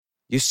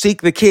You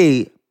seek the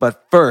key,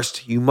 but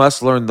first you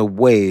must learn the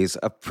ways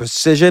of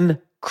precision,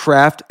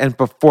 craft, and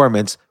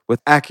performance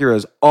with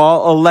Acura's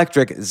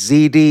all-electric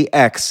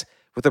ZDX.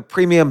 With a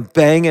premium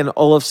Bang &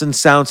 Olufsen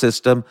sound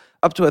system,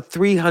 up to a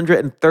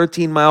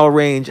 313-mile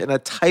range, and a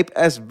Type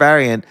S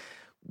variant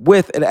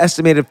with an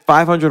estimated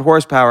 500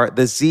 horsepower,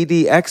 the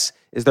ZDX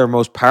is their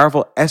most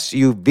powerful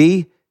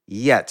SUV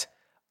yet.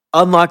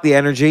 Unlock the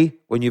energy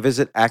when you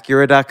visit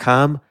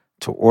Acura.com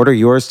to order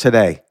yours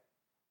today.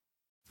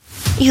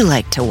 You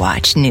like to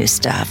watch new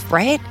stuff,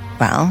 right?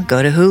 Well,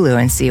 go to Hulu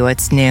and see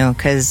what's new,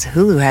 because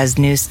Hulu has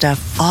new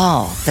stuff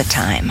all the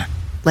time.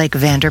 Like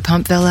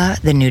Vanderpump Villa,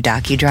 the new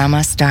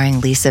docudrama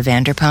starring Lisa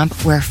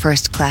Vanderpump, where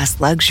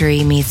first-class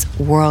luxury meets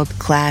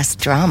world-class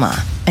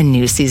drama. A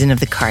new season of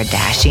The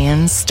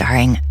Kardashians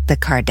starring The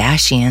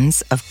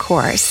Kardashians, of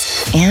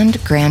course.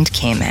 And Grand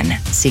Cayman,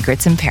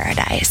 Secrets in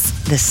Paradise,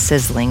 the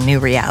sizzling new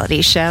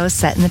reality show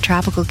set in the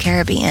tropical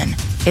Caribbean.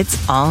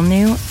 It's all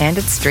new and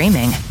it's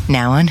streaming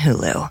now on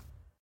Hulu.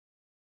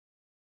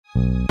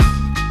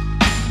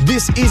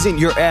 This isn't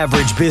your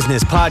average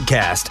business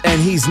podcast, and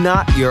he's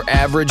not your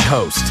average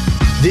host.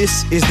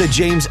 This is the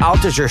James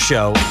Altucher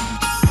Show.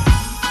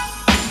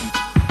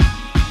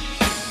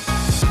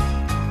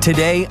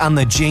 Today on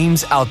the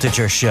James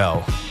Altucher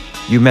Show.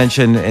 You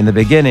mentioned in the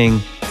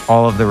beginning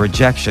all of the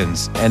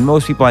rejections, and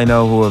most people I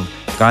know who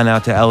have gone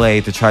out to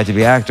LA to try to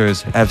be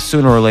actors have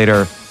sooner or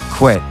later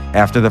quit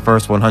after the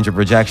first 100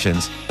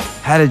 rejections.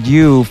 How did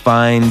you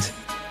find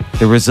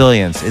the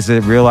resilience? Is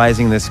it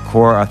realizing this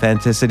core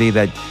authenticity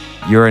that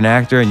you're an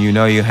actor and you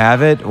know you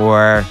have it,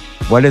 or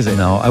what is it?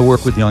 No, I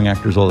work with young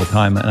actors all the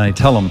time, and I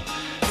tell them,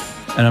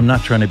 and I'm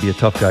not trying to be a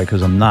tough guy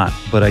because I'm not,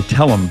 but I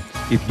tell them,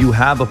 if you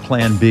have a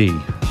plan B,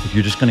 if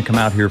you're just going to come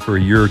out here for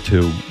a year or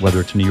two, whether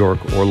it's New York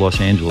or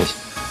Los Angeles,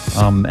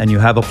 and you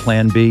have a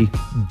plan B,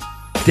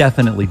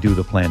 definitely do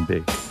the plan B,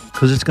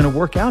 because it's going to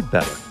work out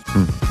better.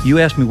 You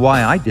asked me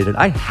why I did it.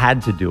 I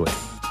had to do it.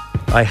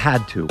 I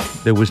had to.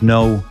 There was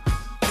no,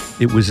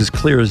 it was as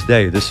clear as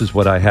day. This is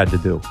what I had to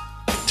do.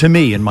 To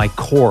me, in my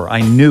core,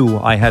 I knew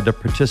I had to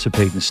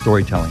participate in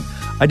storytelling.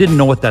 I didn't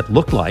know what that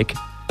looked like,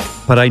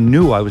 but I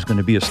knew I was going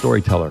to be a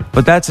storyteller.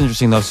 But that's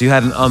interesting, though. So you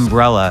had an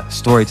umbrella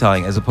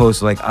storytelling as opposed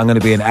to like, I'm going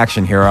to be an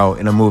action hero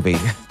in a movie.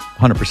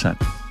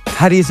 100%.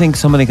 How do you think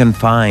somebody can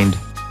find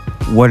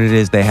what it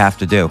is they have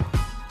to do?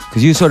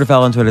 Because you sort of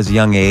fell into it as a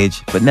young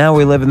age, but now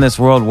we live in this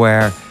world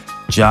where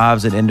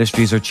jobs and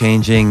industries are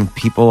changing.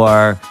 People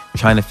are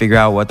trying to figure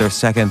out what their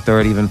second,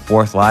 third, even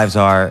fourth lives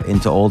are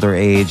into older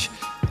age.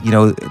 You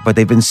know, but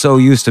they've been so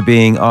used to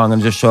being, I'm going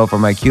to just show up for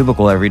my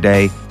cubicle every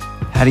day.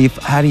 How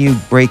do you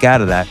break out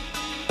of that?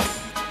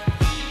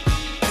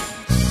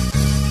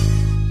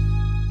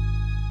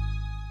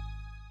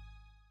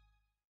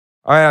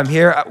 All right, I'm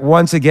here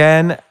once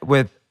again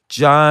with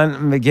John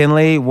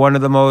McGinley, one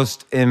of the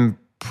most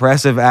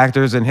impressive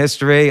actors in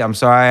history. I'm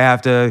sorry I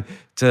have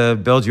to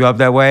build you up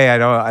that way. I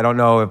don't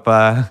know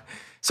if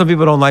some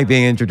people don't like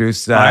being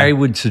introduced. I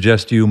would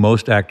suggest to you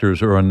most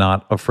actors are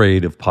not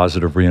afraid of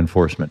positive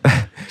reinforcement.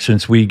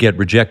 Since we get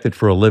rejected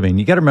for a living,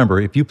 you got to remember,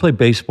 if you play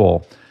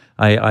baseball,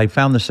 I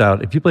found this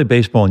out, if you play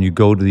baseball and you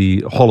go to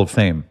the Hall of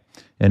Fame,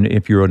 and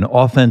if you're an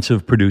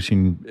offensive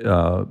producing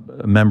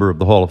member of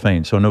the Hall of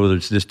Fame, so in other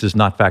words, this does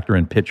not factor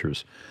in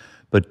pitchers,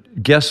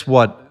 but guess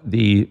what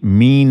the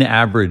mean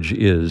average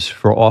is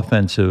for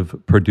offensive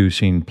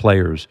producing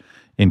players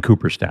in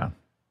Cooperstown?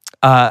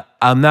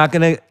 I'm not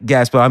going to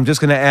guess, but I'm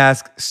just going to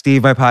ask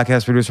Steve, my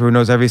podcast producer, who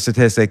knows every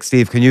statistic.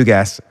 Steve, can you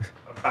guess?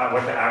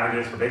 What the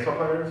average is for baseball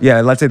players?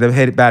 Yeah, let's say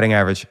the batting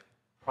average.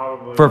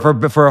 Probably.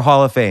 For a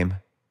Hall of Fame.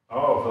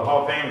 Oh, for the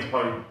Hall of Fame, it's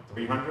probably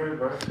 300,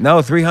 right?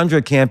 No,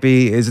 300 can't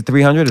be. Is it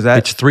 300? Is that?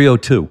 It's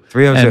 302.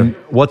 302. And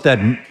what that...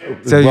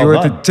 So you were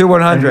at the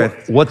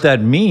 2/100th. What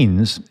that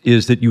means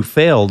is that you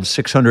failed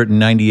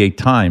 698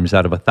 times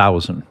out of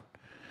 1,000.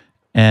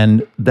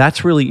 And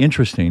that's really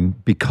interesting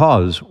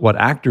because what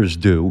actors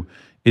do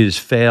is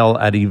fail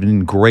at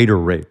even greater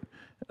rate.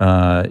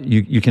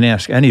 You can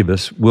ask any of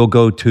us. We'll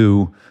go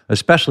to,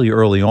 especially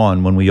early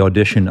on when we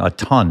audition a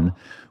ton,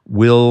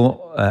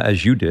 we'll,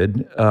 as you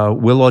did,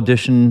 we'll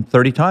audition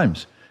 30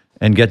 times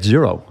and get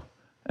 0.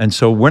 And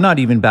so we're not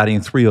even batting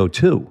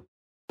 302.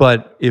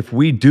 But if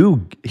we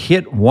do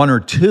hit 1 or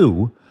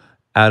 2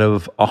 out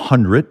of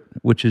 100,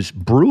 which is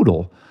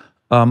brutal,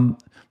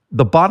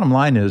 the bottom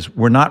line is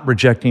we're not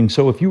rejecting.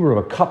 So if you were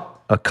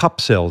a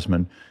cup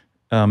salesman,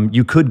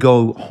 you could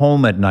go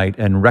home at night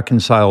and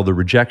reconcile the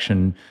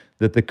rejection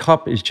that the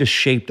cup is just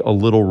shaped a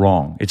little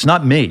wrong. It's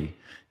not me.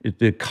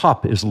 The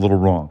cup is a little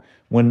wrong.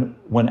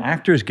 When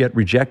actors get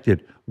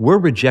rejected, we're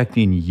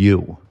rejecting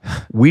you.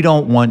 We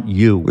don't want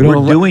you. We're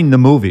doing the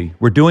movie.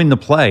 We're doing the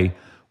play.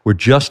 We're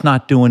just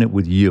not doing it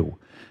with you.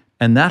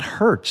 And that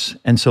hurts.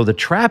 And so the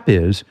trap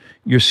is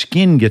your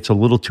skin gets a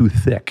little too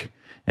thick.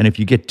 And if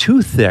you get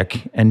too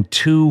thick and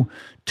too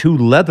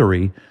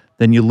leathery,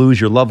 then you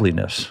lose your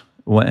loveliness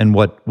and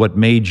what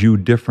made you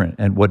different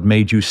and what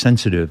made you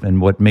sensitive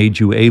and what made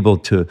you able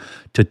to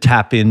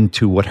tap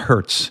into what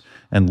hurts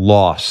and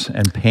loss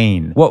and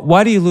pain.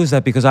 Why do you lose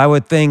that? Because I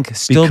would think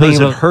still Because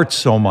being it hurts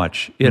so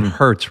much. It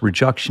hurts.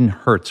 Rejection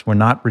hurts. We're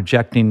not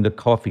rejecting the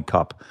coffee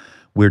cup.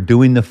 We're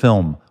doing the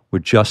film. We're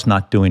just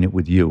not doing it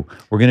with you.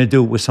 We're going to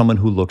do it with someone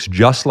who looks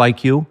just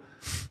like you.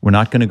 We're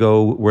not going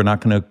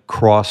to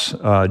cross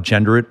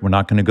gender it. We're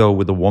not going to go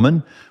with a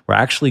woman. We're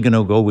actually going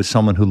to go with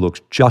someone who looks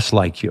just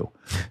like you,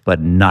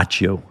 but not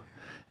you.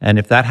 And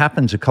if that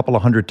happens a couple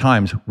of hundred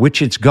times,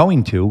 which it's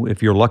going to,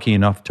 if you're lucky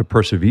enough to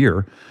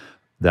persevere,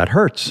 that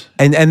hurts.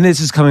 And this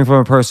is coming from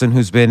a person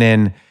who's been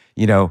in,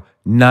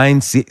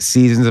 9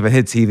 seasons of a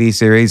hit TV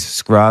series,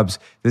 Scrubs.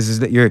 This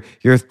is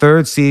your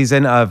third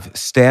season of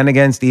Stand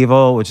Against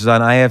Evil, which is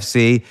on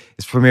IFC.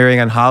 It's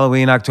premiering on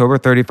Halloween, October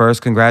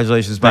 31st.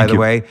 Congratulations, by the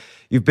way.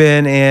 You've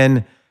been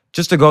in,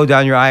 just to go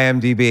down your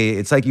IMDb,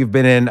 it's like you've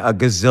been in a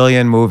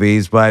gazillion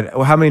movies, but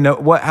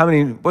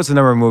what's the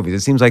number of movies?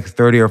 It seems like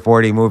 30 or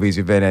 40 movies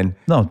you've been in.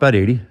 No, about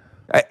 80.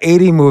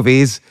 80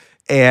 movies.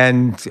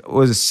 And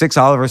was 6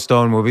 Oliver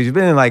Stone movies. You've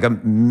been in like a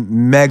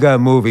mega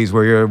movies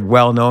where you're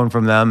well known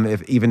from them,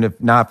 even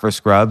if not for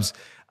Scrubs.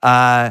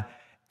 And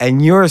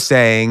you're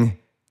saying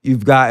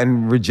you've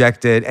gotten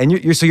rejected, and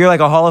you're like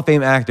a Hall of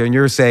Fame actor, and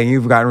you're saying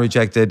you've gotten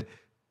rejected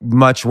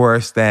much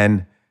worse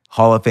than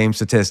Hall of Fame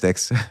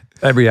statistics.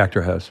 Every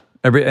actor has.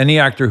 Any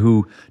actor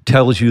who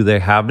tells you they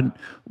haven't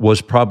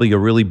was probably a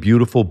really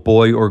beautiful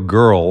boy or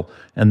girl,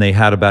 and they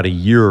had about a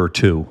year or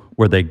two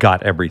where they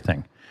got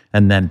everything,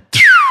 and then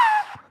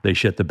they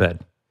shit the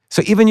bed.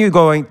 So even you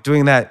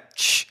doing that,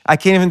 I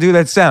can't even do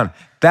that sound.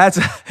 But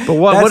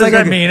what does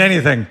that mean?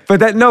 Anything?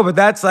 But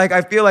that's like,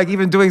 I feel like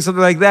even doing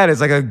something like that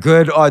is like a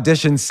good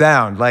audition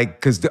sound,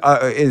 like, because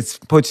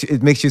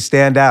it makes you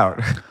stand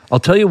out. I'll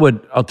tell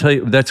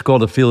you, that's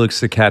called a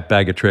Felix the Cat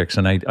bag of tricks,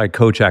 and I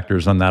coach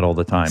actors on that all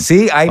the time.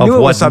 See, I knew it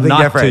was something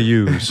different. Not to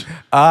use.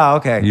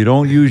 Okay. You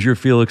don't use your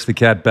Felix the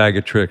Cat bag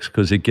of tricks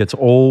because it gets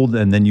old,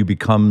 and then you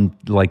become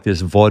like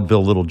this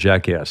vaudeville little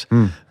jackass.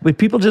 But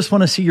people just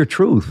want to see your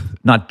truth.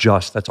 Not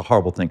just, that's a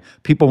horrible thing.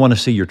 People want to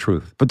see your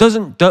truth. But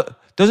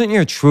doesn't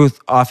your truth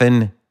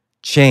often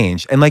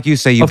change? And like you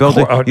say, you build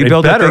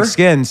a thick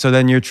skin, so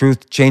then your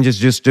truth changes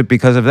just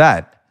because of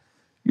that.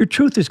 Your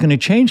truth is going to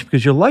change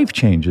because your life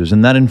changes,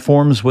 and that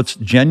informs what's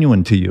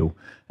genuine to you.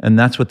 And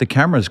that's what the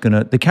camera's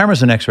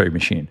an X-ray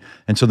machine.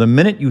 And so the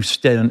minute you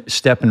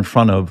step in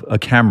front of a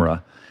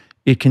camera,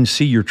 it can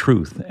see your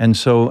truth. And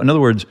so, in other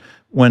words,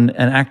 when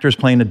an actor is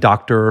playing a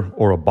doctor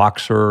or a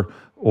boxer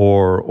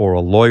or a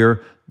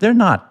lawyer, they're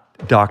not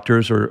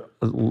doctors or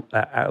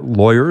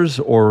lawyers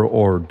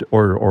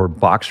or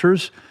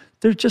boxers.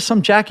 They're just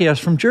some jackass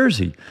from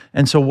Jersey.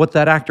 And so what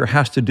that actor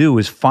has to do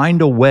is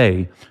find a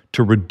way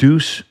to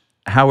reduce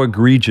how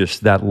egregious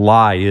that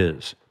lie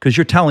is. Because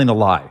you're telling a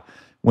lie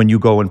when you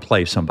go and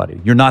play somebody.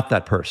 You're not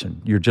that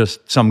person. You're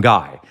just some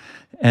guy.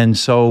 And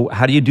so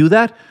how do you do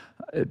that?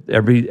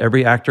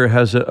 Every actor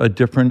has a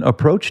different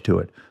approach to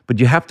it. But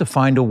you have to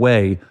find a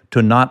way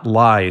to not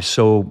lie,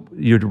 so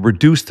you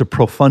reduce the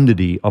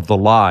profundity of the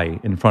lie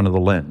in front of the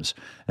lens.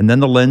 And then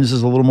the lens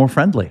is a little more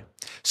friendly.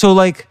 So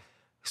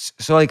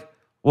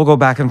we'll go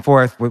back and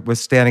forth with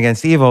Stand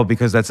Against Evil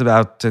because that's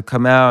about to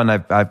come out, and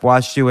I've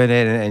watched you in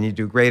it, and you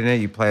do great in it.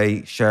 You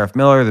play Sheriff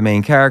Miller, the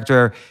main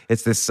character.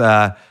 It's this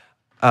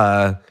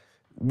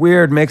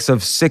weird mix of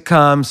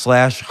sitcom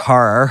 /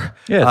 horror.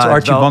 Yeah, it's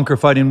Archie Bunker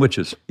fighting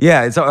witches.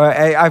 Yeah,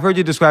 I've heard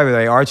you describe it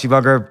like Archie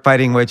Bunker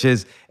fighting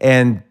witches,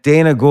 and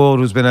Dana Gould,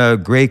 who's been a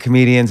great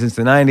comedian since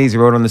the 90s. He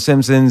wrote on The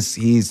Simpsons.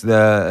 He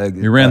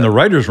ran the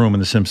writer's room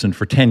in The Simpsons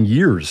for 10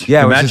 years.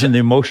 Yeah, imagine the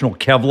emotional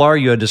Kevlar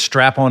you had to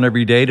strap on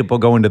every day to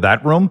go into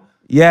that room.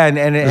 Yeah, and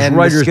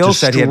the skill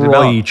set he had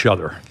developed. Destroy each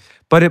other.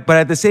 But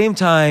at the same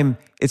time,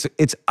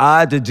 it's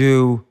odd to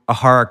do a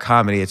horror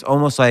comedy. It's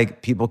almost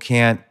like people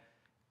can't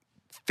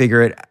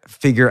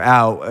figure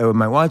out,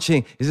 am I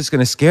watching, is this going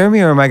to scare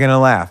me or am I going to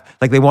laugh?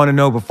 Like they want to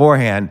know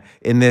beforehand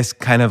in this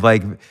kind of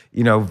like,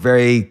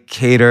 very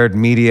catered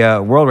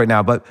media world right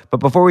now. But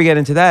before we get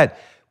into that,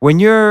 when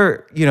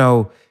you're,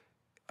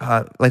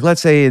 like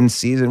let's say in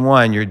season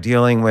 1, you're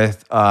dealing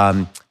with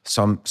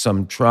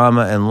some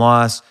trauma and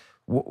loss,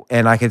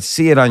 and I could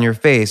see it on your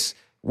face.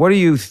 What are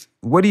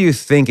you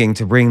thinking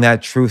to bring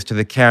that truth to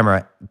the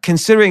camera?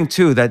 Considering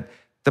too that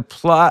the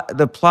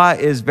plot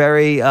is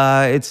very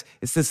it's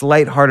this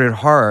lighthearted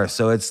horror,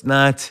 so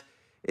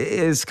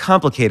it's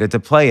complicated to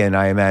play in,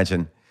 I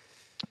imagine.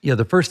 Yeah,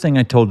 the first thing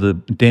I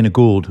told Dana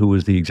Gould, who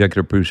was the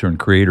executive producer and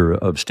creator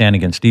of Stand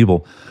Against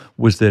Evil,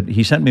 was that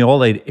he sent me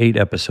all eight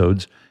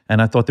episodes,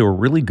 and I thought they were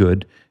really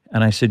good.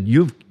 And I said,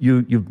 you're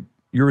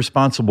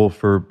responsible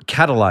for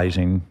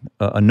catalyzing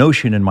a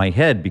notion in my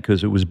head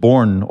because it was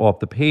born off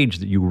the page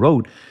that you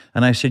wrote.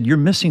 And I said, you're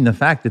missing the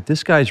fact that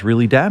this guy's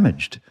really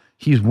damaged.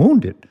 He's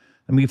wounded.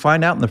 And we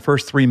find out in the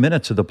first 3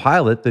 minutes of the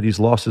pilot that he's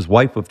lost his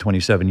wife of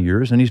 27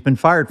 years and he's been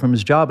fired from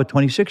his job at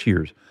 26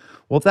 years.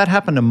 Well, if that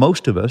happened to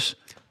most of us...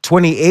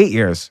 28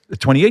 years.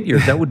 28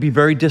 years, that would be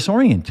very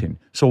disorienting.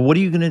 So what are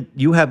you going to...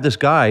 You have this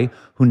guy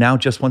who now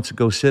just wants to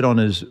go sit on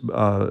his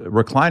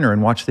recliner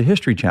and watch the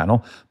History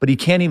Channel, but he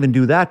can't even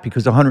do that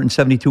because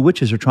 172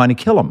 witches are trying to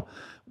kill him.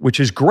 which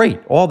is great.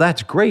 All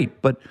that's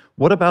great. But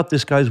what about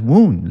this guy's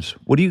wounds?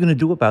 What are you going to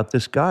do about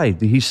this guy?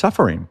 He's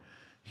suffering.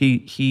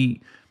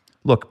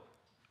 Look,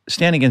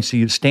 Stan Against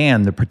Steve,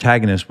 Stan, the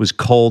protagonist, was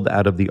culled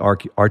out of the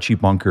Archie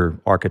Bunker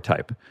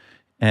archetype.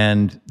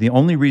 And the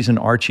only reason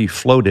Archie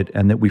floated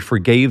and that we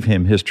forgave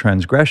him his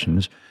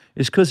transgressions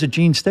is because of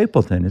Gene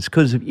Stapleton. It's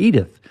because of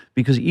Edith,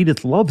 because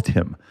Edith loved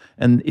him.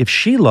 And if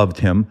she loved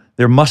him,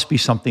 there must be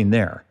something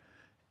there.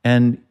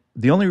 And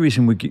the only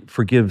reason we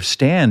forgive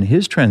Stan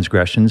his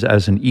transgressions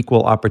as an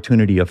equal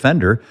opportunity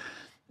offender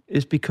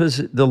is because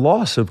the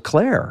loss of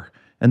Claire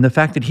and the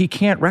fact that he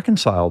can't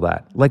reconcile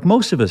that. Like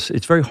most of us,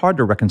 it's very hard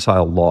to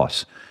reconcile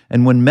loss.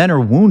 And when men are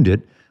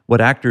wounded, what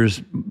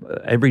actors,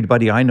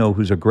 everybody I know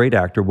who's a great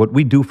actor, what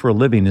we do for a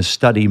living is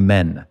study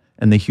men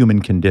and the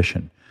human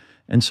condition.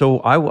 And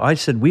so I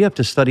said, we have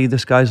to study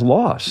this guy's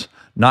loss.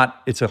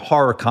 It's a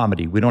horror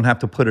comedy. We don't have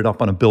to put it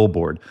up on a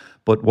billboard.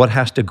 But what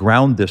has to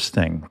ground this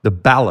thing, the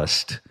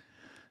ballast,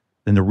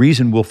 and the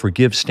reason we'll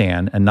forgive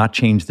Stan and not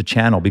change the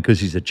channel because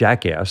he's a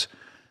jackass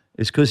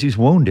is because he's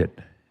wounded.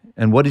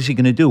 And what is he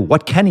going to do?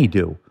 What can he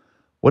do?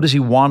 What does he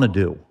want to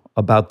do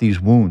about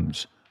these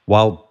wounds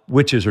while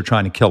witches are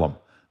trying to kill him?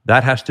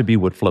 That has to be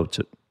what floats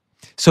it.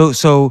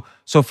 So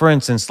for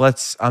instance,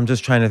 I'm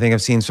just trying to think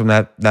of scenes from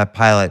that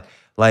pilot.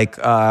 Like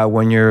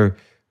when you're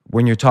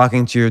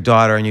talking to your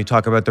daughter and you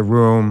talk about the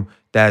room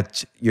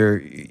that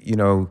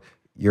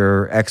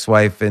your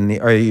ex-wife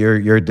or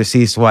your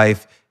deceased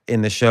wife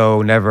in the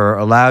show never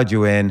allowed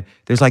you in,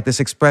 there's like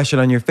this expression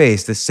on your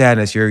face, this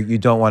sadness. You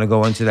don't want to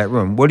go into that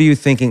room. What are you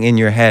thinking in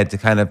your head to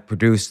kind of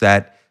produce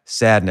that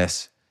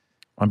sadness?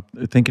 I'm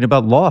thinking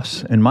about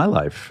loss in my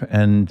life,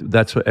 and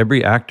that's what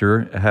every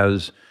actor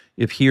has.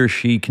 If he or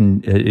she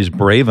is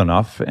brave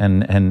enough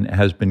and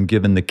has been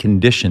given the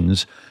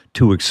conditions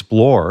to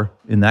explore,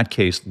 in that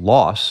case,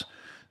 loss,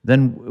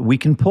 then we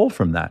can pull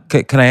from that.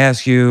 Can I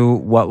ask you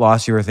what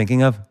loss you were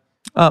thinking of?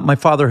 My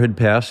father had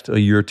passed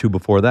a year or two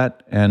before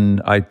that,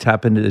 and I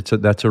tap into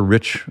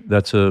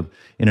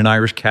in an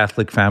Irish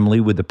Catholic family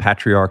with the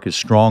patriarch as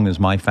strong as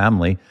my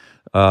family,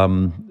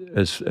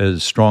 as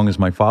strong as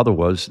my father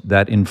was.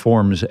 That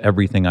informs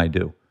everything I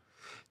do.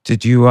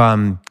 Did you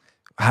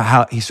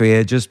so he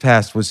had just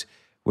passed?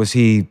 Was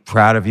he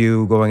proud of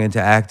you going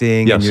into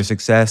acting Yes. and your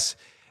success?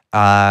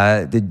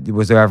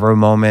 Was there ever a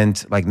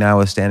moment like now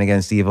with Stand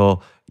Against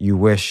Evil you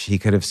wish he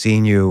could have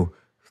seen you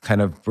kind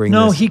of bring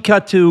No, this? he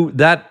got to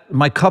that.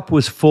 My cup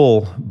was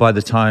full by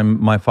the time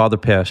my father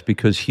passed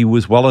because he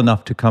was well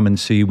enough to come and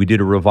see. We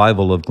did a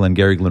revival of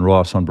Glengarry Glen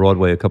Ross on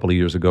Broadway a couple of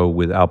years ago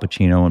with Al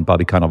Pacino and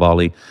Bobby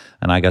Cannavale,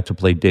 and I got to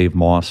play Dave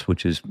Moss,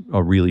 which is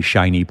a really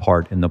shiny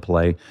part in the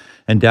play.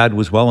 And Dad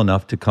was well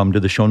enough to come to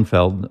the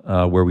Schoenfeld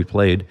where we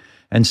played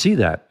and see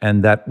that.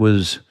 And that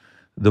was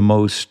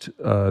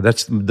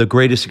that's the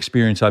greatest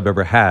experience I've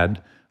ever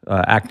had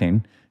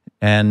acting.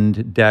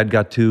 And Dad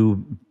got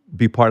to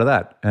be part of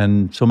that.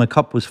 And so my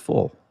cup was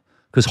full.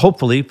 Because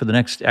hopefully for the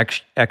next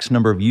X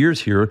number of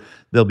years here,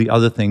 there'll be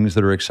other things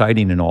that are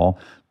exciting and all.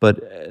 But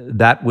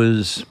that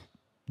was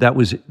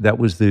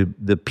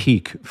the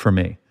peak for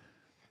me.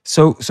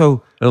 So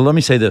Let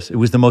me say this. It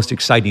was the most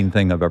exciting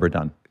thing I've ever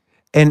done.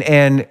 And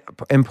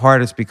in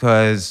part it's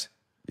because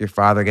your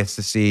father gets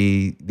to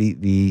see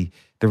the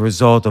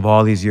result of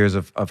all these years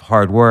of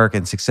hard work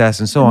and success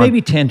and so on.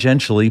 Maybe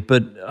tangentially,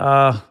 but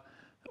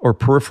or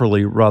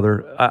peripherally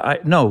rather.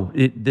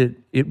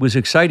 It was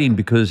exciting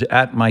because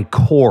at my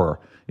core,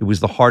 it was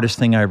the hardest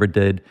thing I ever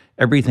did.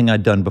 Everything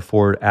I'd done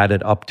before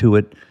added up to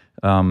it.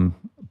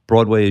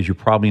 Broadway, as you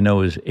probably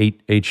know, is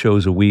eight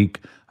shows a week.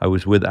 I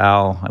was with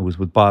Al, I was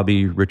with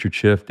Bobby, Richard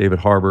Schiff, David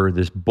Harbour,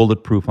 this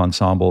bulletproof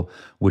ensemble,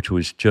 which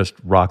was just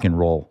rock and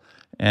roll.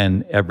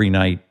 And every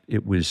night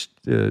it was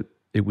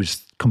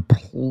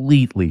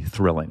completely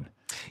thrilling.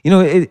 You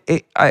know,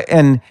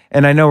 and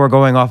I know we're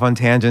going off on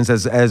tangents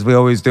as we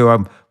always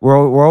do.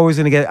 We're always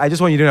going to get. I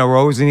just want you to know we're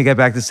always going to get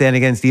back to Stand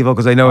Against Evil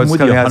because I know I'm it's with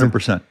coming you out.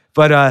 100%.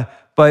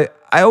 But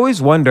I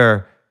always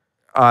wonder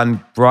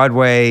on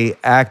Broadway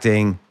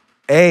acting.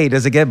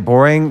 Does it get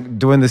boring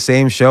doing the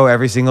same show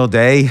every single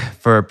day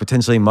for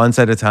potentially months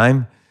at a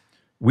time?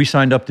 We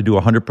signed up to do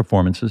 100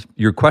 performances.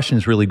 Your question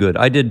is really good.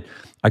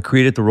 I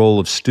created the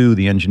role of Stu,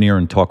 the engineer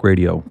in talk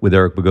radio with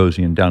Eric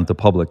Bogosian down at the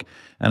Public.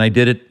 And I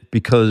did it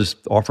because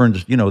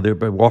offers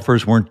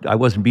weren't, I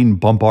wasn't being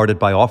bombarded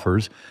by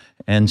offers.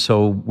 And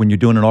so when you're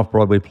doing an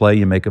off-Broadway play,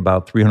 you make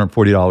about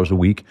 $340 a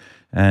week.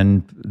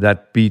 And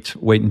that beats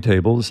waiting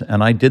tables.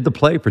 And I did the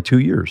play for 2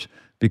 years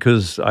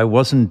because I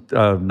wasn't,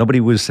 nobody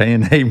was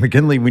saying, hey,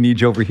 McGinley, we need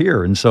you over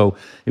here. And so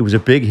it was a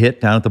big hit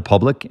down at the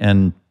Public.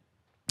 And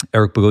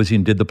Eric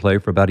Bogosian did the play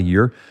for about a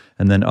year,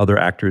 and then other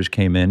actors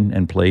came in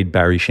and played.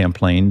 Barry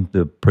Champlain,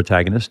 the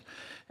protagonist.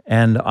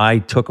 And I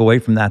took away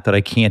from that I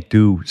can't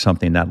do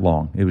something that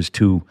long. It was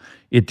too,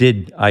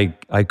 I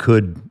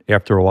could,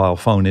 after a while,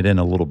 phone it in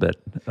a little bit.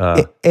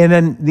 And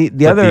then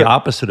the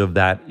opposite of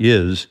that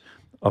is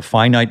a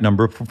finite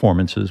number of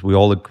performances.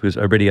 Because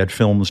everybody had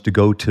films to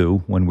go to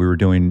when we were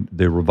doing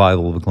the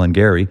revival of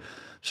Glengarry.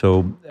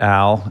 So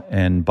Al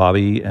and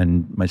Bobby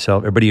and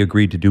myself, everybody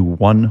agreed to do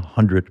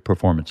 100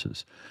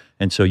 performances.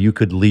 And so you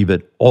could leave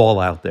it all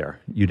out there.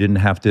 You didn't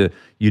have to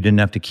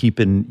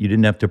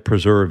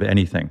preserve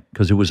anything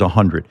because it was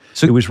 100.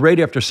 So it was right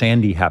after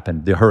Sandy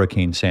happened, the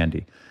Hurricane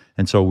Sandy.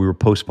 And so we were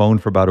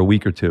postponed for about a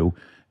week or two,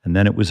 and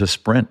then it was a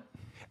sprint.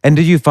 And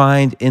did you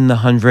find in the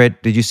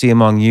 100, did you see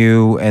among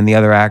you and the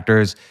other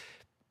actors,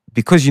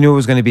 because you knew it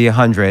was going to be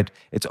 100,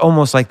 it's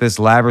almost like this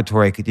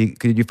laboratory.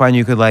 Could you find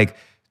you could like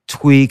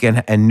tweak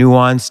and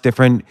nuance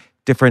different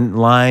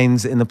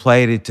lines in the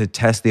play to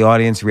test the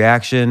audience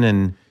reaction?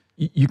 And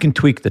you can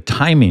tweak the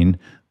timing,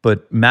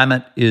 but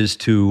Mamet is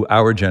to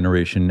our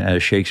generation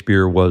as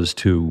Shakespeare was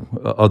to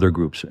other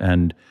groups.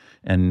 And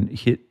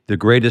the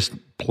greatest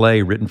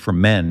play written for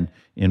men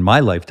in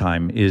my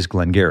lifetime is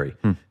Glengarry.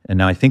 And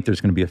now I think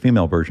there's going to be a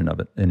female version of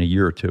it in a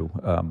year or two,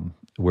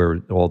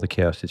 where all the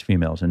cast is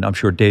females. And I'm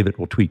sure David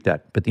will tweak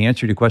that. But the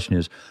answer to your question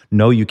is,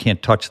 no, you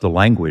can't touch the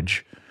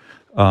language,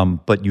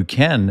 but you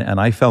can,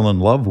 and I fell in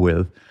love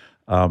with,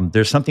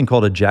 there's something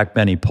called a Jack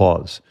Benny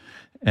pause.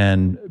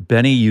 And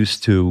Benny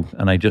used to,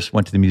 and I just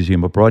went to the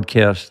Museum of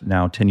Broadcast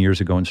now 10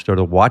 years ago and started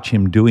to watch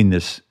him doing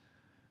this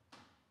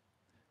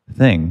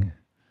thing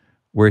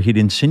where he'd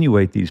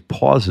insinuate these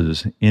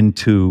pauses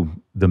into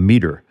the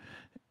meter.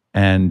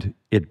 And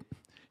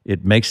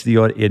it makes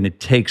and it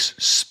takes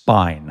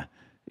spine.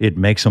 It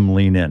makes them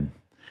lean in.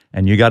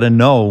 And you got to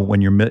know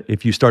when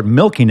if you start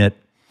milking it,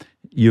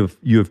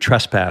 you've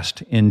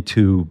trespassed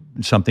into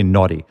something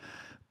naughty.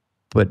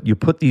 But you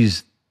put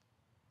these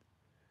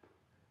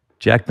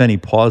Jack Benny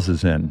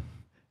pauses in,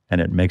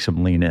 and it makes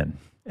them lean in.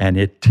 And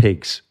it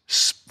takes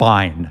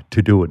spine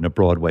to do it in a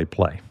Broadway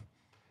play.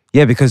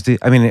 yeah, because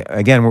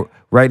again,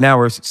 right now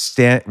we're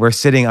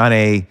sitting on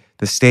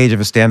the stage of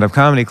a stand-up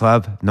comedy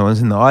club. No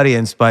one's in the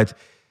audience, but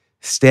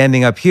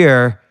standing up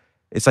here,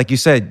 it's like you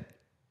said,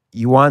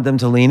 you want them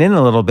to lean in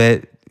a little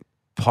bit.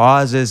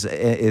 Pause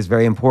is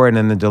very important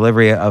in the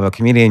delivery of a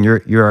comedian.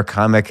 You're a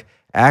comic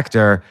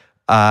actor,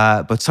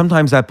 but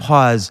sometimes that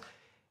pause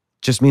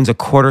just means a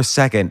quarter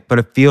second, but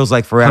it feels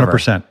like forever.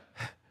 100%.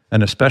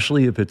 And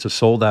especially if it's a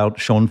sold-out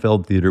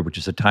Schoenfeld Theater, which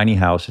is a tiny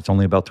house. It's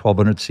only about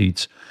 1,200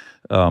 seats.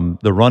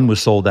 The run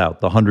was sold out.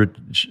 The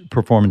 100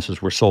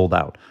 performances were sold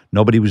out.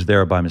 Nobody was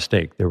there by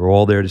mistake. They were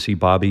all there to see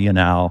Bobby and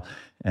Al,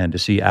 and to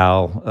see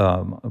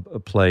Al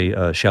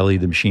play Shelley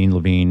the Machine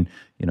Levine,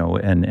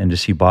 and to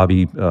see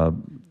Bobby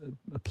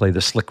play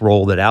the slick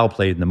role that Al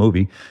played in the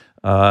movie.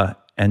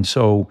 And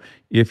so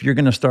if you're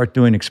going to start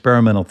doing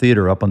experimental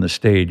theater up on the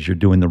stage, you're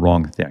doing the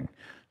wrong thing.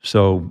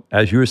 So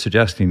as you were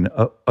suggesting,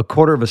 a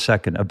quarter of a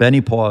second, a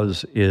Benny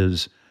pause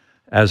is,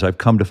 as I've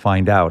come to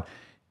find out,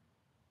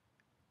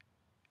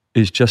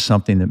 is just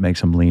something that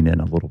makes them lean in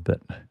a little bit.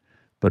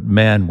 But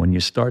man, when you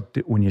start,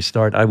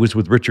 I was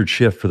with Richard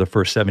Schiff for the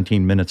first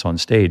 17 minutes on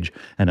stage,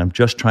 and I'm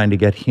just trying to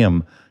get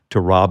him to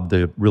rob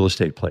the real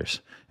estate place.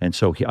 And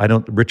so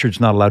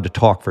Richard's not allowed to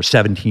talk for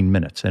 17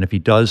 minutes. And if he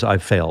does,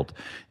 I've failed.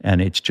 And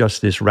it's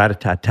just this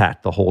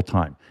rat-a-tat-tat the whole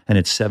time. And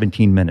it's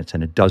 17 minutes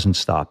and it doesn't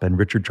stop. And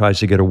Richard tries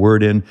to get a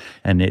word in,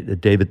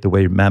 and David, the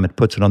way Mamet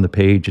puts it on the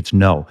page, it's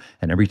no.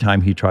 And every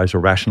time he tries to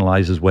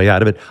rationalize his way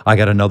out of it, I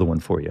got another one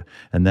for you.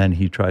 And then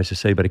he tries to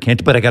say, but I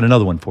can't, but I got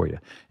another one for you.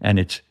 And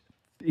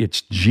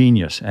it's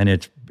genius, and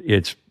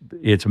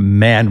it's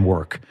man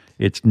work.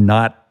 It's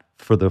not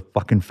for the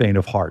fucking faint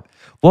of heart.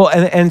 Well,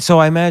 and so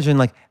I imagine,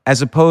 like,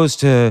 as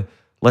opposed to,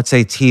 let's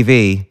say,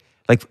 TV,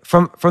 like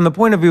from the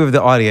point of view of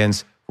the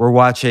audience, we're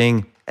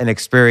watching an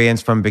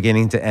experience from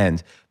beginning to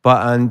end.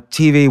 But on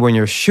TV, when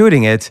you're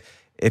shooting it,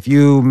 if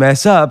you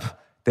mess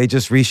up, they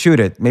just reshoot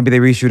it. Maybe they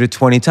reshoot it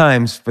 20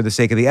 times for the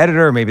sake of the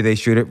editor, or maybe they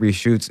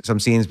reshoot some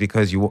scenes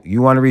because you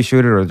want to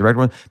reshoot it, or the director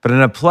one. But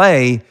in a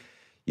play,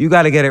 you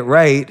got to get it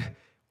right,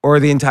 or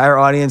the entire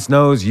audience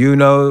knows,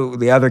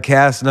 the other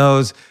cast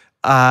knows.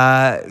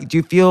 Do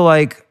you feel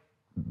like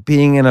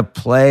being in a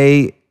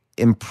play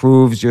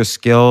improves your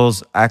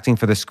skills acting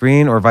for the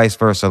screen, or vice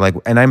versa? Like,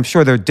 and I'm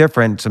sure they're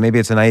different, so maybe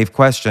it's a naive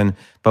question,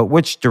 but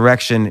which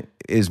direction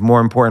is more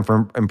important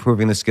for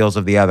improving the skills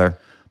of the other?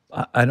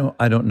 I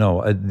don't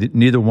know.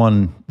 Neither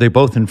one. They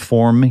both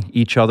inform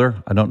each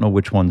other. I don't know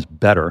which one's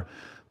better.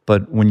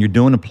 But when you're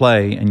doing a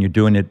play and you're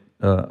doing it,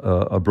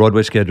 a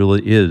Broadway schedule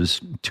is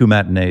 2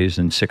 matinees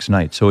and 6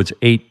 nights, so it's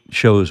 8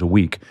 shows a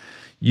week.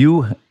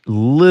 You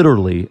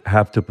literally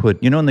have to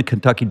put, in the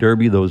Kentucky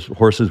Derby, those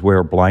horses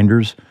wear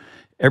blinders.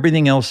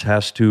 Everything else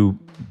has to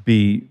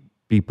be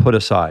put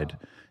aside.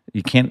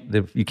 You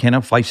can't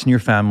have fights in your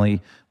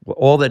family.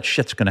 All that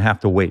shit's going to have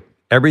to wait.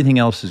 Everything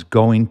else is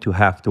going to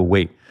have to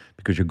wait,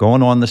 because you're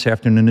going on this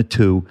afternoon at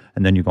 2,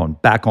 and then you're going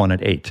back on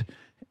at 8.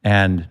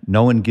 And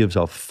no one gives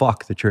a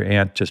fuck that your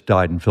aunt just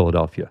died in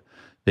Philadelphia.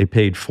 They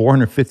paid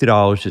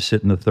 $450 to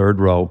sit in the 3rd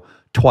row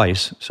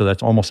twice, so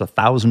that's almost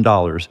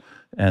 $1,000.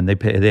 And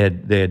they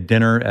had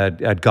dinner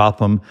at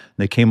Gotham.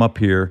 They came up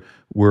here.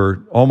 We're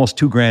almost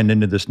 $2,000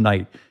 into this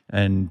night,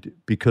 and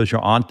because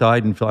your aunt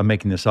died in I'm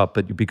making this up,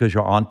 but because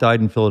your aunt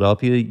died in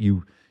Philadelphia,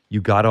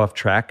 you got off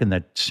track in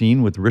that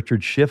scene with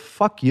Richard Schiff.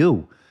 Fuck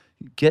you.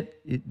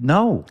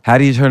 No. How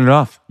do you turn it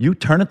off? You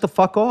turn it the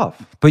fuck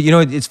off. But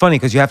it's funny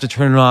because you have to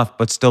turn it off,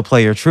 but still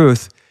play your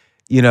truth.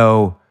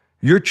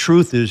 Your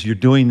truth is you're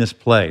doing this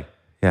play.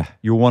 Yeah.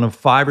 You're one of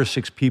 5 or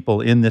 6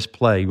 people in this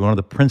play. You're one of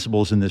the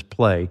principals in this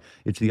play.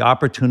 It's the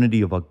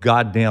opportunity of a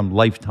goddamn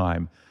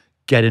lifetime.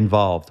 Get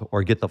involved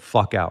or get the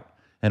fuck out.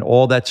 And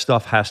all that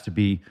stuff has to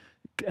be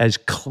as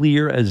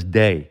clear as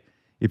day.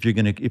 If you're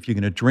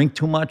gonna drink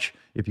too much,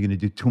 if you're gonna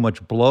do too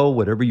much blow,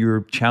 whatever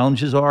your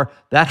challenges are,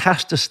 that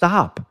has to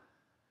stop.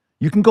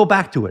 You can go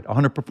back to it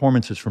 100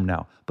 performances from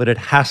now, but it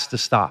has to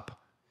stop.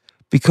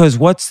 Because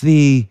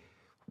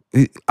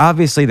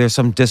obviously there's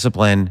some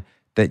discipline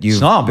that you've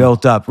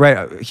built up,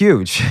 right?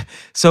 Huge.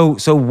 So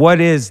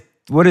what is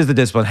the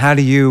discipline? How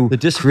do you The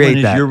discipline create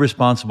is that? you're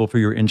responsible for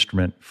your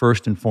instrument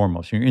first and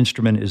foremost. Your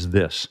instrument is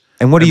this.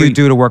 And what do you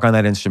do to work on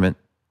that instrument?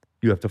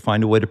 You have to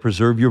find a way to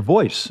preserve your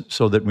voice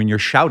so that when you're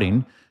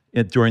shouting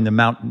during the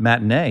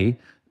matinee,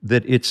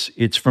 that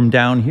it's from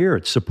down here.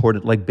 It's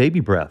supported like baby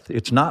breath.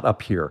 It's not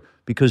up here.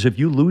 Because if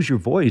you lose your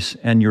voice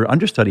and your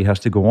understudy has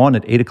to go on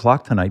at 8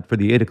 o'clock tonight for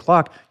the 8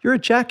 o'clock, you're a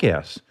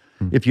jackass.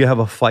 If you have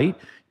a fight,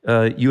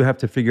 you have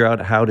to figure out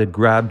how to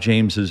grab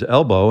James's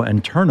elbow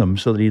and turn him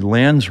so that he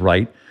lands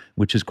right,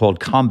 which is called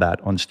combat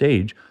on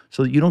stage,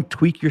 so that you don't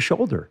tweak your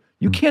shoulder.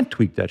 You can't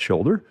tweak that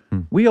shoulder.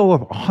 We owe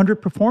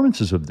 100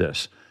 performances of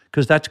this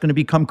because that's going to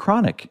become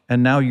chronic.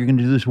 And now you're going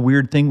to do this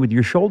weird thing with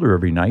your shoulder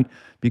every night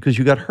because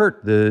you got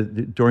hurt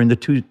during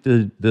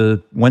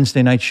the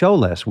Wednesday night show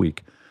last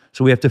week.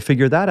 So we have to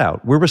figure that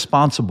out. We're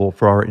responsible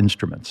for our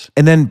instruments.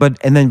 But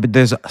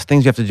there's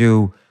things you have to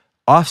do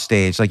off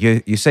stage. Like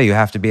you say, you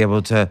have to be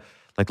able to,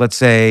 like, let's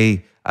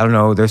say, I don't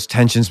know, there's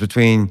tensions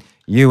between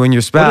you and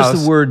your spouse. What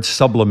does the word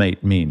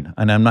sublimate mean?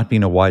 And I'm not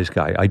being a wise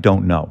guy. I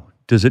don't know.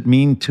 Does it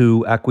mean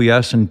to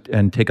acquiesce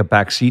and take a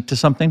back seat to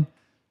something?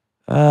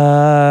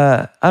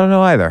 I don't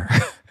know either.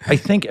 I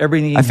think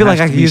everything. I feel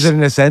like I can use it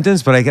in a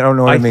sentence, but I don't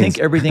know what it means. I think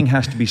everything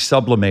has to be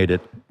sublimated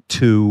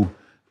to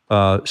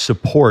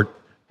support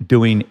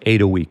doing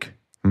 8 a week.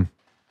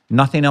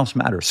 Nothing else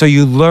matters. So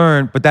you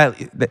learn, but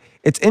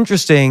it's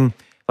interesting.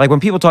 Like when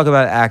people talk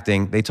about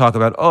acting, they talk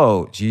about,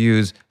 do you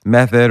use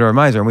method or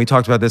miser? And we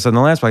talked about this on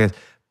the last podcast.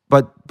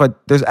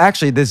 But there's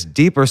actually this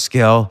deeper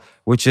skill,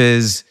 which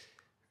is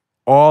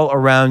all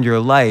around your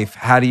life.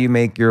 How do you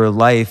make your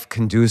life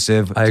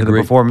conducive to the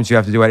performance you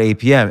have to do at 8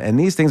 p.m.? And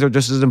these things are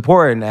just as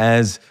important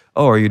as,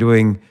 are you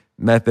doing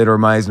method or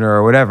Meisner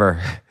or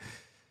whatever?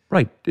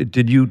 Right.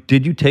 Did you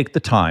take the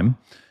time?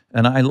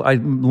 And I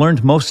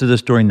learned most of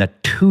this during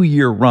that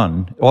 2-year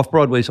run.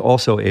 Off-Broadway's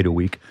also 8 a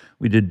week.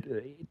 We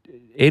did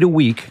 8 a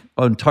week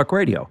on talk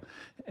radio.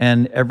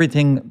 And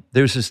everything,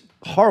 there's this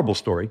horrible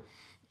story,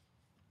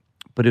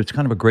 but it's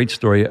kind of a great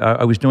story.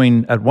 I was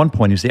doing, at one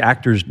point, it was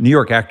the New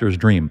York actor's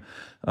dream.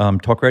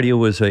 Talk radio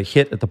was a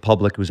hit at the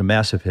public. It was a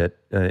massive hit.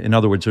 In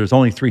other words, there was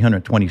only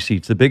 320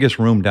 seats. The biggest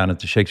room down at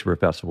the Shakespeare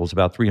Festival was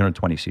about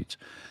 320 seats.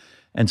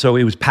 And so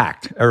it was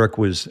packed. Eric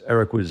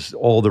was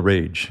all the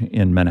rage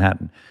in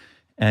Manhattan.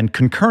 And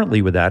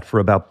concurrently with that, for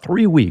about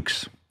 3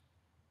 weeks,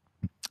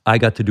 I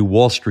got to do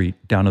Wall Street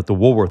down at the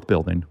Woolworth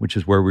building, which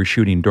is where we were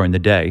shooting during the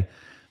day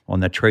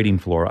on that trading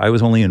floor. I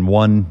was only in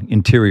one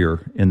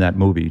interior in that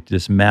movie,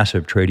 this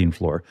massive trading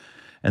floor.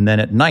 And then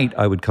at night,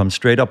 I would come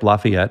straight up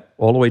Lafayette,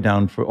 all the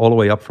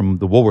way up from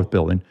the Woolworth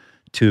building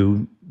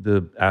to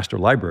the Astor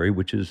Library,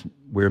 which is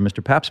where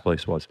Mr. Papp's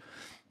place was.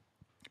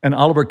 And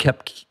Oliver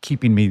kept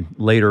keeping me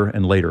later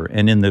and later.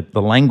 And in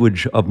the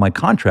language of my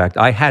contract,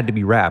 I had to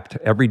be wrapped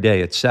every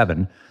day at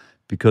 7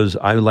 because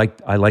I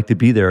like to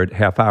be there at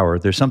half hour.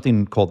 There's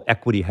something called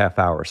equity half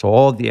hour. So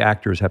all of the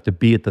actors have to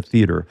be at the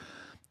theater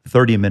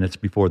 30 minutes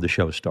before the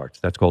show starts.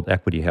 That's called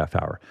equity half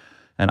hour.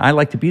 And I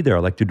like to be there.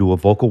 I like to do a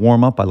vocal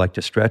warm-up. I like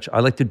to stretch. I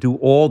like to do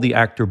all the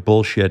actor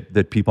bullshit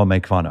that people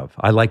make fun of.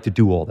 I like to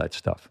do all that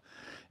stuff.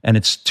 And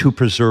it's to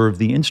preserve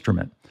the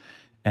instrument.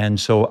 And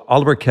so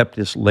Oliver kept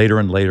this later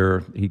and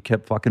later. He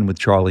kept fucking with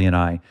Charlie and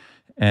I.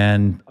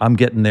 And I'm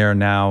getting there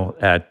now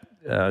at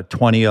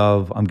 20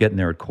 of. I'm getting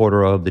there at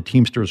quarter of. The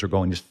Teamsters are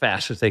going as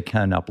fast as they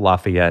can up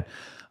Lafayette.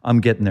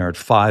 I'm getting there at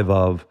 5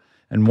 of.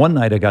 And one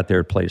night I got there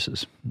at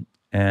Places.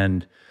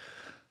 And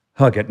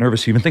I get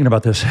nervous even thinking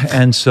about this.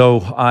 And so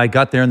I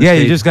got there.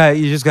 You just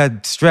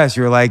got stressed.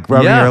 You were like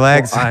rubbing your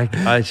legs. Well,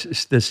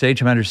 the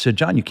stage manager said,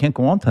 "John, you can't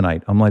go on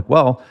tonight." I'm like,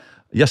 "Well,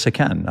 yes, I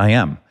can. I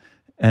am."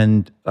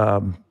 And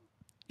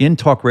in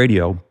talk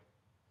radio,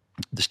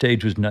 the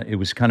stage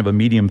was kind of a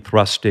medium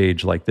thrust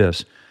stage like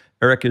this.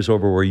 Eric is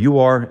over where you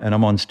are, and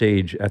I'm on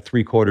stage at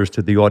 3/4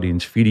 to the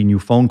audience, feeding you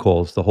phone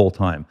calls the whole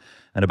time.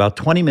 And about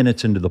 20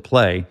 minutes into the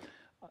play,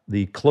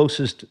 the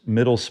closest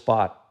middle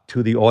spot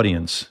to the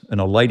audience in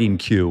a lighting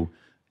cue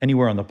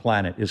anywhere on the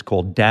planet is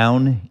called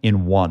down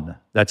in 1.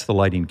 That's the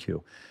lighting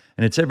cue.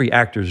 And it's every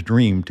actor's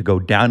dream to go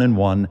down in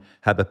 1,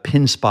 have a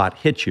pin spot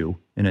hit you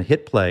in a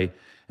hit play,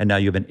 and now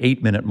you have an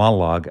 8-minute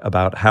monologue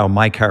about how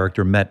my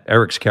character met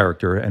Eric's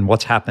character and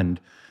what's happened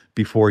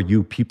before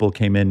you people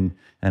came in,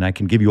 and I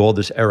can give you all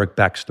this Eric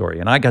backstory.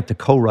 And I got to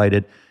co-write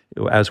it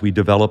as we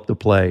developed the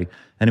play,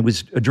 And it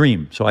was a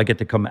dream. So I get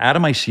to come out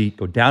of my seat,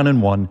 go down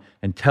in one,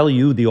 and tell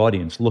you, the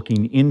audience,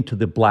 looking into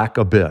the black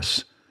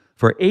abyss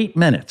for 8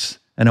 minutes.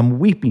 And I'm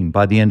weeping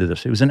by the end of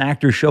this. It was an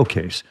actor's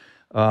showcase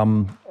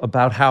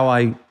about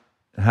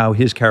how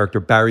his character,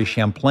 Barry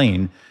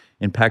Champlain,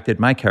 impacted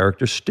my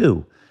character,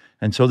 Stu.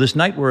 And so this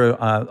night where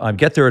I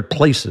get there at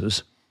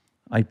Places,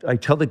 I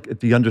tell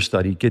the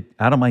understudy, get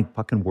out of my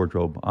fucking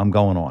wardrobe, I'm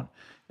going on.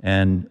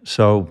 And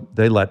so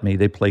they let me,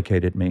 they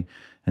placated me.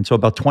 And so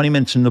about 20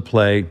 minutes into the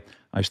play,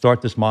 I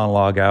start this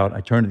monologue out,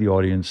 I turn to the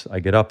audience, I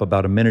get up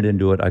about a minute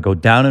into it, I go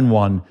down in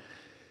one,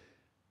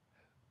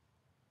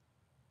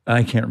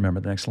 I can't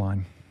remember the next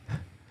line.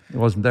 It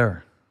wasn't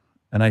there.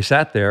 And I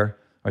sat there,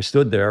 I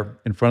stood there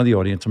in front of the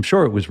audience. I'm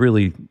sure it was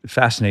really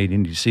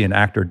fascinating to see an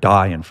actor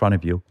die in front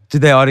of you.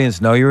 Did the audience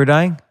know you were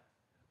dying?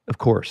 Of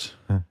course.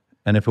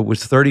 And if it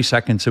was 30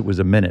 seconds, it was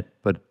a minute,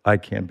 but I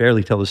can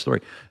barely tell the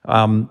story.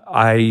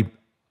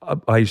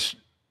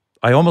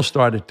 I almost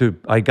started to,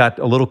 I got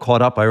a little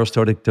caught up. I almost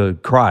started to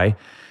cry.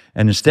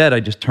 And instead, I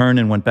just turned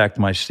and went back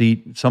to my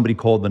seat. Somebody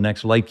called the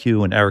next light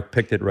cue, and Eric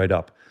picked it right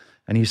up.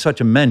 And he's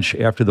such a mensch.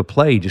 After the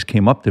play, he just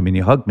came up to me and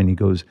he hugged me and he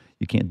goes,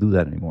 "You can't do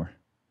that anymore."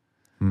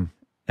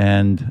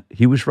 And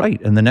he was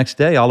right. And the next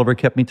day, Oliver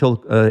kept me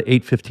till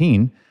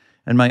 8:15,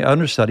 and my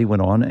understudy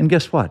went on. And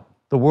guess what?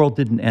 The world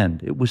didn't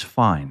end. It was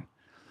fine.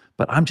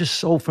 But I'm just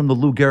so from the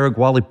Lou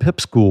Gehrig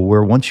Pip school,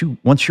 where once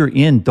you're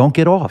in, don't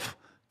get off.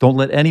 Don't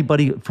let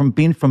anybody, from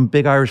being from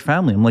big Irish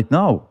family, I'm like,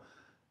 no,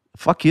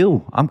 fuck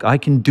you. I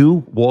can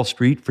do Wall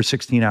Street for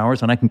 16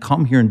 hours, and I can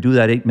come here and do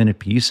that 8-minute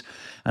piece,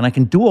 and I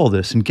can do all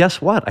this. And guess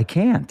what? I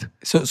can't.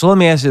 So let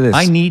me ask you this.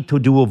 I need to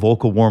do a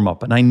vocal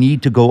warm-up, and I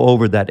need to go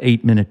over that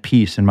 8-minute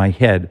piece in my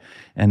head,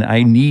 and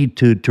I need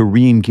to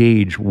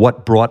re-engage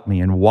what brought me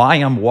and why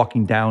I'm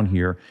walking down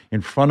here in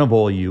front of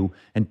all you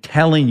and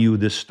telling you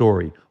this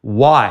story.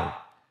 Why?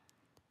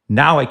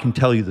 Now I can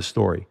tell you the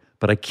story,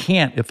 but I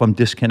can't if I'm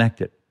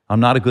disconnected. I'm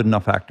not a good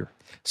enough actor.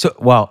 So,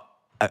 well,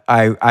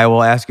 I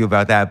will ask you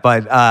about that,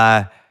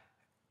 but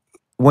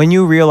when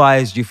you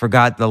realized you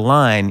forgot the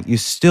line, you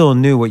still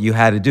knew what you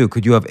had to do.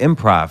 Could you have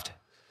improv'd?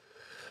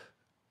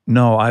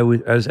 No, I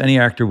would, as any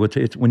actor would.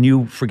 It's when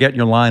you forget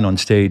your line on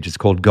stage, it's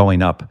called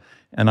going up.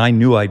 And I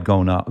knew I'd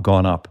gone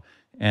up.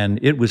 And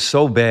it was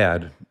so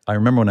bad. I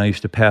remember when I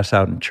used to pass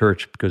out in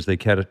church because they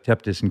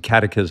kept us in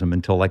catechism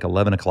until like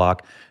 11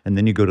 o'clock. And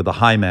then you go to the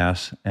high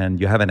mass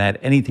and you haven't had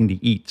anything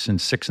to eat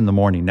since 6 in the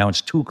morning. Now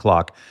it's 2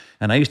 o'clock.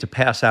 And I used to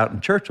pass out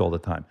in church all the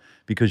time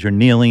because you're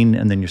kneeling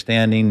and then you're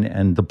standing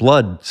and the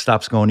blood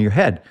stops going to your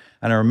head.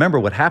 And I remember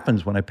what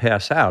happens when I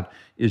pass out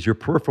is your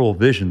peripheral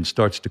vision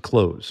starts to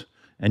close.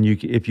 And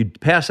if you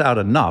pass out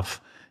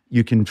enough,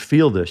 you can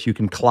feel this, you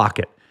can clock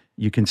it.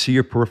 You can see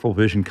your peripheral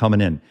vision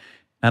coming in.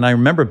 And I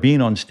remember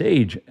being on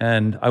stage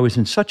and I was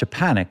in such a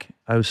panic.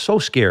 I was so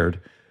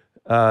scared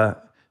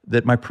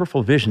that my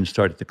peripheral vision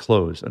started to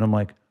close. And I'm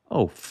like,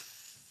 oh,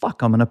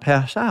 fuck, I'm going to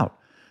pass out.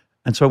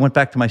 And so I went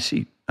back to my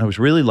seat. I was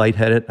really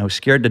lightheaded. I was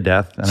scared to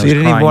death. And so you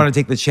didn't even want to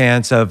take the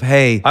chance of,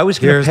 hey, I was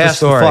going to pass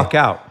the fuck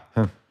out.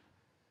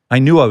 I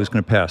knew I was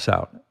going to pass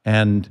out.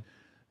 And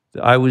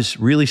I was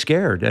really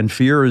scared. And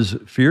fear is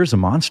a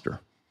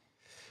monster.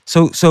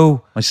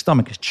 So my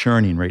stomach is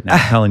churning right now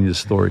telling you the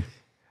story.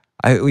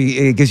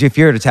 It gives you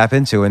fear to tap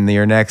into in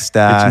your next...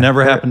 it's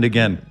never happened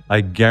again.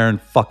 I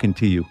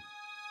guarantee you.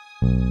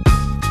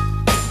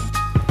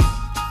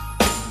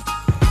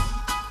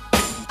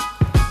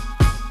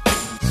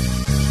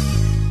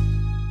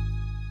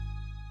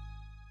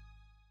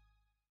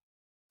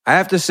 I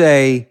have to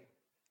say,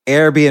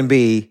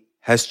 Airbnb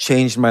has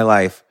changed my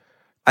life.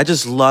 I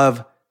just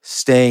love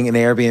staying in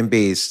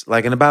Airbnbs.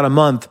 Like in about a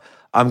month,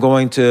 I'm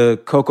going to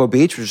Cocoa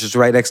Beach, which is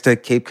right next to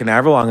Cape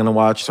Canaveral. I'm going to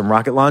watch some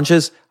rocket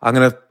launches. I'm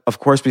going to, of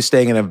course, be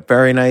staying in a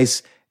very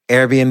nice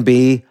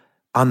Airbnb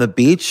on the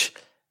beach.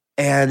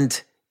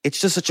 And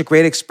it's just such a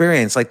great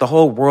experience. Like the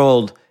whole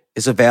world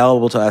is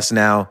available to us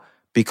now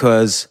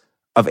because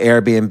of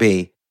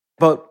Airbnb.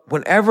 But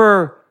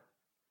whenever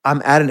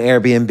I'm at an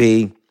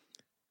Airbnb,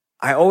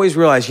 I always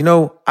realize,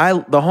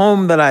 the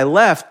home that I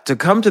left to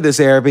come to this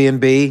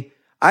Airbnb,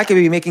 I could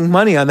be making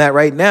money on that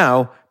right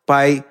now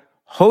by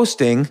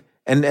hosting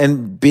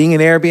and being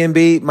an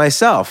Airbnb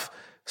myself.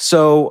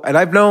 So, and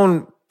I've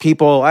known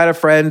people, I had a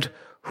friend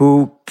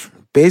who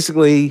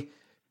basically,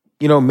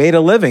 made a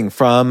living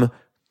from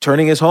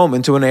turning his home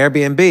into an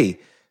Airbnb.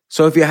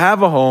 So if you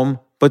have a home,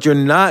 but you're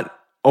not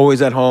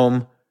always at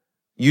home,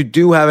 you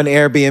do have an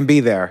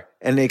Airbnb there.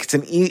 And it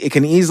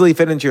can easily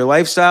fit into your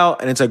lifestyle,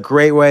 and it's a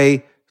great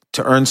way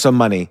to earn some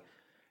money.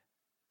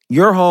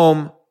 Your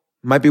home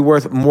might be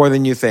worth more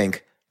than you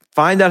think.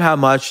 Find out how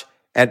much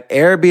at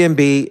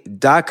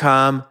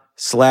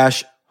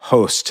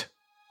airbnb.com/host.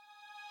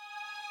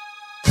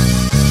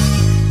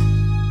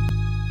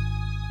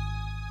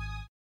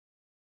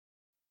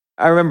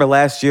 I remember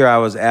last year I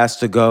was asked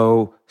to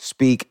go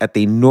speak at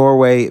the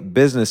Norway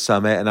Business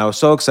Summit, and I was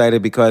so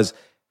excited because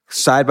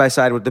side by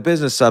side with the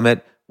Business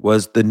Summit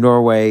was the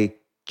Norway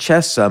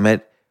Chess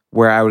Summit,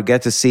 where I would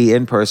get to see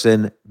in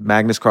person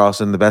Magnus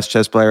Carlsen, the best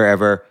chess player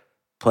ever,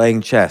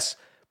 playing chess.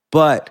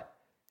 But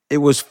it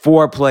was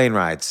 4 plane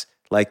rides,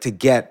 like to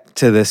get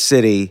to the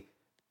city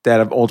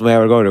that ultimately I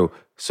would go to.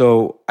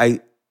 So I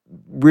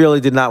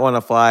really did not want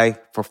to fly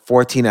for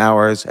 14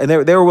 hours, and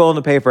they were willing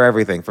to pay for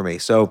everything for me.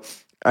 So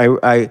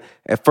I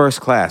at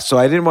first class. So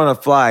I didn't want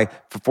to fly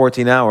for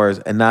 14 hours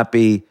and not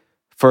be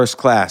first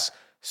class.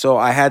 So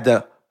I had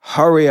to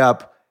hurry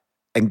up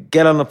and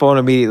get on the phone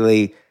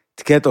immediately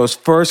to get those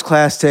first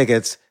class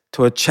tickets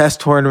to a chess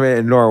tournament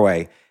in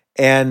Norway.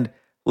 And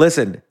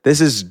listen,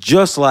 this is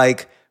just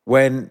like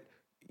when,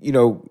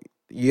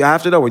 you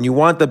have to know when you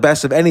want the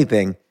best of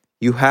anything,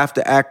 you have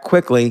to act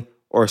quickly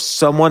or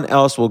someone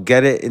else will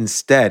get it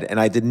instead. And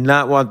I did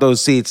not want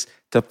those seats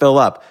to fill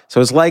up.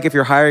 So it's like if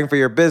you're hiring for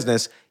your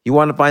business, you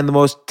want to find the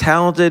most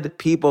talented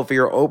people for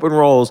your open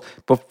roles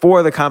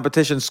before the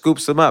competition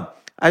scoops them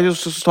up. I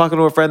just was talking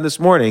to a friend this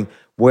morning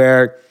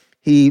where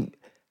he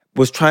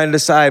was trying to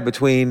decide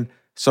between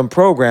some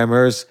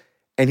programmers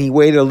and he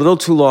waited a little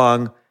too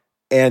long,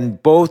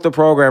 and both the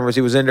programmers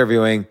he was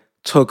interviewing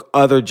took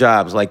other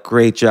jobs, like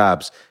great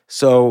jobs.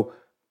 So,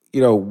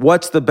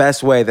 what's the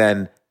best way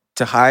then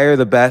to hire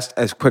the best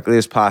as quickly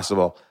as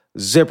possible?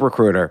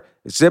 ZipRecruiter.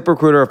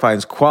 ZipRecruiter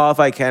finds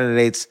qualified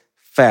candidates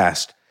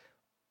fast.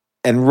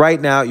 And right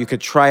now you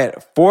could try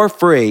it for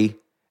free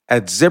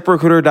at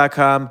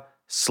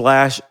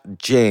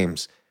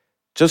ZipRecruiter.com/James.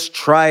 Just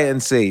try it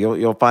and see.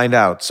 You'll find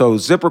out. So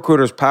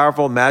ZipRecruiter's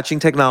powerful matching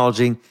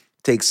technology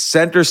takes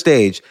center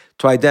stage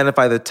to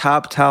identify the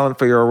top talent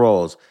for your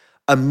roles.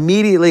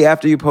 Immediately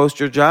after you post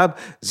your job,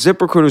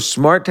 ZipRecruiter's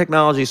smart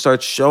technology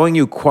starts showing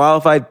you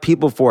qualified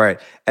people for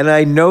it. And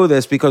I know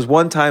this because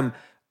one time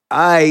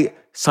I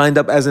signed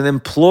up as an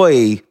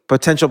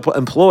potential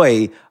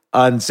employee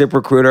on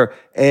ZipRecruiter,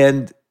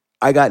 and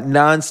I got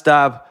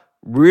nonstop.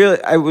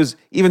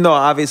 Even though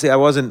obviously I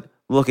wasn't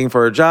looking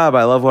for a job,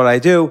 I love what I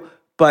do,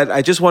 but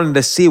I just wanted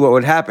to see what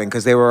would happen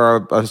because they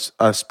were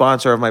a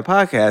sponsor of my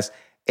podcast.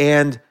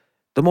 And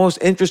the most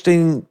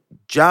interesting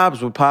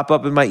jobs would pop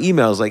up in my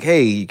emails like,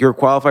 hey, you're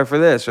qualified for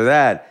this or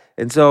that.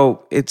 And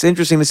so it's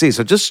interesting to see.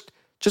 So just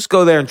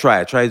go there and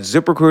try it. Try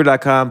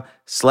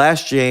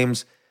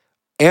ZipRecruiter.com/James.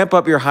 Amp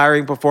up your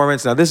hiring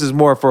performance. Now, this is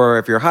more for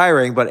if you're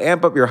hiring, but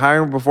amp up your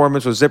hiring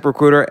performance with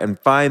ZipRecruiter and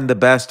find the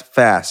best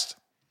fast.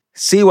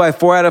 See why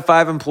 4 out of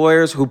 5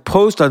 employers who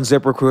post on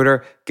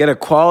ZipRecruiter get a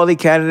quality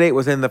candidate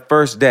within the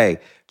first day.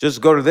 Just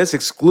go to this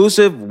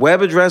exclusive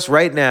web address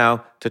right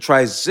now to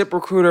try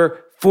ZipRecruiter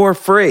for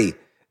free.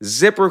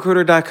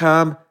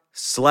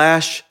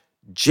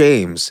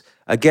 ZipRecruiter.com/James.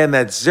 Again,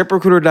 that's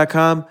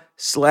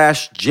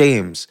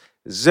ZipRecruiter.com/James.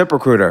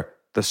 ZipRecruiter,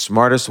 the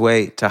smartest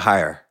way to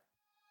hire.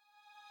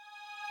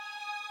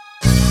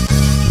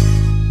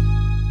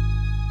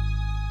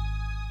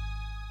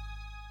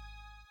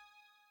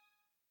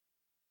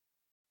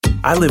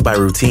 I live by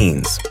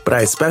routines, but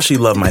I especially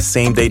love my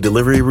same-day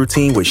delivery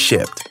routine with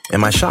Shipt.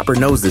 And my shopper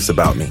knows this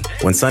about me.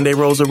 When Sunday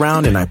rolls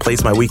around and I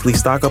place my weekly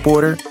stock-up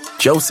order,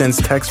 Joe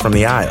sends texts from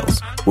the aisles.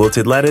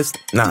 Wilted lettuce?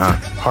 Nuh-uh.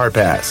 Hard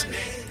pass.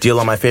 Deal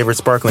on my favorite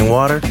sparkling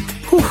water?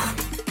 Whew.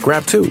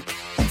 Grab 2.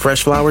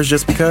 Fresh flowers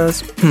just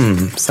because?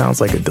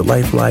 Sounds like a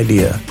delightful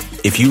idea.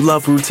 If you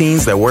love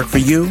routines that work for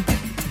you,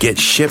 get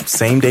Shipt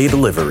same-day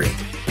delivery.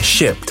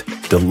 Shipt.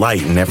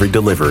 Delight in every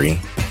delivery.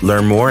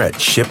 Learn more at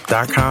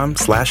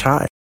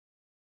shipt.com/hi.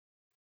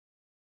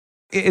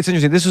 It's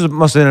interesting. This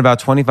must have been about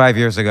 25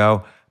 years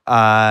ago.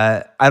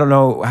 I don't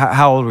know.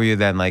 How old were you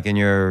then? Like in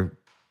your...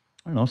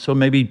 I don't know. So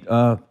maybe,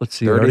 let's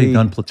see, 30? I already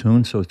done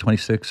Platoon, so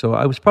 26. So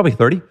I was probably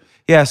 30.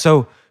 Yeah,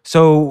 so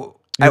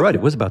You're right. It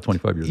was about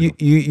 25 years ago.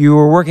 You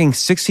were working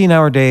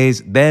 16-hour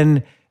days,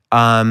 then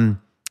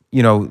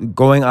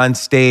going on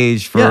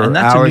stage for and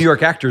that's hours. a New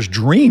York actor's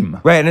dream.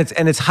 Right,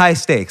 and it's high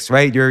stakes,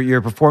 right?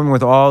 You're performing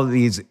with all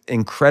these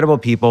incredible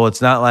people.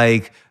 It's not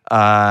like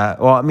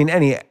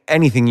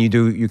anything you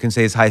do, you can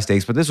say is high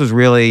stakes, but this was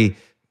really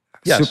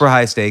super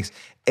high stakes.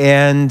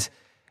 And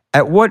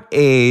at what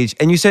age?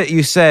 And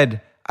you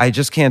said I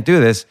just can't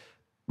do this,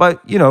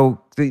 but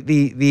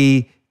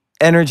the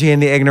energy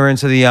and the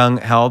ignorance of the young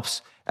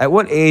helps. At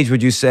what age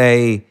would you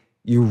say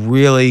you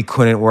really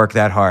couldn't work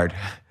that hard?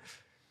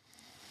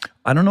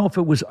 I don't know if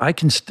it was, I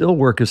can still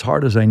work as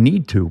hard as I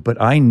need to, but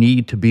I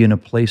need to be in a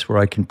place where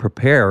I can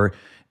prepare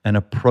and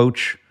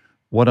approach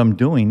what I'm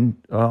doing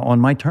on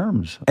my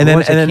terms.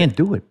 Otherwise, I can't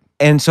do it.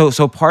 And so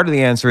part of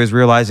the answer is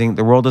realizing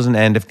the world doesn't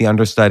end if the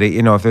understudy,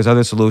 if there's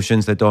other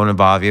solutions that don't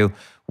involve you.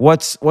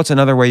 What's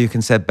another way you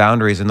can set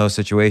boundaries in those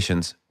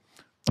situations?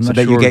 I'm not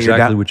sure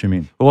exactly what you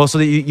mean. Well, so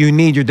that you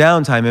need your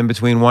downtime in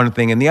between one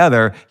thing and the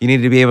other. You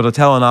need to be able to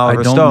tell an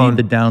Oliver Stone. I don't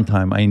need the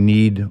downtime. I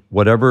need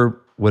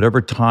whatever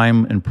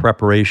time and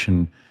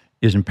preparation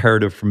is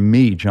imperative for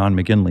me, John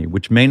McGinley,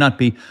 which may not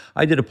be.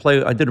 I did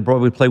a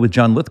Broadway play with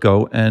John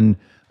Lithgow and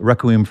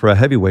Requiem for a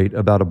Heavyweight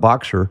about a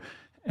boxer,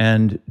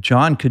 and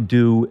John could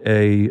do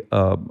a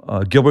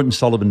Gilbert and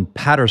Sullivan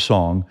patter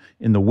song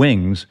in the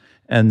wings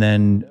and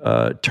then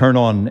turn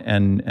on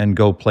and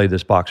go play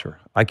this boxer.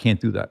 I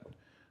can't do that.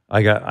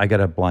 I got to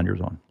have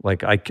blinders on.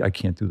 Like I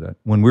can't do that.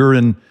 When we were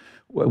in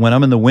when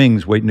I'm in the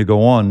wings waiting to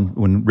go on,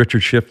 when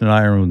Richard Schiff and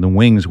I are in the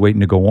wings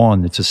waiting to go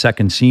on, it's a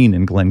second scene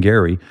in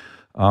Glengarry.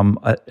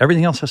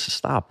 Everything else has to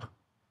stop.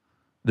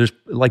 There's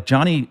like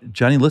Johnny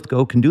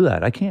Lithgow can do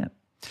that. I can't.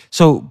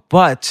 So,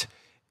 but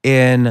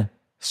in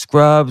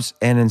Scrubs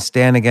and in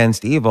Stand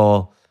Against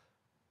Evil,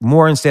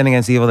 more in Stand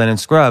Against Evil than in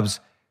Scrubs,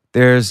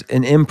 there's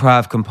an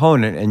improv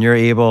component, and you're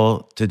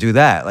able to do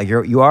that. Like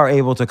you are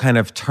able to kind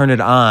of turn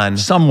it on.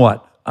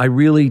 Somewhat. I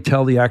really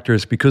tell the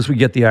actors, because we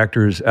get the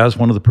actors, as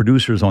one of the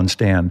producers on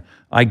Stan,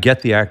 I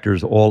get the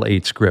actors all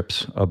 8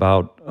 scripts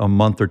about a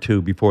month or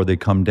 2 before they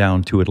come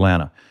down to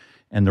Atlanta.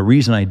 And the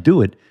reason I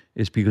do it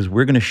is because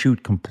we're going to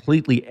shoot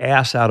completely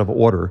ass out of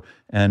order.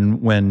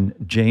 And when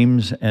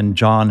James and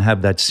John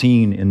have that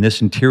scene in this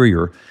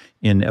interior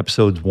in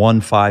episodes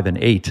 1, 5, and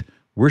 8,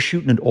 we're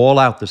shooting it all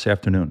out this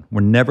afternoon.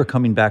 We're never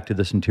coming back to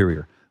this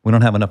interior. We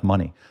don't have enough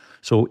money.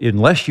 So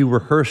unless you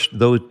rehearsed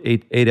those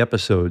eight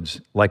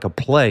episodes like a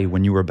play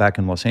when you were back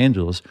in Los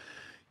Angeles,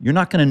 you're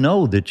not going to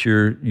know that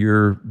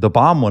the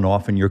bomb went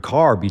off in your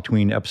car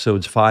between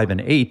episodes 5 and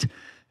 8.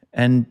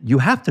 And you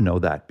have to know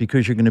that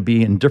because you're going to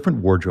be in different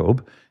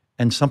wardrobe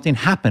and something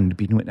happened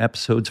between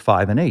episodes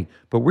 5 and 8.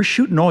 But we're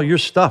shooting all your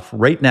stuff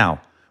right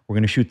now. We're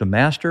going to shoot the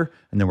master,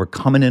 and then we're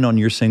coming in on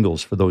your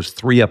singles for those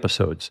 3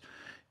 episodes.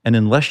 And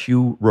unless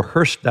you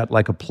rehearse that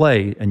like a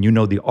play and you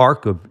know the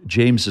arc of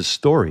James's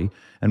story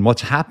and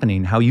what's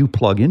happening, how you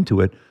plug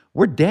into it,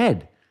 we're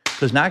dead.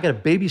 Because now I got to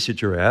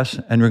babysit your ass,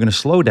 and we're going to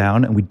slow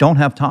down, and we don't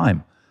have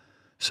time.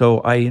 So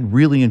I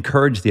really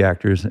encourage the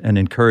actors, and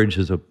encourage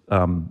is a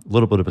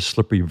little bit of a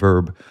slippery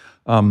verb.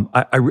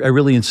 I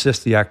really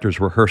insist the actors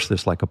rehearse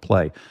this like a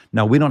play.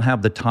 Now, we don't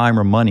have the time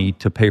or money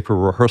to pay for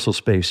rehearsal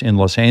space in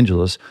Los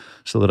Angeles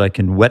so that I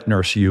can wet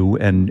nurse you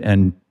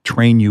and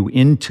train you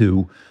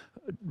into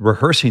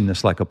rehearsing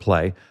this like a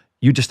play.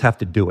 You just have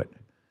to do it.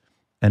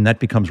 And that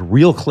becomes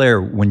real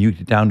clear when you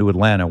get down to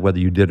Atlanta, whether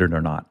you did it or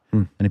not.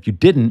 And if you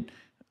didn't,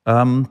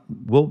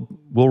 we'll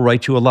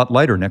write you a lot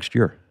lighter next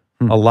year.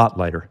 A lot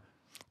lighter.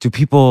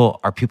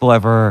 Are people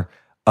ever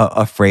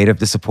afraid of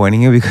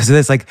disappointing you because of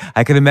this? Like,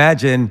 I could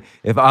imagine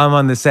if I'm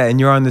on the set and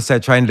you're on the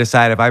set trying to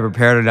decide if I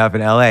prepared enough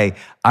in LA,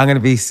 I'm going to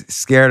be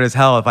scared as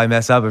hell if I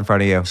mess up in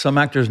front of you. Some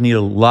actors need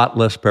a lot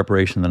less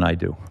preparation than I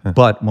do.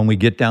 But when we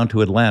get down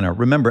to Atlanta,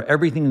 remember,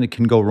 everything that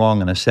can go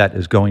wrong on a set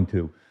is going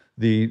to.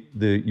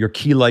 Your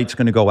key light's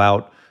going to go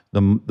out.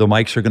 The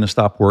mics are going to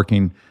stop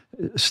working.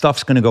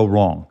 Stuff's going to go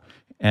wrong.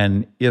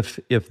 And if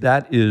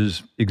that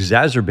is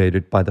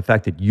exacerbated by the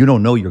fact that you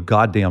don't know your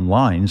goddamn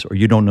lines or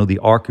you don't know the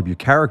arc of your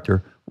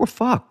character, we're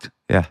fucked.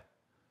 Yeah.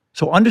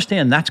 So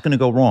understand that's going to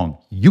go wrong.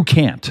 You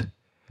can't.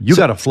 You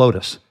got to float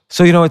us.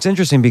 So, it's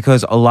interesting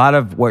because a lot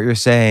of what you're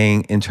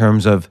saying in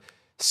terms of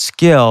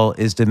skill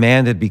is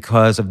demanded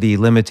because of the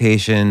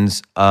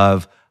limitations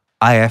of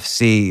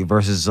IFC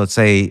versus, let's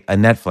say, a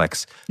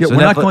Netflix. Yeah, so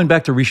we're not going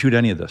back to reshoot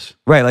any of this.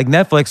 Right. Like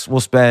Netflix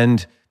will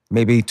spend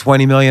maybe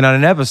 $20 million on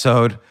an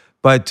episode,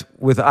 but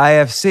with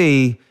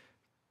IFC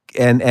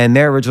and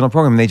their original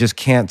program, they just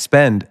can't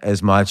spend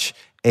as much.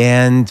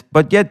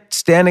 But yet,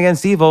 Stand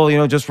Against Evil,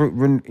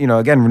 again,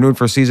 renewed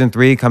for season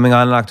 3, coming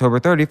on October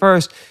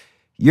 31st.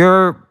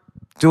 You're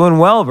doing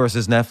well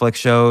versus Netflix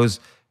shows,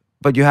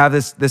 but you have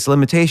this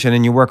limitation,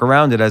 and you work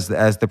around it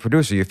as the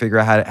producer. You figure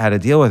out how to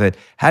deal with it.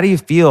 How do you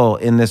feel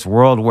in this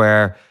world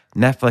where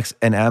Netflix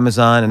and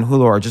Amazon and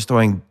Hulu are just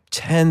throwing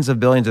tens of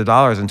billions of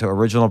dollars into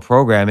original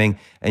programming,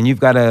 and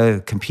you've got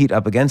to compete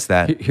up against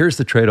that? Here's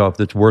the trade-off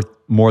that's worth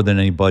more than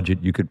any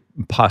budget you could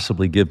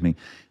possibly give me,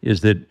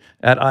 is that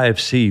at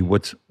IFC,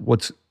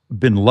 what's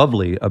been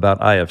lovely about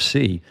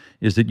IFC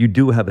is that you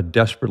do have a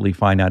desperately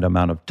finite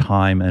amount of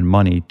time and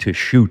money to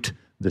shoot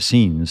the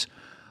scenes,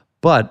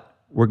 but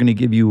we're going to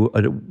give you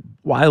a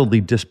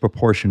wildly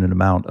disproportionate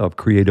amount of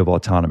creative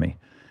autonomy.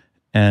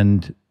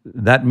 And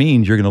that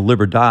means you're going to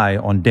live or die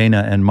on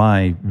Dana and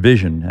my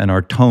vision and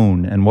our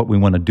tone and what we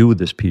want to do with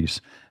this piece.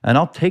 And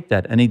I'll take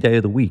that any day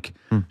of the week.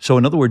 So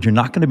in other words, you're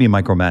not going to be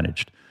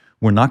micromanaged.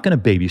 We're not going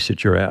to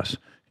babysit your ass.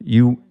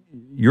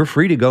 You're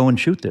free to go and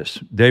shoot this.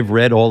 They've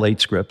read all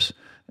 8 scripts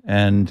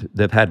and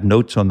they've had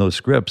notes on those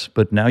scripts,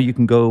 but now you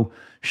can go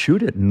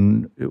shoot it.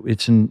 And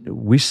it's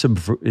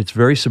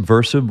very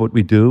subversive what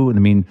we do. And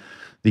I mean,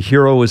 the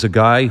hero is a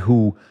guy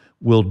who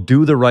will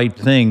do the right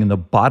thing in the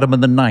bottom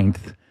of the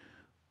 9th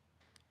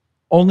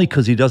only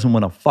because he doesn't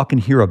want to fucking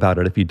hear about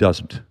it if he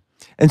doesn't.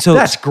 And so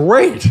that's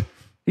great.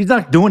 He's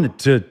not doing it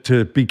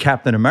to be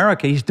Captain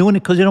America. He's doing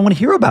it because he don't want to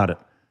hear about it.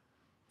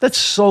 That's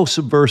so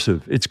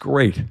subversive. It's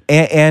great.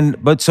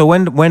 But so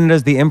when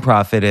does the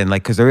improv fit in?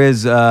 Like, because there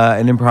is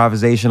an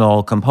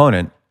improvisational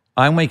component.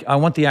 I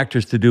want the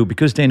actors to do,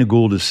 because Dana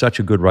Gould is such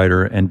a good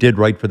writer and did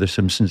write for The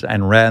Simpsons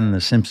and ran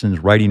The Simpsons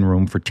writing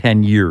room for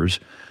 10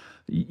 years,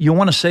 you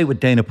want to say what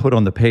Dana put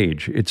on the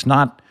page.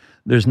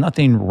 There's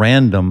nothing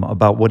random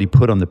about what he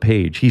put on the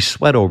page. He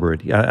sweat over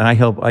it. And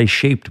I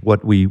shaped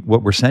what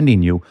we're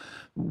sending you.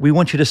 We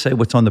want you to say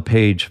what's on the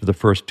page for the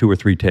first 2 or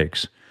 3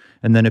 takes.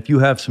 And then if you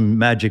have some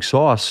magic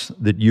sauce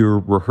that your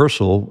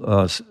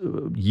rehearsal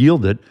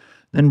yielded,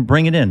 then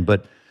bring it in.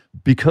 But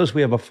because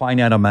we have a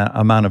finite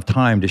amount of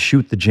time to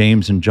shoot the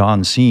James and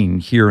John scene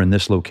here in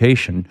this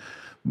location,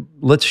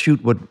 let's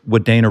shoot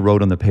what Dana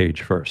wrote on the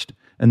page first.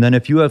 And then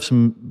if you have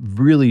some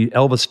really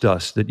Elvis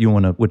dust that you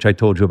want to, which I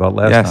told you about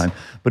last time,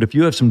 but if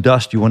you have some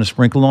dust you want to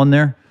sprinkle on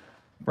there,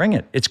 bring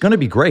it. It's going to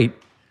be great.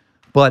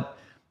 But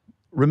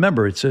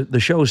remember, the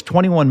show is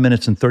 21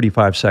 minutes and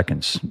 35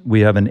 seconds. We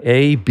have an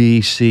A,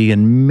 B, C,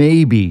 and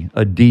maybe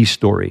a D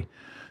story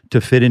to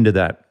fit into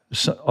that.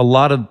 So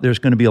there's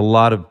going to be a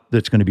lot of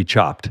that's going to be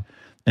chopped.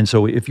 And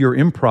so if your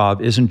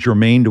improv isn't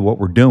germane to what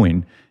we're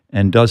doing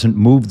and doesn't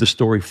move the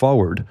story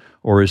forward,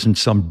 or isn't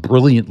some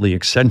brilliantly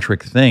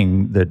eccentric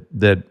thing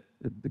that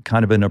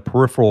kind of in a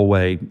peripheral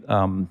way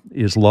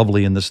is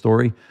lovely in the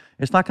story,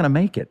 it's not going to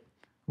make it.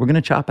 We're going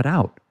to chop it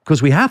out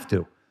because we have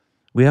to.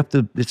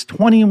 It's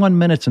 21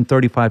 minutes and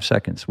 35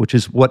 seconds, which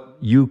is what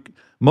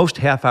most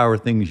half-hour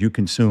things you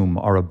consume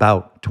are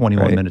about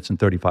 21 minutes and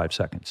 35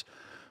 seconds.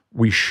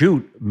 We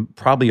shoot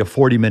probably a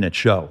 40-minute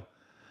show,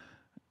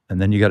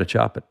 and then you got to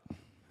chop it.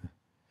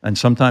 And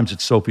sometimes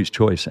it's Sophie's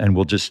choice, and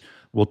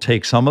we'll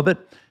take some of it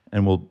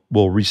and we'll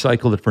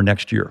recycle it for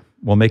next year.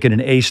 We'll make it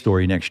an A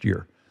story next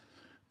year.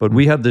 But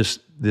we have this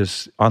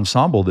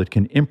ensemble that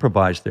can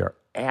improvise their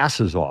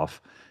asses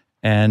off,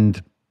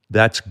 and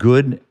that's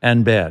good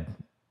and bad.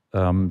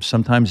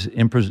 Sometimes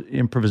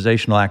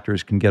improvisational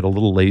actors can get a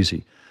little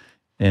lazy,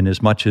 and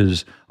as much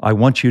as I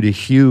want you to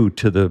hew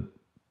to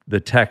the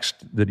text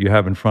that you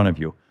have in front of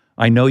you.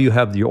 I know you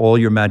have all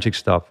your magic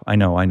stuff. I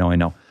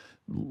know.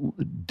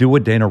 Do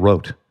what Dana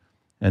wrote.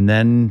 And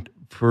then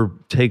for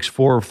takes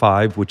 4 or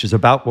 5, which is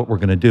about what we're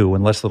going to do,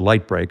 unless the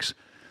light breaks,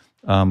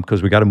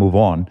 because we got to move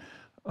on,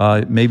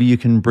 maybe you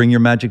can bring your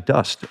magic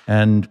dust.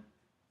 And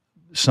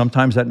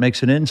sometimes that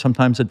makes it in,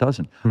 sometimes it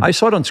doesn't. I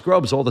saw it on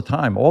Scrubs all the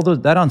time.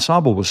 That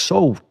ensemble was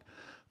so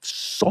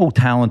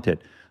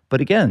talented. But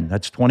again,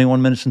 that's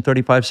 21 minutes and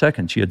 35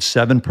 seconds. You had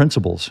 7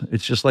 principals.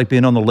 It's just like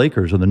being on the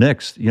Lakers or the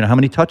Knicks. You know, how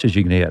many touches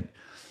you going to get?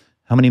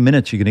 How many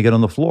minutes you going to get on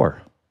the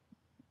floor?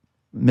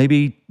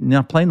 Maybe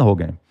not playing the whole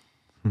game.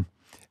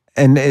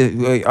 And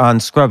on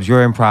Scrubs,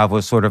 your improv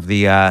was sort of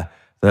the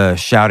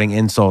shouting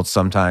insults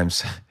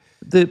sometimes.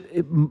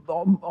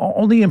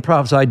 Only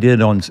improvs I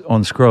did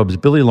on Scrubs,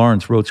 Billy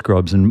Lawrence wrote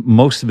Scrubs, and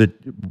most of it,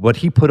 what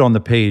he put on the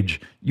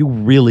page, you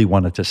really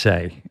wanted to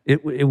say.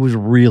 It was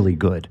really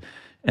good.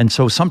 And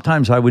so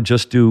sometimes I would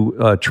just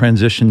do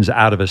transitions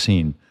out of a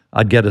scene.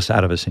 I'd get us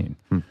out of a scene.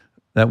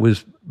 That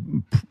was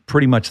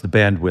pretty much the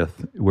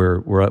bandwidth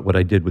where what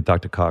I did with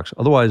Dr. Cox.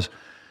 Otherwise,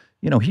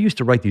 he used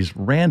to write these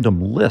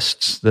random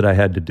lists that I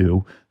had to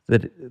do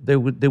that there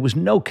was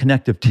no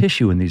connective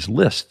tissue in these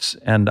lists.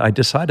 And I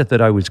decided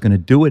that I was going to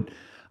do it.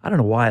 I don't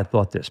know why I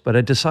thought this, but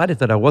I decided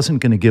that I wasn't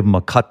going to give them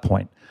a cut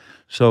point.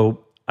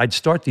 So I'd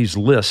start these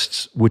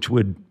lists which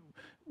would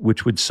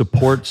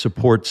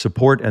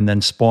support, and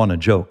then spawn a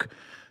joke.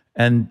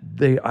 And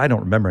I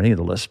don't remember any of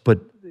the lists, but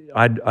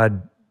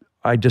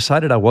I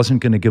decided I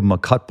wasn't going to give them a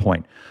cut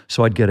point.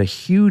 So I'd get a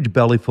huge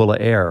belly full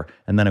of air,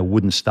 and then I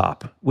wouldn't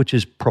stop, which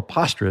is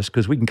preposterous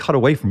because we can cut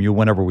away from you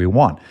whenever we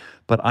want.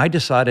 But I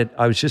decided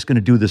I was just going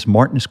to do this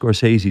Martin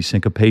Scorsese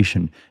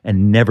syncopation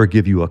and never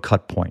give you a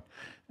cut point.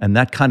 And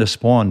that kind of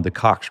spawned the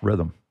Cox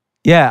rhythm.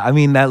 Yeah, I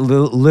mean, that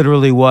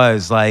literally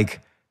was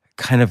like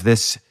kind of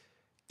this,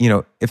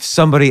 if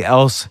somebody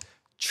else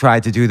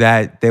tried to do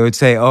that, they would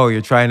say, oh,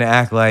 you're trying to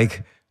act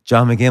like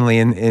John McGinley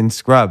in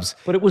Scrubs.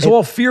 But it was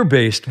all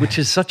fear-based, which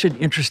is such an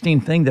interesting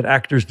thing that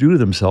actors do to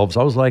themselves.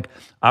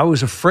 I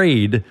was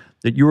afraid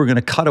that you were going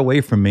to cut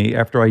away from me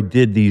after I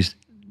did these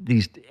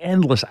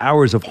endless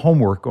hours of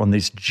homework on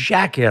these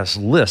jackass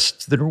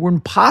lists that were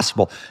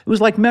impossible. It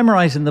was like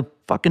memorizing the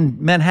fucking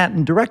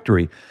Manhattan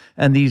Directory.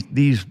 And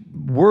these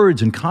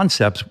words and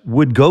concepts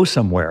would go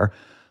somewhere.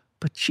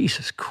 But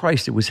Jesus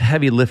Christ, it was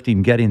heavy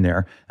lifting getting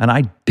there. And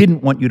I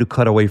didn't want you to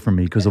cut away from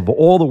me because of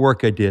all the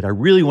work I did. I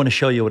really want to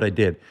show you what I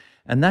did.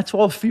 And that's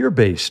all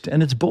fear-based,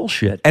 and it's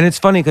bullshit. And it's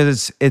funny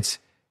because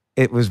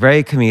it was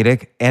very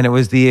comedic, and it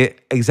was the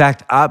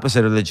exact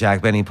opposite of the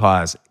Jack Benny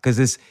pause. Because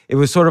it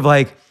was sort of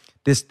like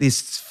this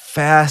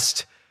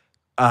fast,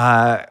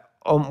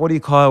 what do you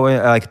call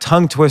it? Like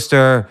tongue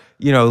twister,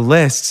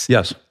 lists.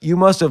 Yes. You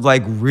must have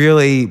like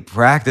really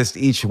practiced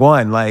each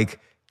one, like,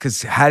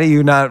 because how do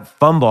you not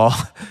fumble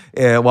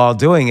while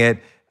doing it?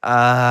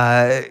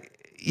 And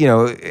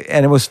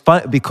it was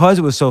fun because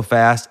it was so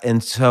fast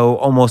and so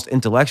almost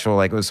intellectual.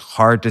 Like it was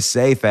hard to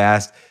say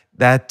fast.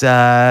 That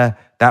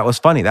was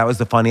funny. That was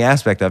the funny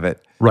aspect of it.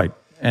 Right.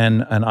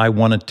 And I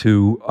wanted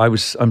to.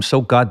 I'm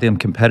so goddamn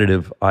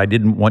competitive. I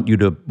didn't want you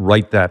to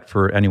write that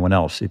for anyone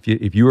else.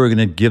 If you were going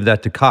to give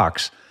that to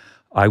Cox,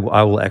 I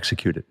will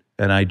execute it.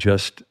 And I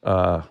just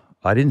I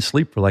didn't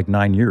sleep for like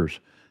 9 years,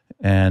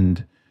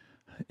 and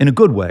in a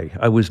good way.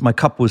 My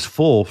cup was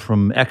full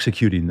from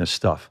executing this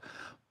stuff,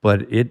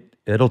 but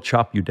it'll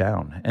chop you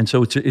down. And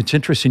so it's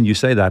interesting you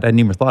say that. I hadn't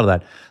even thought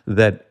of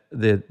that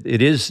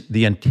it is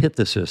the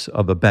antithesis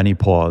of a Benny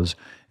pause.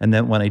 And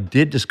then when I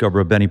did discover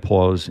a Benny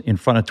pause in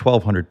front of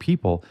 1,200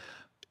 people,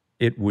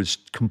 it was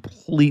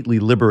completely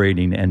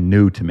liberating and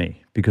new to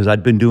me because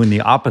I'd been doing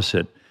the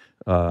opposite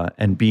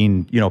and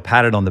being,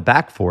 patted on the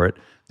back for it,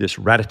 this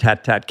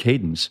rat-a-tat-tat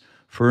cadence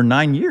for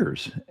 9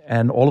 years.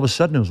 And all of a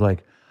sudden it was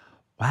like,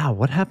 wow,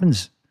 what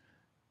happens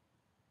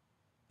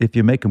if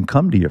you make them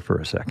come to you for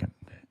a second?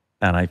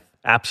 And I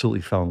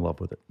absolutely fell in love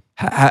with it.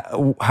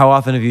 How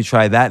often have you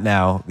tried that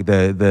now?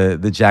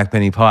 The Jack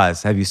Benny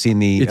pause. Have you seen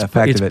the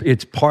effect of it?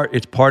 It's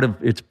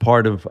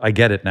part of. I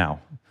get it now,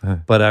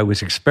 but I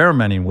was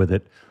experimenting with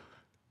it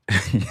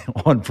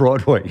on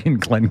Broadway in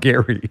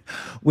Glengarry,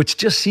 which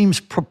just seems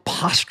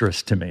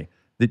preposterous to me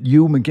that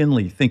you,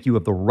 McGinley, think you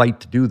have the right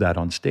to do that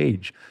on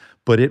stage.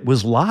 But it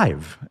was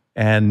live,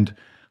 and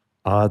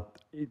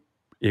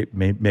it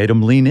made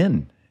him lean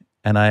in,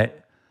 and I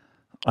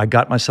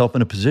got myself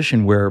in a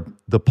position where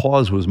the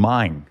pause was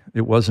mine.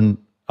 It wasn't,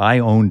 I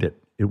owned it.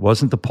 It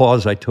wasn't the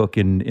pause I took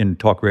in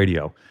talk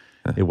radio.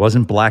 It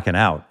wasn't blacking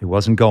out. It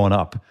wasn't going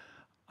up.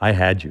 I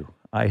had you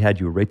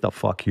right the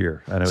fuck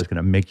here, and I was going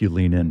to make you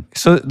lean in.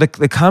 So the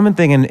common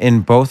thing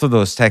in both of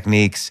those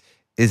techniques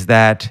is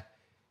that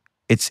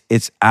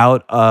it's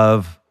out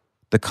of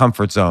the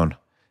comfort zone.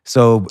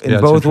 So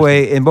in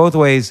both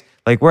ways,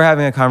 like we're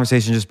having a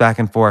conversation just back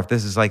and forth.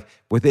 This is like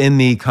within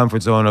the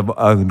comfort zone of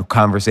a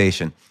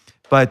conversation.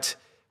 But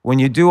when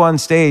you do on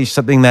stage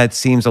something that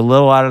seems a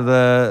little out of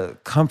the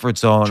comfort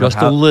zone, just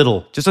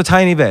a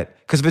tiny bit,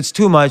 because if it's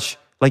too much,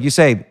 like you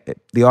say,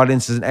 the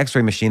audience is an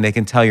X-ray machine. They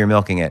can tell you're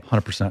milking it.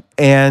 100%.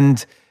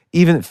 And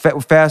even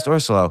fast or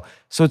slow.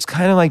 So it's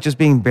kind of like just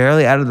being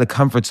barely out of the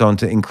comfort zone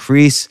to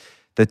increase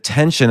the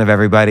tension of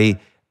everybody.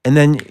 And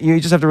then you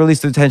just have to release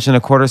the tension a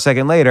quarter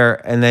second later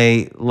and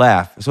they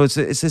laugh. So it's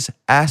this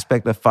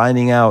aspect of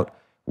finding out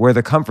where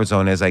the comfort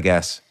zone is, I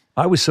guess.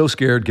 I was so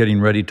scared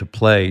getting ready to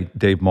play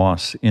Dave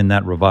Moss in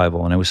that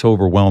revival, and I was so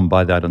overwhelmed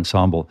by that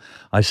ensemble.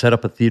 I set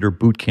up a theater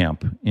boot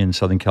camp in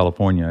Southern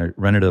California. I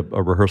rented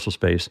a rehearsal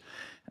space,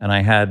 and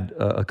I had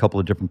a couple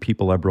of different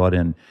people I brought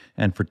in.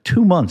 And for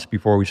 2 months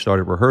before we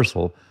started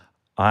rehearsal,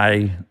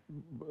 I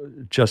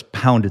just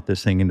pounded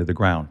this thing into the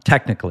ground,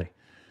 technically.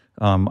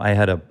 I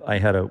had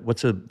a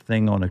what's a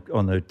thing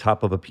on the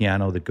top of a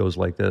piano that goes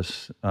like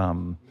this?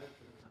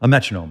 A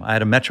metronome. I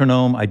had a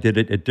metronome. I did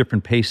it at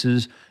different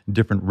paces,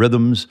 different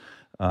rhythms.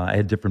 I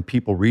had different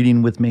people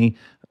reading with me.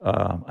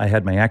 I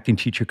had my acting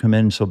teacher come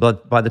in. So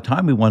by the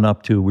time we went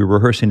up to, we were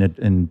rehearsing it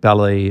in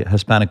Ballet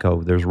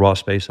Hispanico. There's raw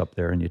space up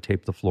there, and you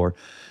tape the floor.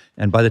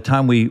 And by the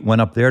time we went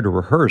up there to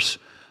rehearse,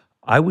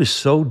 I was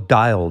so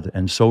dialed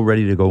and so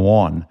ready to go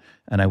on.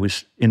 And I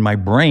was, in my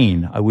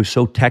brain, I was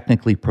so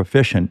technically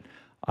proficient,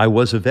 I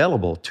was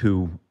available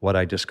to what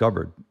I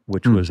discovered,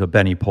 which was a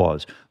Benny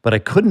pause. But I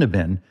couldn't have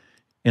been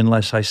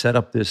unless I set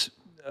up this,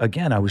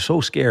 again, I was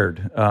so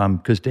scared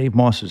because Dave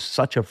Moss is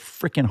such a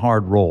freaking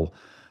hard role,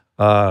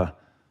 or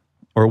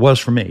it was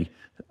for me,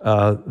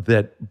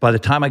 that by the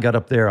time I got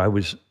up there, I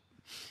was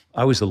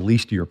the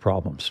least of your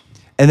problems.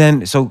 And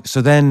then, so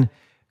then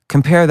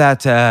compare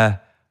that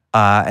to,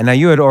 and now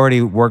you had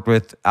already worked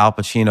with Al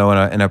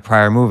Pacino in a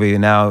prior movie,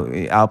 and now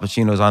Al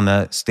Pacino's on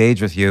the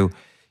stage with you.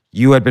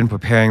 You had been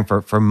preparing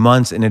for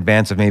months in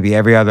advance of maybe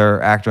every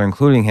other actor,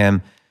 including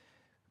him.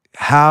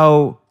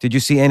 How did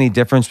you see any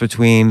difference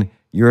between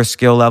your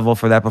skill level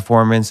for that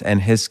performance and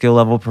his skill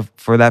level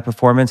for that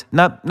performance?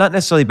 Not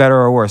necessarily better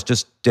or worse,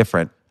 just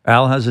different.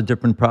 Al has a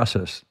different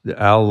process.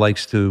 Al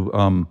likes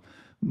to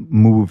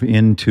move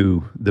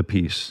into the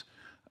piece.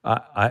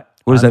 What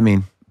does that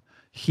mean?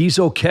 He's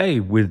okay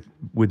with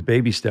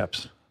baby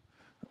steps,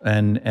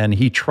 and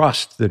he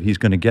trusts that he's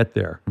going to get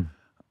there.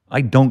 I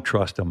don't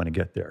trust I'm going to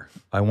get there.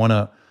 I want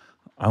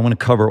to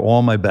cover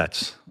all my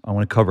bets. I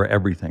want to cover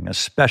everything,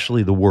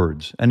 especially the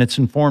words. And it's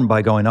informed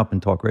by going up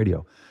and talk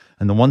radio.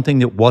 And the one thing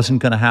that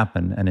wasn't going to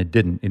happen, and it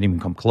didn't even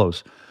come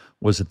close,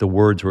 was that the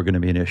words were going to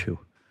be an issue.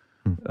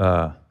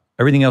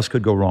 Everything else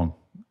could go wrong.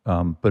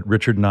 But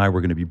Richard and I were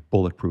going to be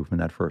bulletproof in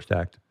that first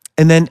act.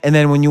 And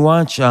then when you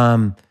watch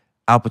Al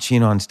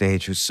Pacino on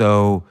stage, who's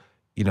so,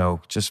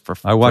 just for...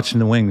 I watched in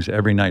the wings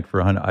every night for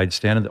 100. I'd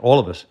stand all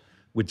of us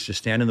would just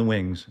stand in the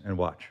wings and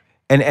watch.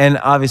 And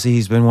obviously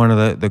he's been one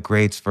of the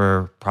greats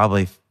for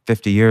probably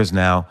 50 years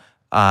now.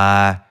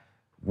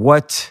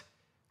 What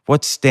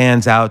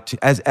stands out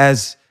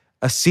as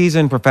a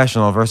seasoned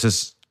professional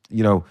versus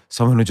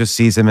someone who just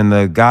sees him in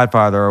The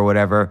Godfather or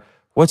whatever?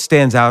 What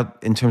stands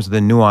out in terms of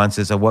the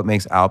nuances of what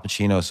makes Al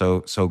Pacino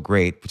so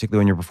great, particularly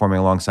when you're performing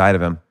alongside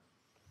of him?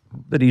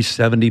 That he's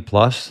 70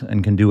 plus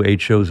and can do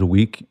 8 shows a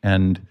week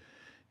and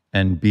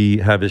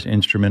have his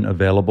instrument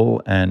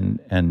available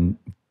and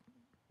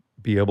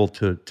be able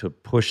to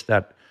push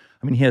that.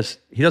 I mean,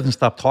 he doesn't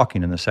stop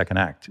talking in the second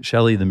act.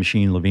 Shelley the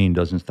Machine Levine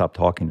doesn't stop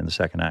talking in the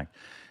second act.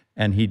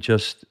 And he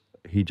just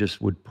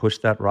would push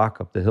that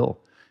rock up the hill.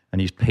 And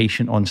he's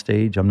patient on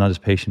stage. I'm not as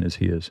patient as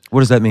he is.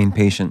 What does that mean,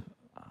 patient?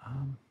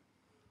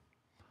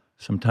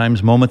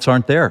 Sometimes moments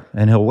aren't there,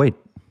 and he'll wait.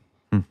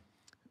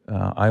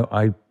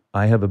 I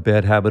have a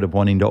bad habit of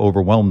wanting to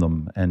overwhelm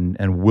them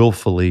and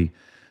willfully.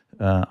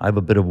 I have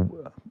a bit of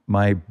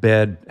my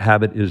bad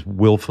habit is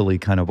willfully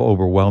kind of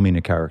overwhelming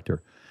a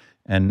character.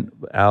 And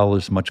Al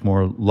is much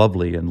more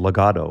lovely and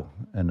legato,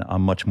 and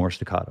I'm much more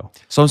staccato.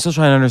 So I'm still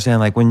trying to understand,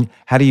 like,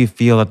 how do you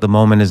feel that the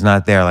moment is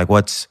not there? Like,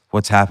 what's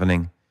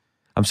happening?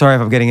 I'm sorry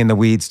if I'm getting in the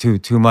weeds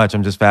too much.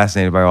 I'm just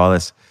fascinated by all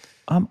this.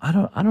 I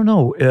don't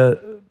know.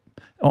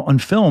 On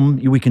film,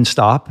 we can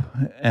stop,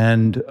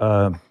 and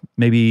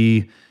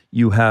maybe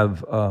you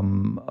have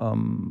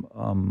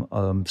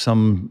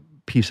some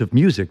piece of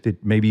music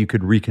that maybe you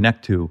could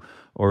reconnect to,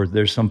 or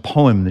there's some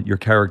poem that your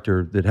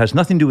character that has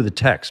nothing to do with the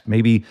text.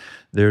 Maybe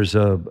there's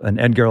an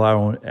Edgar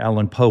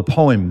Allan Poe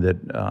poem that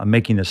I'm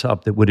making this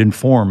up that would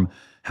inform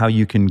how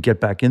you can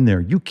get back in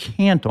there. You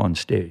can't on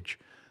stage.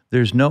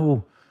 There's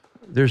no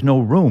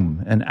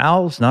room, and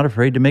Al's not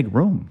afraid to make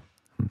room.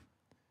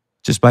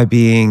 Just by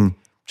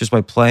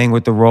playing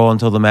with the role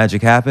until the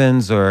magic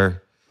happens,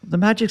 or the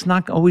magic's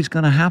not always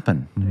going to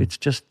happen. It's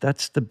just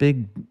that's the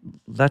big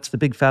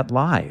fat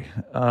lie.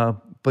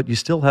 But you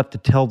still have to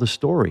tell the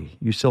story.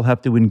 You still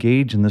have to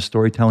engage in the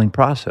storytelling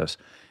process.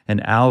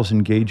 And Al's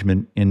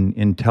engagement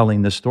in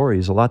telling the story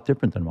is a lot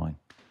different than mine,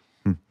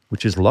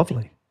 which is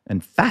lovely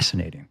and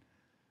fascinating.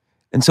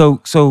 And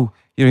so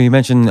you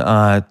mentioned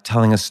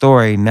telling a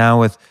story. Now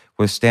with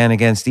Stan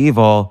Against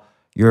Evil,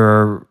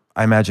 you're,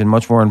 I imagine,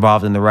 much more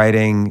involved in the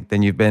writing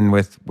than you've been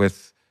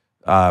with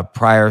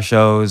prior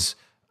shows.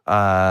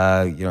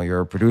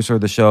 You're a producer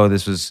of the show.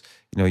 This was,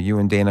 you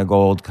and Dana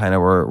Gold kind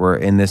of were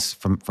in this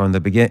from the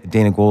beginning.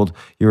 Dana Gold,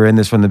 you were in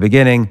this from the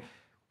beginning.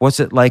 What's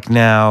it like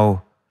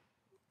now?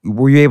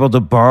 Were you able to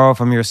borrow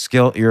from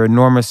your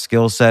enormous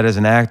skill set as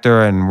an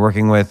actor and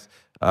working with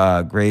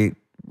great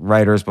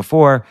writers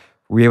before?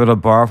 Were you able to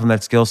borrow from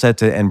that skill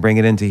set and bring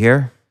it into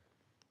here?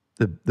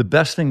 The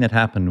best thing that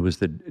happened was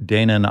that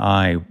Dana and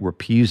I were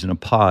peas in a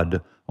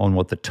pod on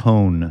what the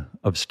tone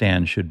of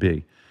Stan should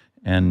be.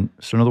 And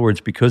so in other words,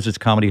 because it's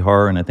comedy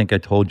horror, and I think I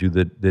told you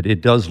that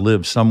it does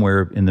live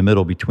somewhere in the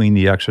middle between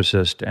The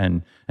Exorcist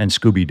and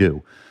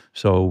Scooby-Doo.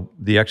 So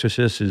The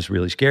Exorcist is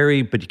really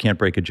scary, but you can't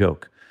break a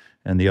joke.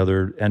 And the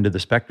other end of the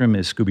spectrum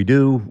is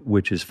Scooby-Doo,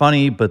 which is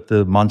funny, but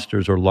the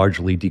monsters are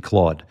largely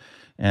declawed.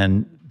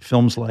 And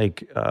films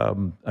like,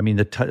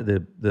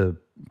 the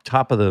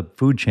top of the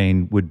food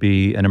chain would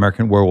be An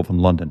American Werewolf in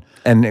London.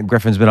 And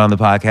Griffin's been on the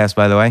podcast,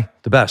 by the way.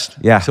 The best.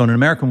 Yeah. So in An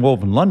American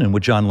Werewolf in London,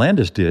 what John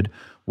Landis did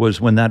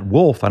was when that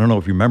wolf, I don't know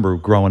if you remember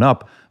growing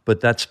up,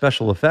 but that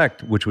special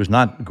effect, which was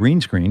not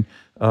green screen,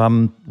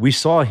 we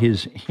saw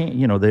his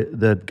hand,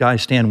 the guy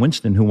Stan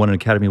Winston, who won an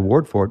Academy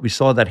Award for it, we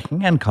saw that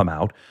hand come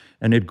out,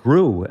 and it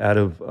grew out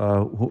of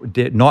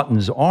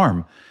Naughton's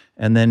arm.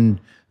 And then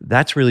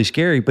that's really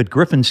scary, but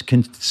Griffins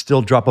can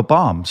still drop a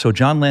bomb. So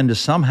John Landis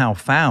somehow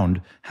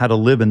found how to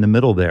live in the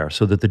middle there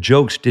so that the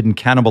jokes didn't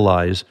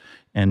cannibalize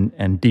and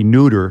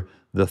denudor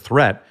the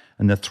threat,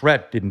 and the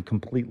threat didn't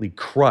completely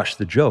crush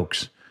the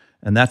jokes.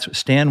 And that's,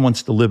 Stan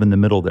wants to live in the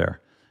middle there.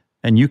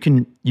 And you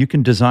can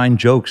design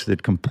jokes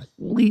that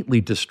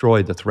completely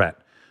destroy the threat.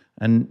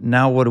 And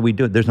now what do we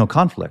do? There's no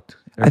conflict.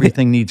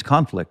 Everything needs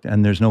conflict,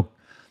 and there's no...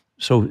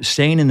 So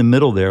staying in the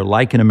middle there,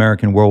 like An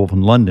American Werewolf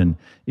in London,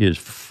 is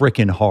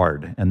frickin'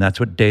 hard. And that's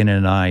what Dana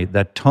and I,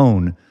 that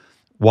tone,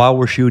 while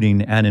we're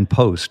shooting and in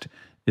post,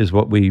 is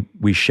what we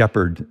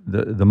shepherd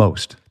the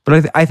most.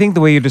 But I think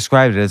the way you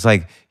described it, it's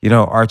like,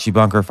 Archie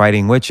Bunker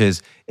fighting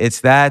witches.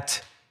 It's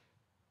that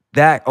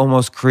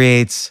almost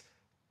creates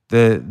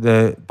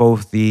the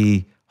both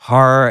the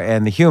horror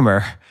and the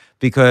humor,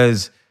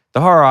 because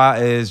the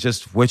horror is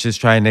just witches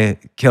trying to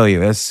kill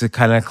you. It's a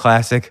kind of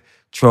classic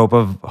trope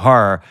of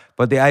horror.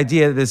 But the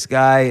idea that this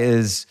guy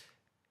is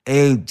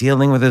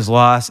dealing with his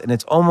loss, and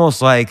it's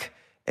almost like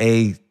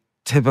a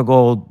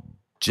typical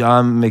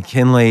John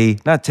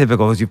McGinley, not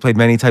typical because you've played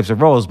many types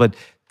of roles, but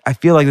I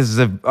feel like this is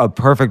a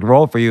perfect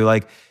role for you.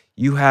 Like,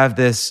 you have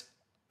this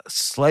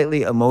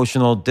slightly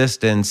emotional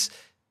distance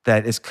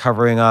that is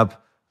covering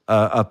up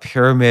a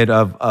pyramid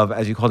of,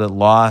 as you called it,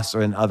 loss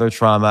or other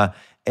trauma,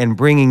 and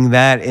bringing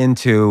that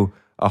into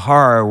a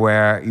horror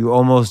where you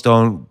almost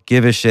don't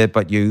give a shit,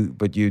 but you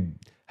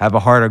have a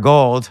heart of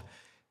gold.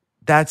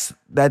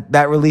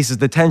 That releases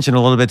the tension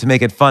a little bit to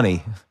make it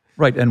funny.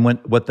 Right, and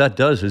what that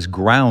does is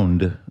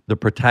ground the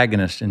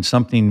protagonist in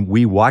something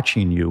we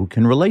watching you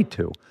can relate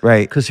to.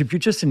 Right. Because if you're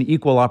just an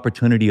equal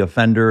opportunity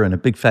offender and a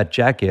big fat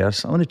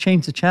jackass, I'm going to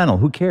change the channel.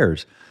 Who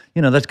cares?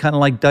 That's kind of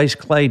like Dice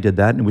Clay did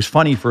that, and it was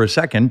funny for a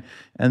second,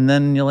 and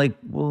then you're like,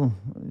 well,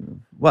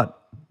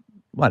 what?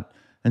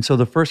 And so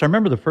I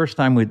remember the first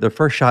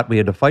shot we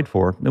had to fight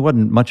for, it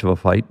wasn't much of a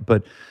fight,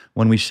 but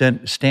when we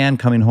sent Stan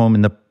coming home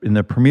in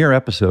the premiere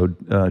episode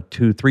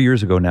 3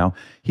 years ago now,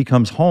 he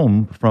comes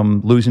home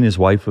from losing his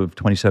wife of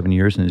 27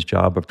 years and his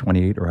job of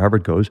 28 or however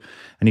it goes,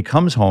 and he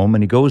comes home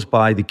and he goes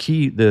by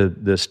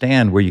the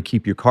stand where you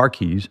keep your car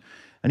keys,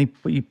 and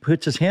he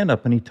puts his hand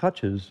up and he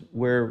touches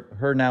where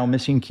her now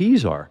missing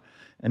keys are.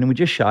 And we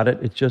just shot it.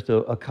 It's just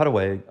a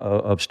cutaway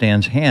of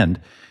Stan's hand.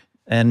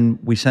 And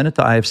we sent it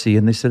to IFC,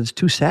 and they said, it's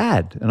too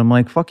sad. And I'm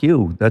like, fuck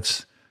you.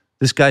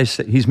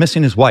 He's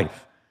missing his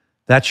wife.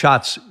 That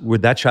shot's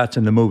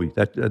in the movie.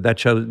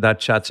 That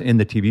shot's in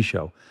the TV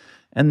show.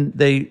 And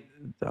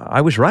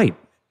I was right.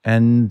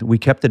 And we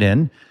kept it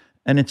in.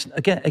 And it's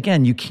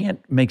again, you can't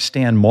make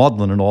Stan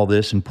maudlin and all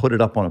this and put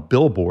it up on a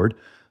billboard.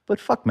 But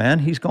fuck, man,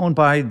 he's going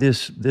by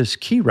this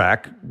key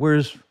rack,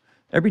 whereas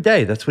every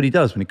day that's what he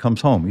does when he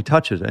comes home. He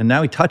touches it, and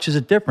now he touches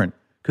it different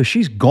because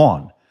she's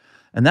gone,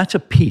 and that's a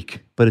peak,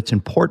 but it's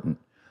important.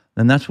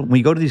 And that's when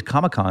you go to these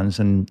Comic-Cons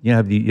and you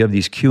have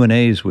these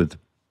Q&As with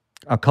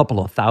a couple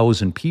of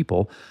thousand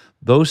people.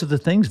 Those are the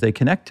things they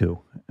connect to,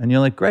 and you're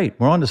like, great,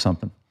 we're onto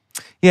something.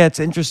 Yeah, it's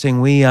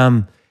interesting.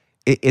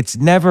 It's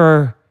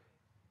never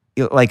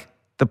like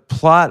the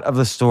plot of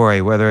the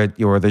story, whether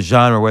it or the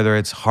genre, whether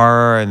it's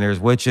horror and there's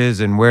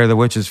witches and where the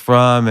witch is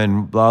from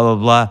and blah blah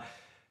blah.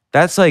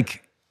 That's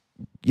like,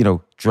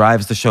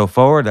 drives the show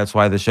forward. That's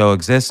why the show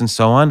exists and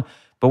so on.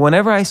 But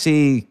whenever I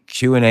see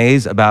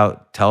Q&As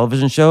about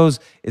television shows,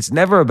 it's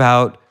never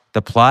about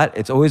the plot.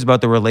 It's always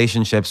about the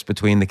relationships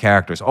between the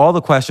characters. All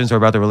the questions are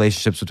about the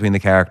relationships between the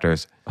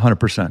characters.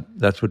 100%.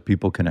 That's what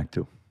people connect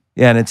to.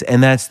 Yeah,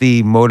 and that's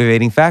the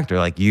motivating factor.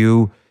 Like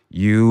you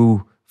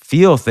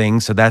feel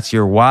things, so that's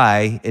your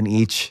why in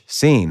each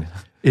scene.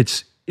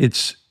 It's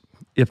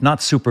if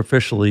not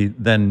superficially,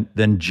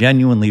 then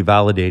genuinely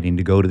validating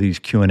to go to these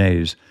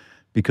Q&As,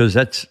 because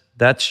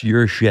that's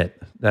your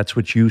shit. That's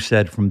what you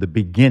said from the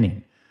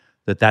beginning,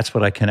 that's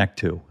what I connect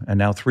to. And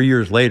now 3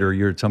 years later,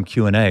 you're at some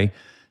Q&A,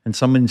 and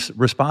someone's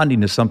responding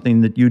to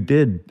something that you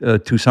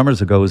did 2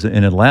 summers ago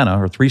in Atlanta,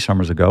 or 3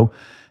 summers ago.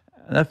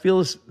 And that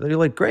feels, you're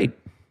like, great,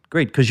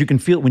 because you can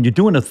feel when you're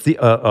doing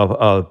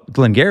a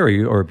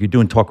Glengarry, or if you're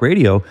doing talk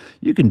radio,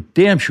 you can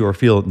damn sure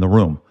feel it in the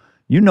room.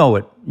 You know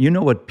it. You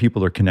know what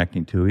people are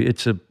connecting to.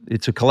 It's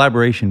a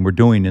collaboration we're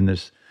doing in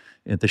this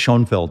at the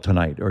Schoenfeld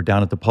tonight, or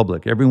down at the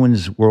Public.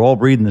 We're all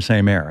breathing the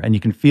same air, and you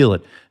can feel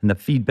it. And the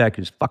feedback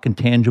is fucking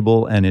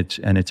tangible, and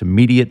it's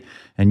immediate.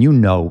 And you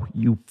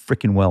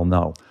freaking well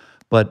know.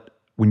 But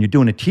when you're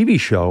doing a TV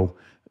show,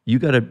 you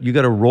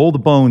gotta roll the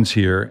bones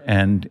here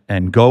and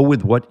go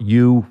with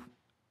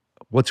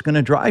what's going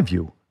to drive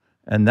you.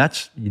 And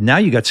that's, now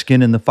you got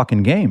skin in the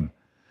fucking game.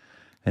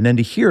 And then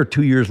to hear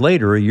 2 years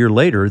later, a year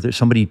later, that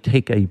somebody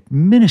take a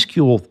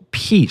minuscule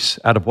piece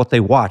out of what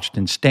they watched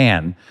and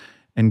Stan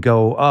and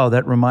go, oh,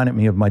 that reminded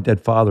me of my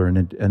dead father.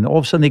 And all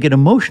of a sudden they get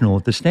emotional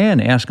at the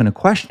stand asking a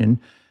question,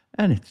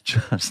 and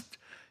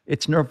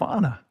it's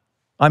nirvana.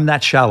 I'm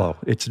that shallow.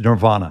 It's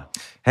nirvana.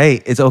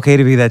 Hey, it's okay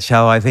to be that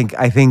shallow. I think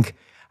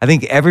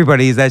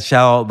everybody is that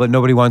shallow, but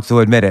nobody wants to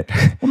admit it.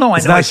 Well, no,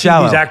 it's I know. not I see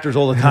shallow. These actors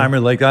all the time are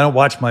like, I don't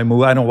watch my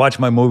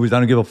movies. I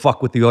don't give a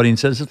fuck what the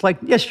audience says. It's like,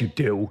 yes, you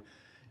do.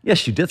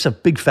 Yes, you do. It's a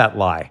big fat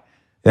lie.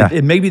 Yeah.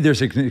 And maybe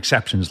there's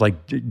exceptions, like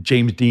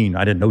James Dean.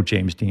 I didn't know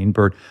James Dean,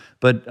 but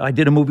I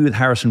did a movie with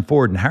Harrison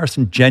Ford, and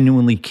Harrison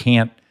genuinely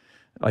can't.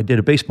 I did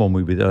a baseball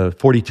movie,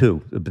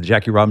 42, the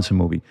Jackie Robinson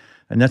movie,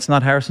 and that's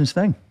not Harrison's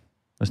thing.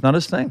 That's not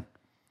his thing.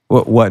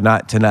 What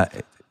not to not?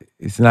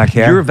 It's not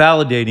care. You're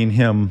validating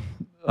him.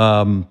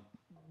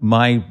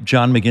 My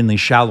John McGinley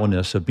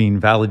shallowness of being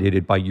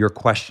validated by your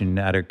question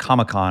at a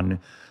Comic-Con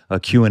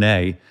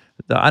Q&A.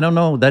 I don't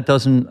know. That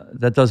doesn't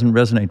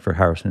resonate for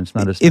Harrison. It's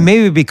not his thing. It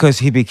may be because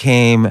he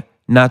became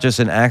not just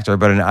an actor,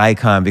 but an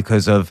icon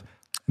because of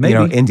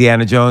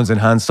Indiana Jones and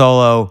Han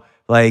Solo.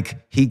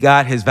 Like, he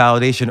got his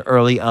validation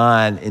early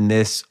on in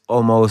this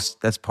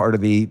that's part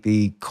of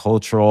the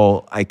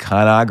cultural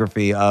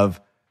iconography of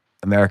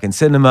American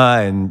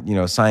cinema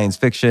and, science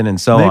fiction and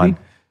so on.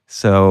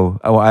 So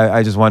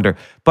I just wonder.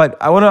 But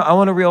I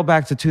want to reel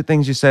back to 2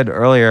 things you said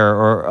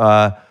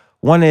earlier.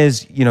 One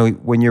is,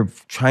 when you're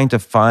trying to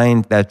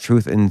find that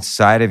truth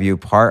inside of you,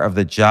 part of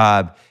the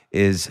job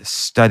is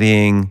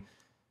studying,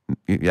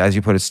 as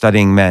you put it,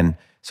 studying men.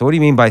 So what do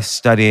you mean by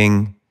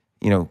studying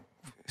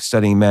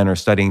men or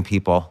studying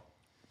people?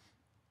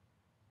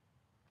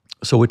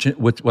 So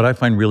what I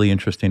find really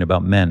interesting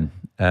about men,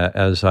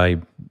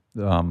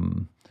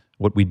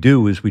 what we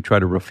do is we try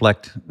to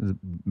reflect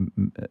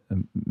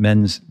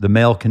the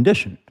male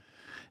condition.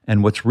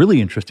 And what's really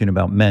interesting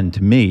about men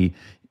to me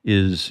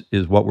is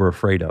what we're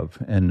afraid of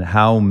and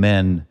how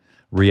men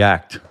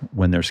react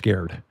when they're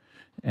scared.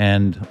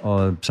 And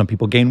some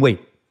people gain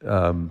weight.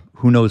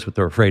 Who knows what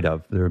they're afraid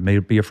of? They may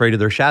be afraid of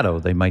their shadow.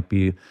 They might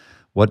be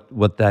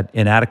what that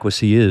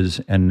inadequacy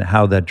is and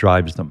how that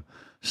drives them.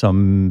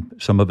 Some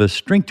of us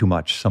drink too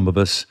much. Some of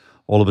us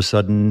all of a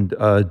sudden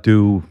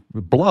do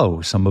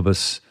blow. Some of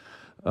us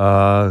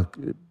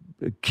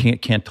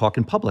can't talk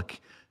in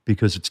public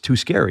because it's too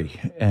scary.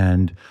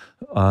 And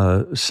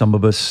some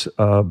of us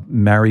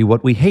marry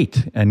what we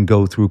hate and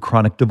go through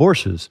chronic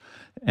divorces.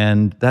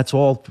 And that's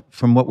all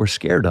from what we're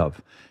scared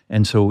of.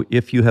 And so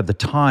if you have the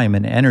time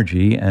and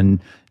energy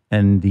and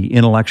the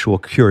intellectual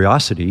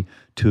curiosity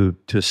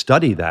to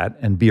study that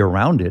and be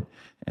around it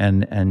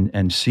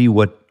and see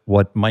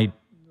what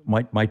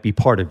might be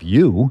part of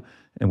you,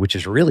 and which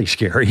is really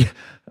scary,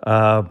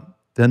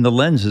 then the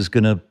lens is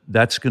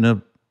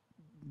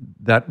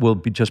that will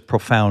be just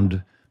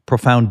profound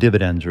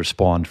dividends are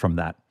spawned from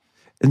that.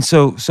 And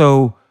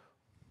so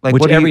like,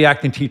 which every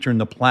acting teacher in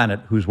the planet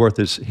who's worth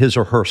his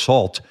or her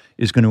salt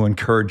is going to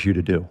encourage you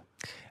to do.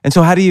 And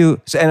so how do you,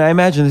 and I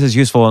imagine this is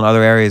useful in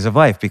other areas of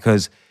life,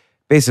 because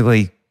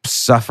basically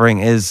suffering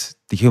is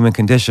the human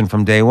condition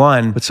from day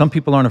one. But some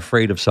people aren't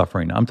afraid of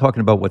suffering. I'm talking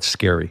about what's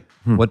scary.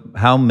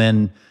 How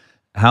men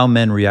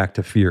react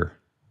to fear.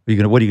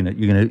 What are you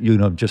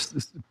gonna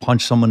just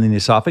punch someone in the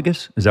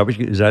esophagus? Is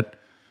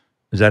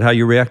that how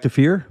you react to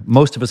fear?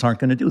 Most of us aren't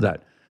going to do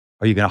that.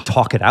 Are you going to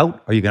talk it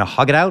out? Are you going to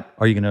hug it out?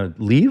 Are you going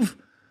to leave?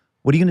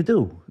 What are you going to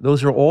do?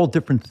 Those are all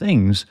different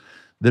things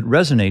that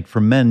resonate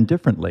for men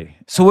differently.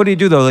 So what do you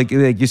do though? Like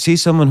you see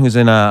someone who's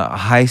in a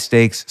high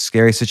stakes,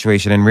 scary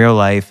situation in real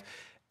life,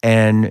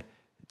 and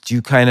do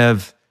you kind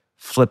of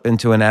flip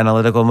into an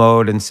analytical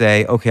mode and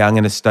say, okay, I'm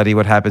going to study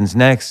what happens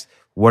next.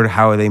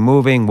 How are they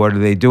moving? What are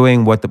they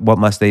doing? What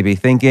must they be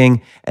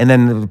thinking? And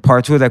then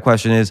part two of that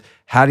question is,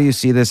 how do you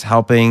see this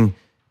helping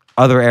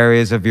other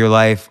areas of your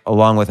life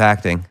along with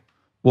acting?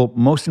 Well,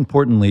 most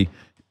importantly,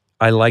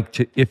 I like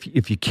to,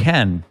 if you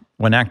can,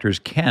 when actors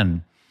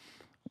can,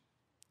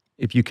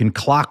 if you can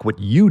clock what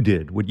you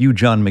did, what you,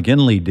 John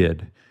McGinley,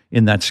 did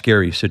in that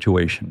scary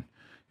situation,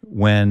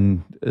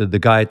 when the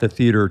guy at the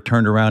theater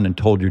turned around and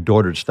told your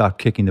daughter to stop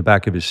kicking the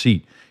back of his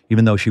seat,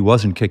 even though she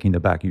wasn't kicking the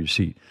back of your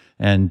seat.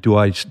 And do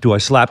I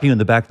slap you in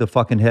the back of the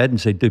fucking head and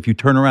say, if you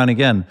turn around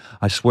again,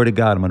 I swear to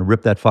God, I'm going to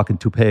rip that fucking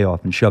toupee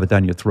off and shove it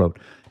down your throat?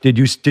 Did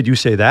you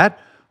say that?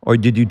 Or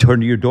did you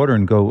turn to your daughter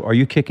and go, are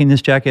you kicking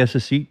this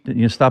jackass's seat?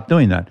 You stop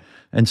doing that.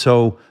 And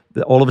so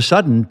all of a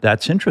sudden,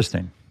 that's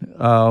interesting.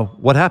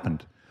 What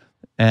happened?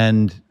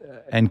 And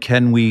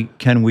can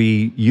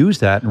we use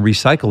that and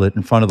recycle it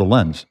in front of the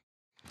lens?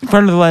 In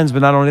front of the lens, but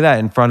not only that,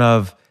 in front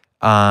of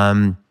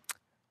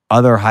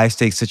other high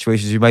stakes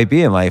situations you might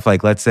be in life.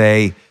 Like, let's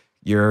say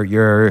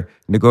you're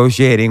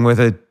negotiating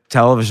with a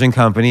television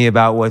company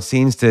about what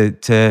scenes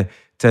to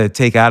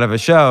take out of a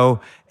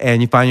show,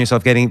 and you find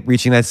yourself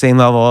reaching that same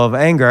level of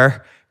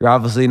anger. You're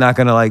obviously not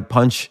going to like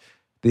punch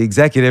the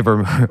executive,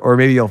 or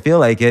maybe you'll feel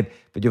like it,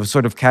 but you'll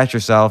sort of catch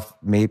yourself,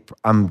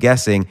 I'm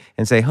guessing,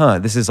 and say,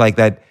 this is like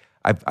that.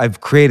 I've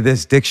created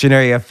this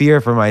dictionary of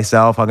fear for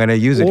myself. I'm going to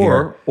use it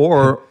here.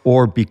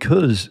 Or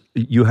because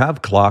you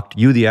have clocked,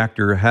 you, the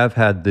actor, have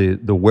had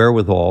the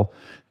wherewithal,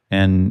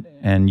 and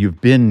you've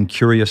been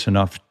curious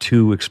enough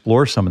to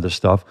explore some of this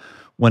stuff.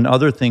 When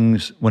other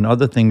things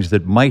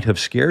that might have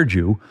scared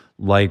you,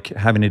 like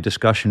having a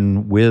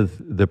discussion with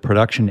the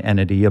production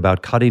entity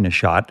about cutting a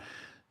shot,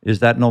 is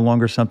that no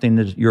longer something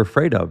that you're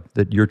afraid of?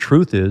 That your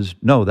truth is,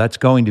 no, that's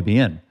going to be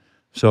in.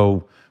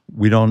 So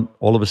we don't,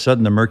 all of a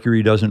sudden the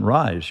mercury doesn't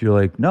rise. You're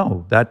like,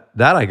 no, that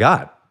I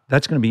got.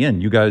 That's going to be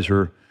in. You guys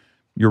you're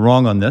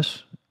wrong on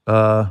this.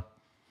 No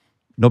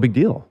big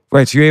deal.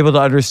 Right, so you're able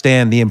to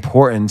understand the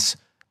importance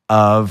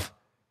of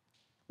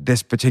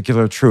this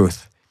particular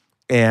truth.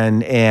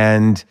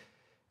 And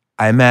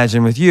I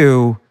imagine with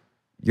you,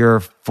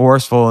 you're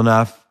forceful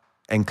enough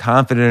and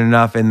confident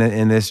enough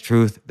in this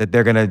truth that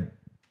they're going to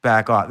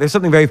back off. There's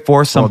something very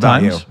forceful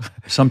about you.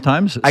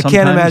 Sometimes. I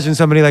can't imagine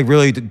somebody like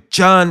really,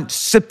 John,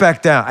 sit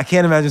back down. I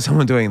can't imagine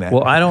someone doing that.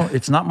 Well,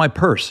 it's not my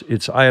purse.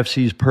 It's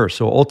IFC's purse.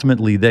 So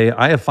ultimately,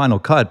 I have final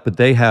cut, but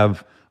they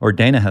have, or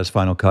Dana has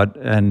final cut,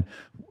 and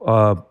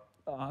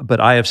but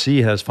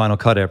IFC has final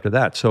cut after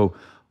that. So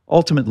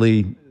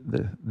ultimately,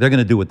 they're going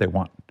to do what they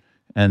want.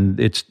 And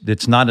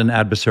it's not an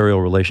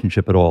adversarial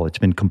relationship at all. It's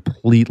been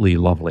completely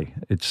lovely.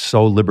 It's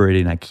so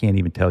liberating, I can't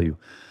even tell you.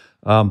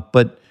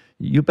 But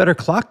you better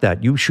clock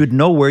that. You should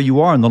know where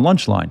you are on the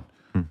lunch line.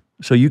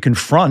 So you can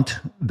front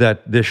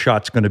that this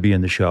shot's going to be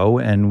in the show,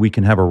 and we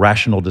can have a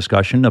rational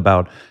discussion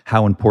about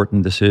how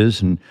important this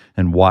is and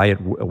why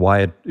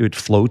it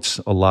floats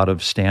a lot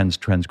of Stan's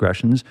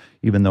transgressions,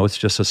 even though it's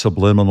just a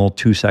subliminal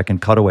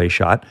 2-second cutaway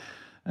shot.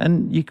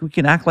 And we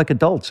can act like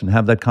adults and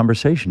have that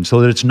conversation so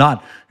that it's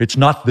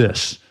not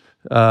this,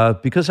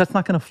 because that's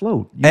not going to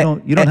float.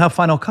 You don't have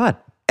final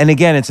cut. And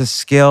again, it's a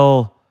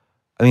skill.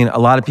 I mean, a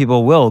lot of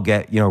people will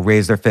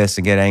raise their fists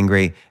and get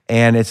angry,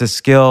 and it's a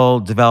skill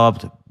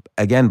developed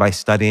again by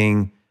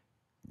studying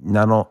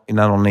not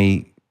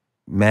only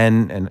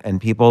men and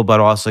people,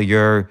 but also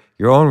your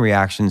own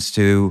reactions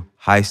to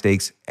high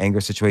stakes anger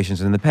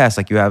situations in the past.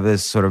 Like you have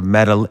this sort of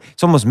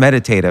it's almost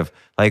meditative.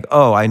 Like,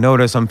 oh, I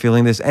notice I'm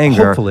feeling this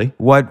anger. Hopefully.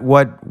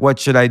 What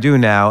should I do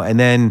now? And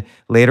then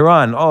later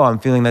on, oh, I'm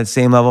feeling that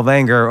same level of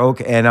anger.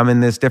 Okay, and I'm in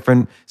this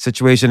different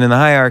situation in the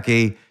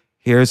hierarchy.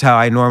 Here's how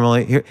I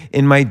normally,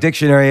 in my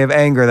dictionary of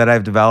anger that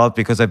I've developed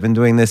because I've been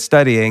doing this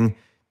studying,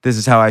 this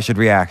is how I should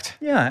react.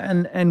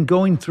 Yeah, and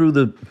going through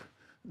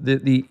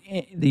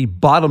the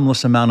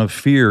bottomless amount of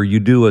fear you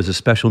do as a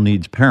special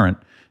needs parent,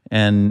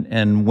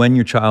 and when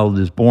your child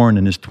is born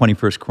and his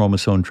 21st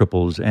chromosome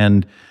triples,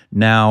 and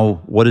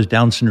now what does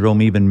Down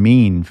syndrome even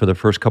mean for the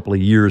first couple of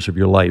years of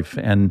your life,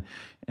 and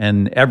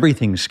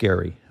everything's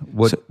scary.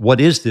 What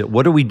is it?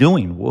 What are we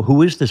doing?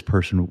 Who is this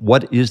person?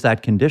 What is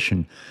that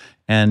condition?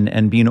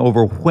 And being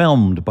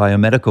overwhelmed by a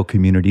medical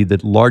community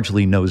that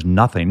largely knows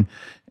nothing,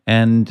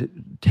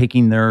 and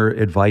taking their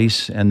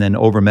advice and then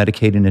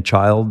over-medicating a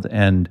child,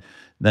 and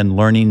then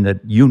learning that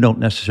you don't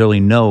necessarily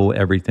know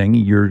everything.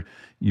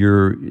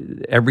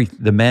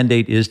 The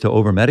mandate is to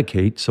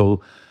over-medicate.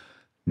 So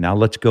Now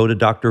let's go to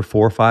Doctor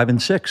 4, 5,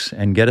 and 6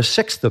 and get a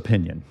sixth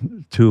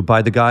opinion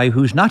by the guy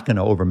who's not going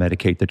to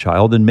over-medicate the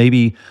child and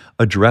maybe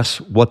address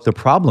what the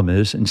problem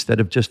is instead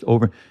of just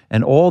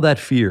and all that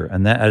fear.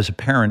 And that as a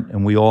parent,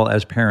 and we all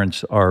as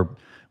parents are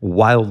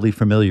wildly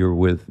familiar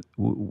with,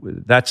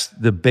 that's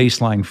the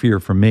baseline fear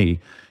for me,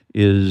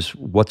 is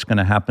what's going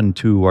to happen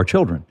to our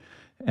children.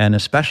 And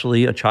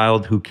especially a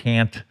child who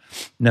can't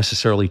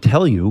necessarily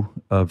tell you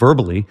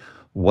verbally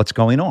what's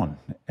going on.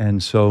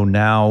 And so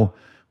now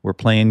we're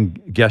playing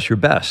Guess Your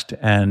Best.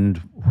 And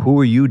who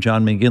are you,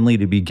 John McGinley,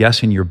 to be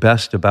guessing your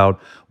best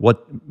about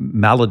what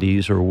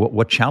maladies or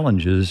what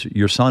challenges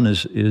your son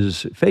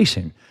is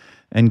facing?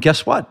 And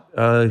guess what?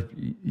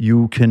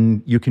 You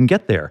can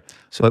get there.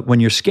 But when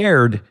you're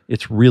scared,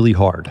 it's really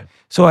hard.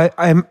 So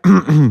I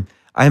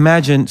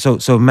imagine,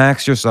 so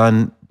Max, your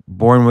son,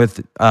 born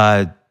with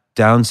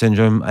Down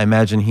syndrome, I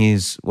imagine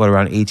he's,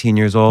 around 18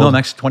 years old? No,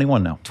 Max is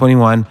 21 now.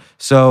 21.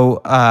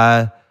 So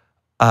I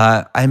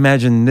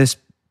imagine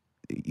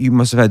you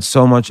must have had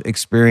so much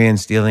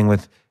experience dealing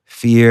with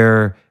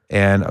fear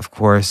and, of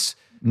course...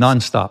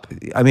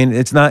 Nonstop. I mean,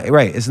 it's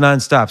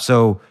nonstop.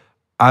 So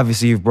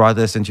obviously you've brought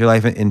this into your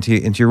life, into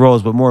your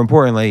roles, but more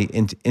importantly,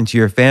 into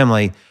your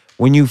family.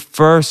 When you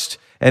first,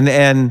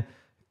 and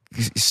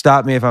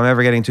stop me if I'm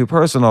ever getting too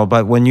personal,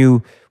 but when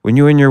you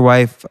and your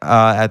wife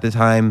at the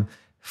time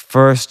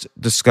first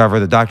discover,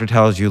 the doctor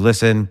tells you,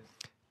 listen,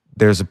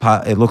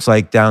 it looks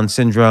like Down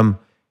syndrome.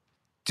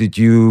 Did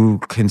you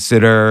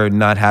consider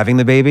not having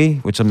the baby,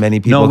 which many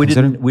people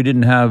consider? No,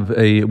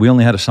 we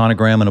only had a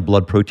sonogram and a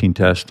blood protein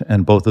test,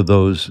 and both of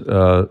those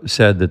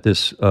said that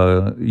this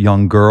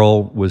young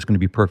girl was going to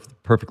be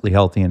perfectly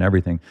healthy and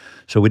everything.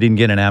 So we didn't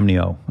get an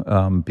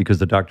amnio because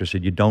the doctor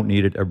said, you don't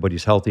need it,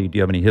 everybody's healthy. Do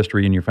you have any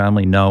history in your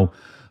family? No.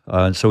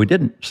 So we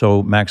didn't.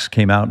 So Max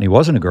came out and he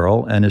wasn't a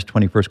girl, and his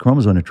 21st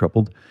chromosome had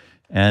tripled,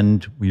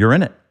 and you're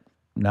in it.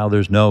 Now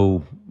there's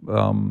no,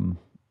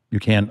 you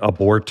can't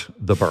abort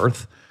the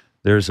birth.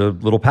 There's a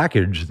little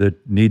package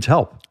that needs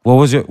help.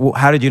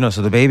 How did you know?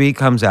 So the baby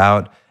comes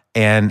out,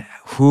 and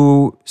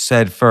who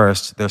said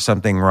first there's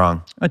something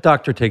wrong? A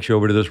doctor takes you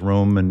over to this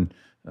room and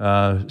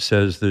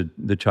says that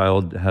the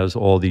child has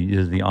all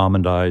the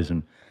almond eyes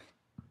and,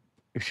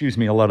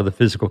 a lot of the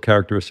physical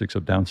characteristics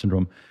of Down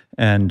syndrome.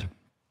 And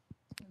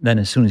then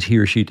as soon as he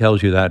or she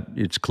tells you that,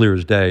 it's clear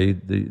as day,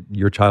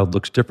 your child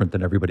looks different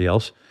than everybody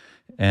else.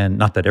 And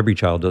not that every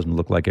child doesn't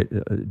look like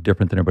it,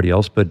 different than everybody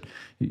else, but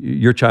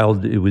your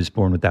child was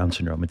born with Down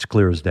syndrome. It's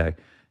clear as day.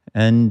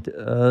 And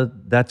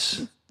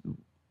that's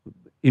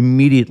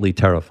immediately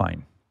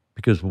terrifying,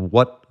 because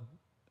what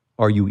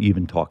are you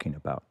even talking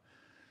about?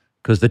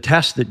 Because the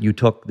test that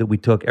we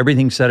took,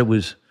 everything said it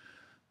was,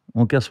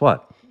 well, guess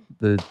what?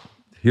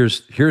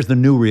 Here's the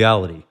new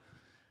reality.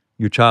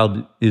 Your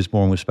child is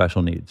born with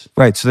special needs.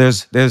 Right, so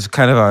there's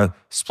kind of a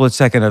split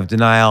second of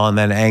denial and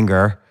then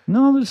anger.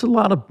 No, there's a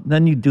lot of,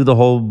 then you do the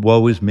whole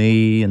woe is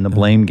me and the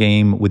blame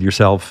game with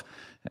yourself.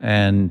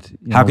 And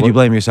how could you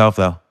blame yourself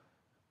though?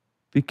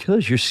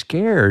 Because you're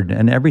scared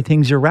and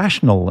everything's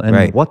irrational. And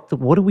right. What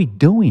are we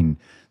doing?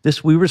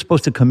 We were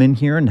supposed to come in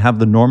here and have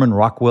the Norman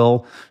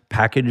Rockwell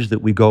package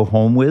that we go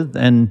home with,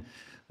 and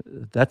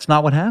that's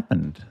not what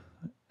happened.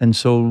 And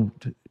so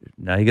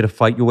now you got to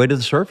fight your way to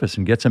the surface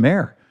and get some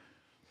air.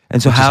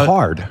 And so which is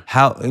hard.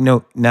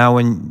 Now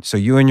so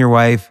you and your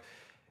wife,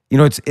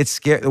 it's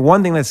scary. The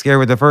one thing that's scary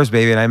with the first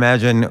baby, and I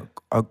imagine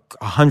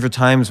 100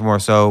 times more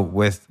so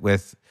with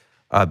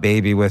a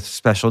baby with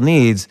special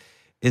needs,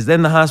 is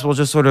then the hospital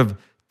just sort of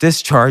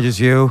discharges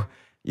you.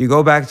 You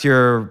go back to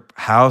your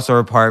house or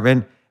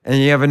apartment,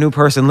 and you have a new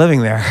person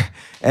living there,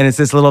 and it's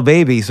this little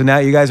baby. So now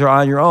you guys are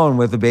on your own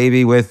with a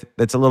baby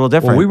that's a little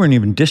different. Well, we weren't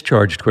even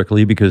discharged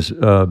quickly because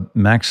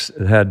Max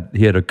had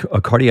a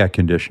cardiac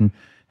condition.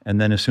 And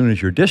then as soon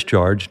as you're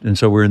discharged, and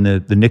so we're in the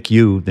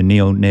NICU, the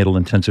neonatal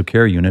intensive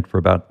care unit, for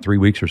about 3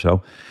 weeks or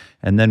so.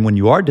 And then when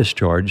you are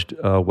discharged,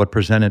 what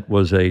presented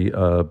was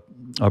a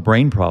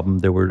brain problem.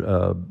 There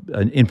were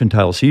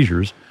infantile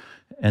seizures.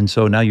 And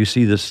so now you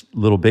see this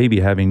little baby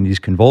having these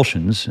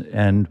convulsions.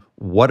 And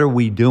what are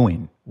we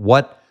doing?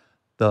 What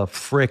the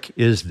frick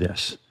is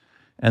this?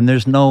 And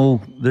there's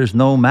no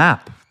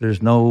map. You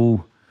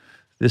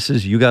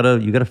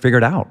gotta figure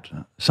it out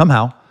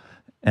somehow.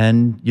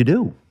 And you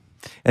do.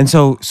 And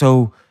so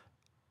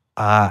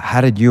how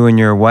did you and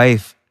your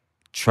wife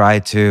try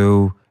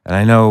to, and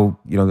I know,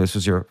 this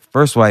was your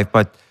first wife,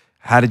 but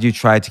how did you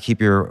try to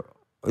keep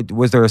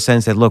was there a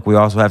sense that, look, we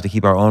also have to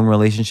keep our own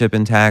relationship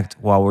intact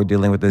while we're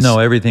dealing with this? No,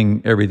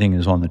 everything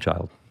is on the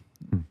child.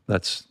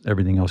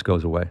 Everything else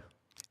goes away.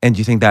 And do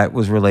you think that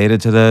was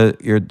related to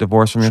your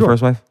divorce from your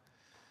first wife?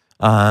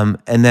 And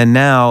then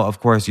now,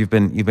 of course, you've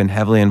been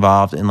heavily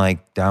involved in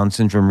like Down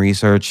syndrome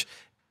research.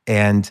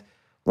 And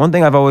one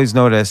thing I've always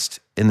noticed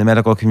in the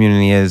medical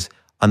community is,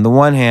 on the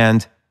one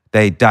hand,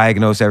 they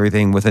diagnose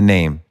everything with a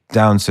name: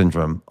 Down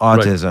syndrome,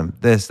 autism,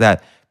 right, this,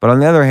 that. But on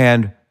the other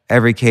hand,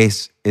 every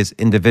case is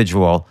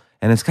individual,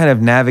 and it's kind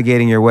of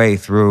navigating your way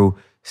through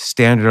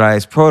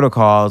standardized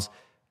protocols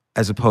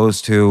as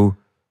opposed to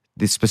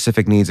the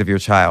specific needs of your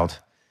child.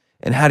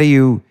 And how do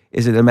you,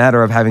 Is it a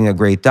matter of having a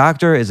great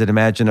doctor? Is it a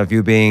matter of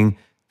you being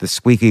the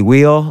squeaky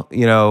wheel?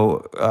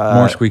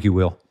 More squeaky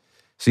wheel.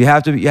 So you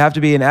have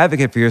to be an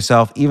advocate for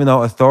yourself, even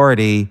though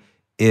authority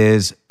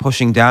is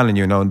pushing down on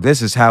you. No,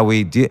 this is how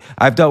we deal.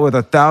 I've dealt with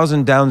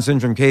 1,000 Down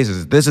syndrome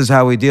cases. This is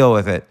how we deal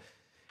with it.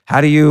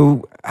 How do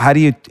you?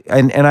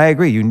 And I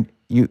agree.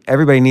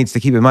 Everybody needs to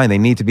keep in mind they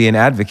need to be an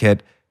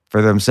advocate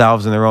for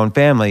themselves and their own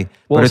family.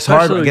 But it's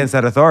hard against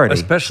that authority,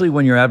 especially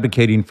when you're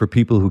advocating for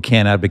people who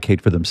can't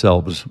advocate for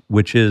themselves,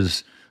 which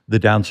is the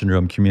Down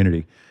syndrome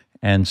community.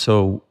 And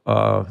so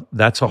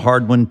that's a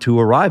hard one to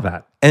arrive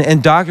at.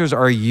 And doctors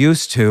are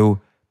used to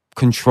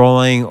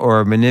controlling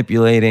or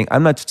manipulating.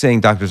 I'm not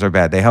saying doctors are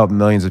bad. They help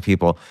millions of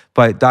people.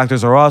 But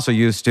doctors are also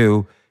used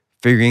to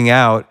figuring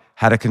out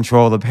how to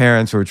control the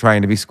parents who are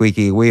trying to be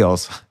squeaky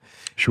wheels.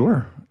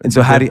 Sure. And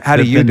so how do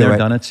you do it?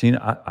 Done it, seen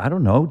it. I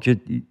don't know.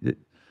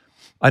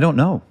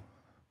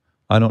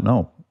 I don't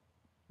know.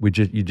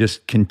 You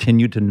just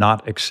continue to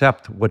not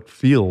accept what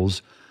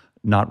feels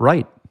not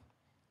right.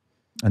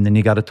 And then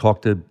you got to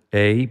talk to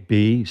A,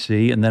 B,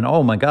 C, and then,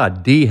 oh my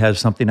God, D has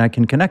something I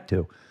can connect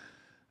to.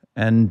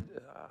 And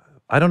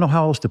I don't know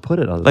how else to put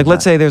it.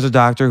 Let's say there's a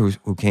doctor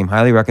who came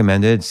highly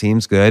recommended,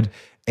 seems good,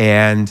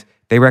 and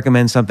they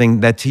recommend something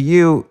that to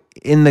you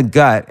in the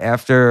gut,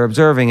 after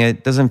observing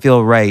it, doesn't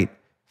feel right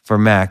for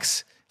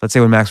Max. Let's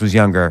say when Max was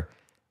younger.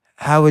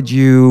 How would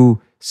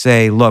you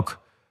say, look,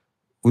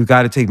 we've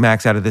got to take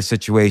Max out of this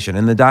situation?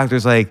 And the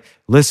doctor's like,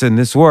 listen,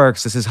 this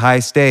works. This is high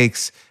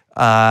stakes.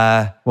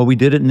 Well, we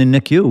did it in the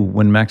NICU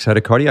when Max had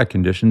a cardiac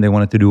condition. They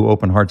wanted to do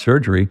open heart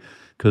surgery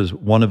because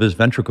one of his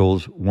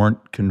ventricles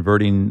weren't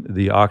converting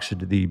the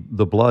oxygen,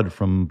 the blood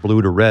from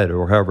blue to red,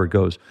 or however it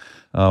goes,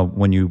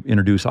 when you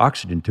introduce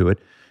oxygen to it.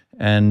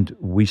 And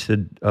we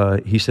said,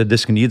 he said,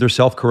 this can either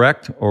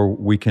self-correct or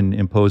we can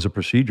impose a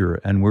procedure.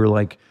 And we're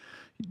like,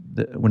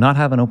 we're not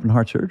having open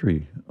heart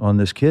surgery on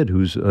this kid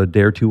who's a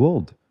day or two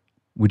old.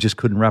 We just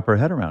couldn't wrap our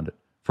head around it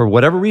for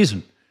whatever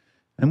reason.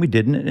 And we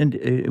didn't,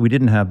 and we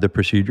didn't have the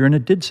procedure, and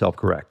it did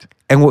self-correct.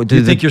 And what do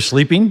you think you're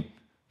sleeping?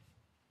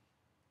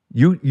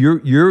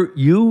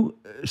 You,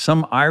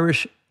 some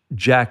Irish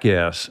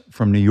jackass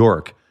from New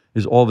York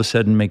is all of a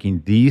sudden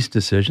making these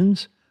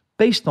decisions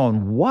based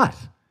on what?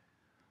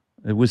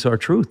 It was our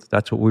truth.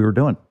 That's what we were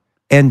doing.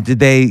 And did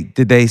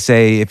they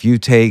say, if you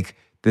take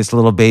this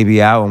little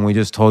baby out and we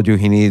just told you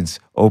he needs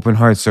open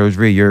heart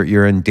surgery,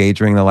 you're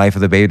endangering the life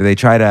of the baby? Do they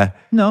try to?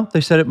 No,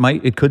 they said it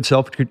could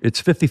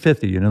it's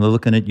 50-50. They're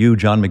looking at you,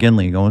 John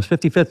McGinley, going, it's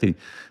 50-50.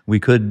 We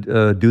could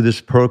do this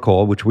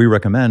protocol, which we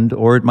recommend,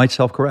 or it might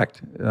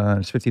self-correct.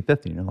 It's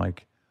 50-50. And you're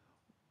like,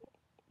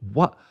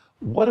 what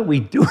are we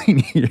doing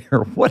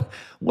here?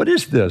 What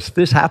is this?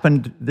 This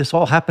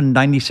all happened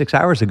 96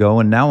 hours ago,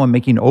 and now I'm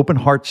making open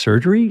heart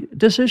surgery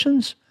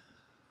decisions?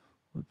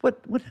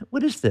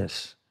 What is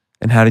this?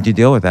 And how did you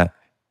deal with that?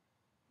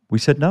 We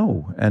said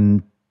no.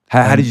 And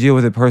how did you deal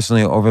with it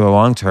personally over the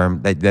long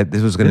term, that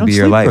this was going to be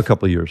your life? For a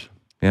couple of years.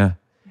 Yeah.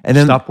 And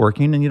then stop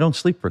working and you don't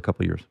sleep for a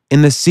couple of years.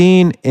 In the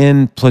scene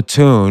in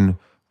Platoon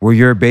where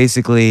you're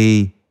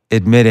basically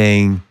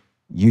admitting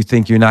you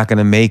think you're not going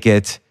to make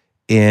it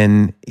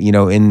in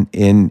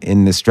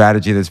the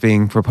strategy that's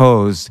being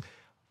proposed,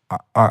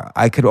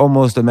 I could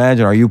almost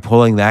imagine, are you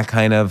pulling that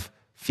kind of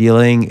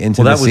feeling into the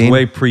scene? Well, that was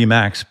way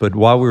pre-Max, but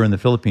while we were in the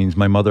Philippines,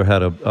 my mother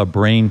had a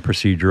brain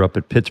procedure up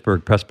at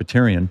Pittsburgh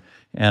Presbyterian,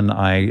 and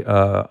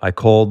I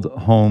called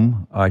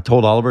home. I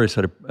told Oliver, I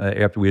said,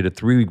 after we had a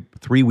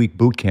three-week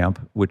boot camp,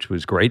 which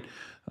was great.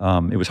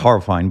 It was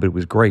horrifying, but it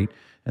was great.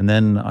 And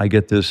then I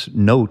get this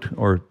note,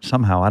 or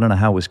somehow, I don't know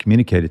how it was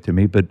communicated to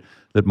me, but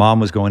that Mom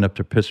was going up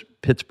to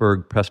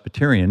Pittsburgh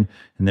Presbyterian,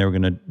 and they were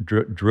going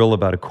to drill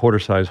about a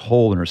quarter-size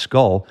hole in her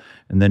skull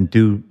and then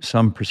do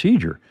some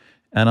procedure.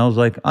 And I was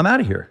like, I'm out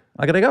of here.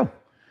 I got to go.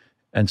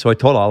 And so I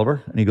told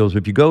Oliver, and he goes,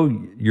 if you go,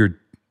 you're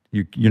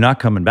not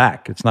coming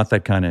back. It's not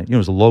that kind of, it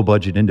was a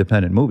low-budget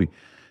independent movie.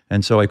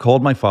 And so I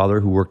called my father,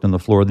 who worked on the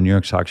floor of the New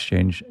York Stock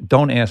Exchange.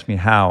 Don't ask me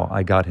how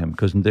I got him,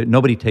 because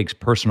nobody takes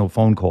personal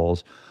phone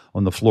calls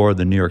on the floor of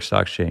the New York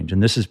Stock Exchange.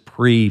 And this is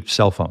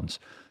pre-cell phones.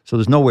 So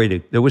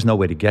there was no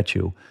way to get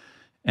you.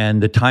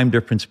 And the time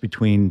difference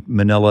between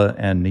Manila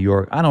and New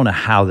York, I don't know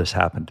how this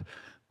happened,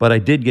 but I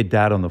did get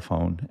Dad on the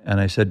phone.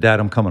 And I said, Dad,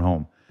 I'm coming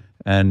home.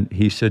 And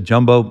he said,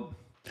 Jumbo,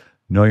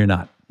 no, you're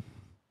not.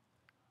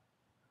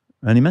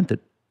 And he meant it.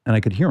 And I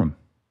could hear him.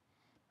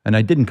 And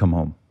I didn't come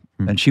home.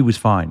 And she was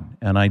fine.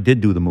 And I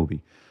did do the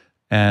movie.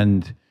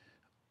 And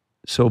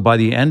so by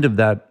the end of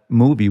that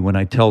movie, when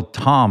I tell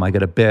Tom I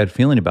got a bad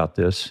feeling about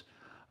this,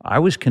 I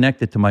was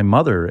connected to my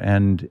mother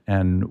and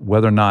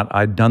whether or not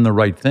I'd done the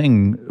right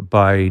thing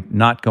by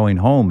not going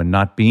home and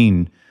not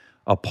being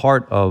a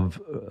part of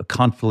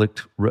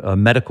a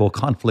medical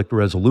conflict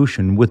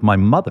resolution with my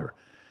mother.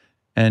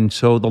 And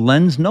so the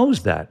lens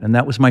knows that, and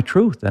that was my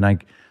truth. And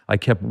I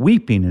kept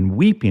weeping,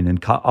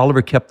 and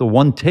Oliver kept the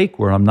one take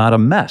where I'm not a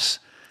mess.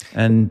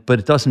 But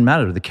it doesn't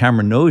matter. The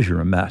camera knows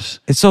you're a mess.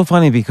 It's so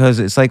funny because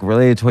it's like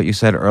related to what you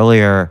said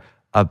earlier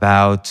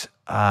about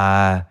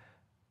how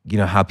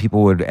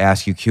people would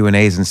ask you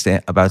Q&As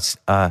and about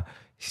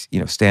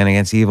stand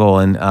against evil,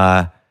 and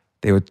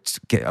they would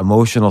get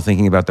emotional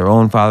thinking about their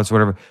own fathers or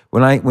whatever.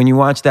 When you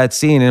watch that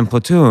scene in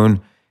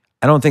Platoon,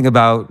 I don't think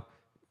about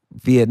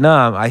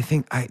Vietnam. I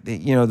think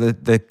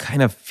the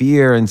kind of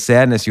fear and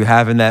sadness you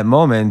have in that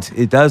moment,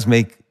 it does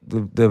make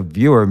the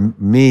viewer,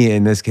 me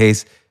in this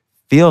case,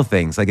 feel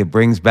things. Like it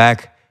brings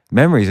back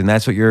memories, and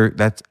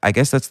I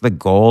guess that's the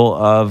goal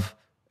of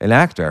an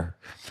actor.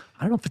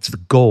 I don't know if it's the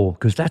goal,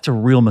 because that's a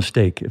real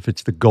mistake. If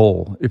it's the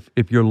goal,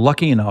 if you're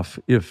lucky enough,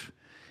 if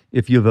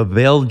you've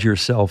availed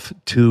yourself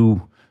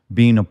to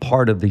being a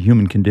part of the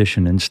human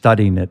condition and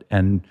studying it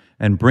and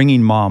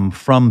bringing mom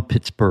from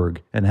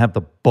Pittsburgh and have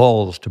the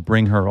balls to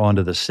bring her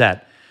onto the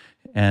set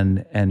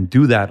and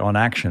do that on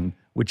action,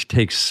 which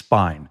takes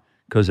spine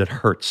because it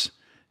hurts.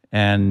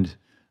 And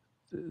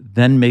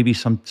then maybe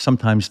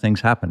sometimes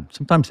things happen.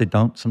 Sometimes they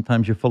don't.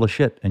 Sometimes you're full of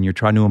shit and you're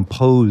trying to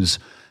impose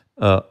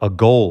a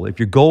goal. If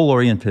you're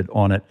goal-oriented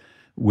on it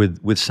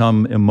with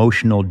some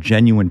emotional,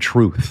 genuine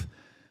truth.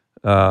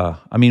 When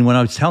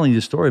I was telling you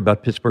the story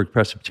about Pittsburgh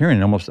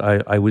Presbyterian,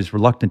 I was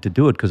reluctant to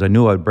do it because I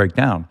knew I would break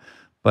down.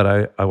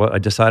 But I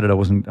decided I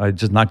was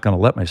just not going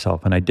to let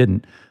myself, and I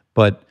didn't.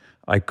 But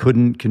I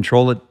couldn't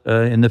control it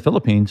in the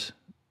Philippines.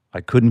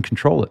 I couldn't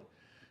control it.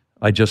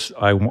 I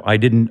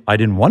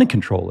didn't want to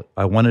control it.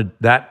 I wanted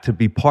that to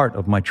be part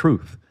of my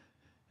truth,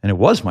 and it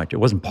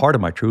wasn't part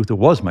of my truth. It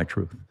was my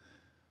truth.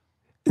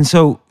 And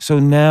so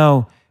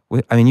now,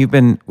 you've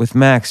been with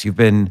Max. You've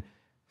been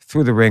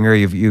through the ringer.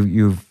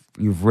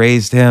 You've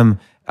raised him.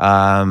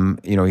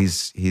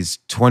 He's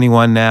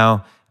 21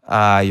 now.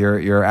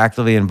 You're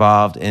actively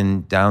involved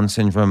in Down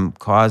syndrome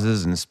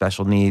causes and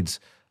special needs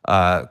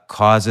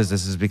causes.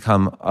 This has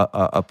become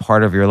a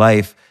part of your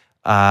life.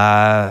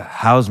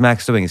 How's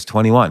Max doing? He's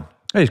 21.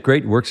 Hey, he's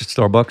great. Works at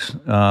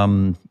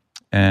Starbucks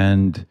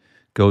and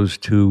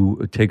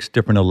takes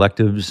different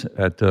electives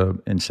at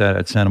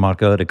Santa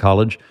Monica at a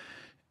college.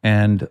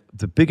 And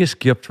the biggest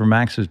gift for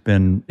Max has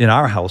been, in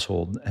our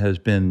household, has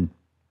been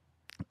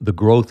the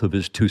growth of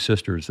his two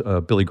sisters,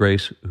 Billy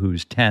Grace,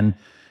 who's 10,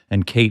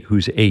 and Kate,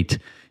 who's 8,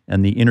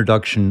 and the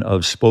introduction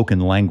of spoken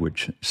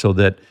language, so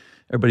that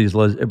everybody's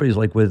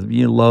like, with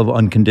love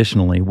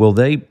unconditionally. Well,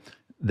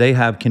 they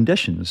have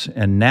conditions,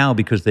 and now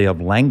because they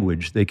have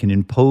language, they can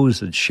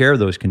impose and share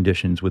those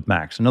conditions with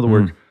Max. In other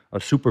words, a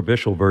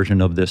superficial version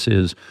of this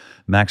is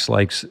Max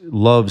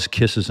loves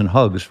kisses and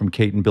hugs from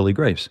Kate and Billy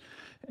Grace,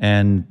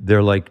 and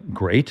they're like,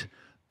 great.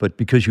 But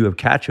because you have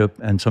ketchup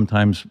and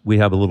sometimes we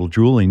have a little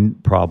drooling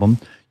problem,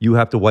 you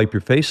have to wipe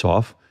your face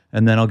off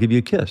and then I'll give you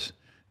a kiss.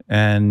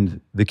 And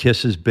the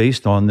kiss is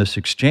based on this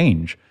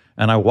exchange.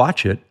 And I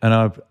watch it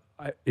and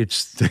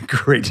it's the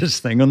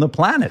greatest thing on the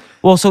planet.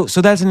 Well, so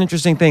that's an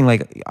interesting thing.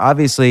 Like,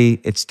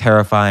 obviously it's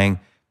terrifying.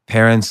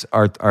 Parents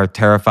are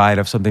terrified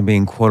of something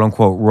being quote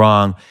unquote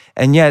wrong.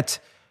 And yet,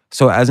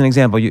 so as an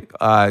example, you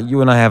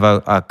and I have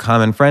a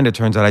common friend. It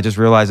turns out I just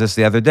realized this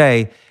the other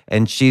day,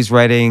 and she's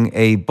writing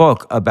a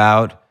book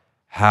about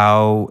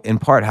how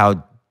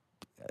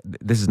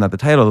this is not the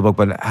title of the book,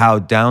 but how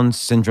Down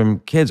syndrome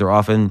kids are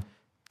often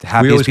the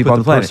happiest people on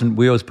the planet.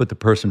 We always put the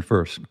person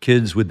first.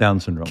 Kids with Down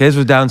syndrome. Kids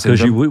with Down syndrome.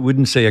 Because you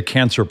wouldn't say a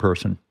cancer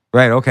person.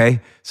 Right, okay.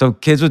 So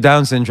kids with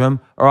Down syndrome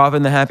are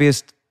often the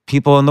happiest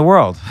people in the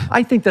world.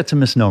 I think that's a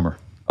misnomer.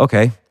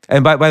 Okay.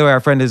 And by the way, our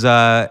friend is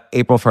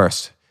April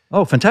 1st.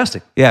 Oh,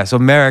 fantastic. Yeah, so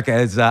Merrick,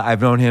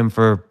 I've known him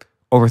for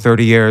over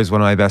 30 years,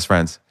 one of my best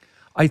friends.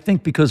 I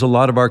think because a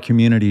lot of our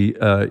community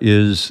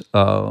is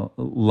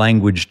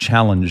language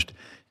challenged,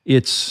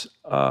 it's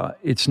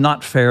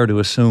not fair to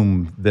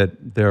assume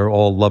that they're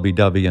all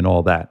lovey-dovey and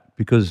all that,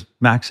 because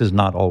Max is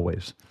not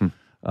always.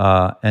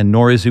 And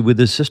nor is he with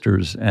his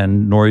sisters,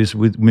 and nor is he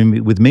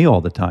with me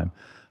all the time.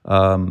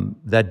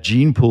 That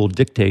gene pool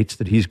dictates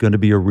that he's going to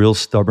be a real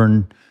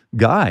stubborn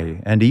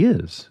guy, and he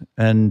is.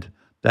 And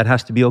that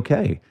has to be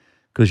okay,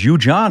 because you,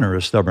 John, are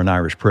a stubborn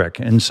Irish prick,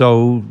 and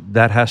so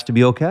that has to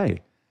be okay.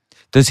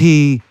 Does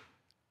he,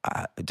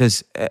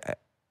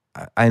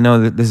 I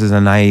know that this is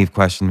a naive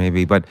question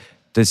maybe, but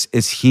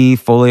is he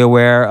fully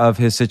aware of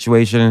his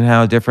situation and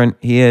how different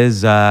he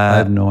is? I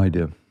have no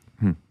idea.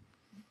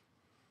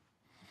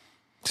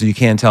 So you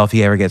can't tell if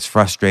he ever gets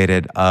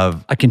frustrated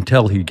of... I can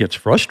tell he gets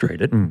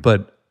frustrated,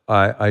 but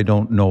I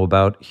don't know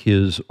about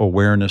his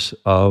awareness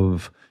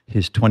of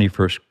his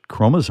 21st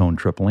chromosome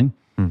tripling.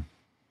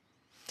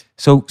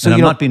 So and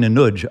I'm not being a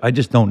nudge, I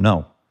just don't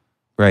know.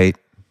 Right.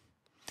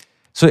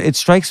 So it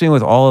strikes me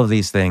with all of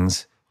these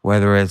things,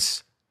 whether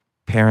it's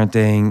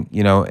parenting,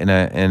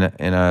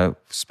 in a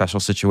special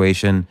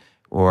situation,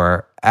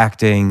 or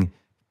acting,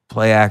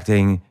 play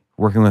acting,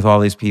 working with all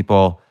these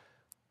people,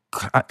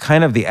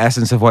 kind of the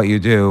essence of what you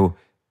do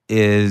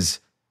is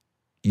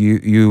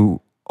you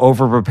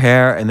over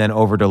prepare and then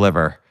over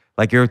deliver.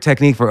 Like, your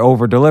technique for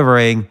over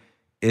delivering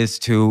is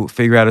to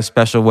figure out a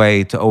special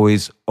way to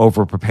always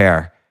over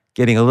prepare,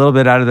 getting a little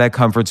bit out of that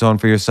comfort zone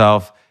for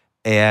yourself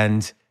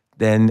and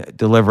then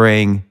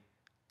delivering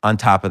on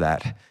top of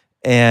that.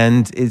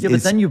 And it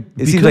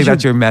seems like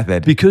that's your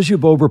method. Because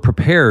you've over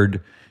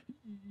prepared,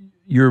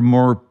 you're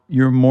more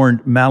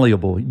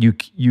malleable.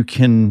 You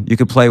can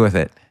play with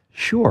it.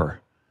 Sure.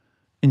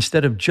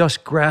 Instead of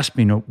just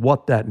grasping at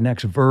what that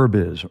next verb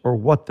is or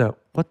what the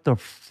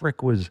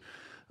frick was.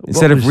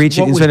 Instead of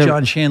reaching, what was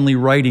John Shanley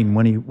writing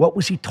what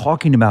was he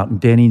talking about in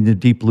Danny in the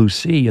Deep Blue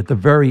Sea at the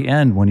very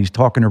end when he's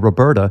talking to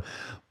Roberta?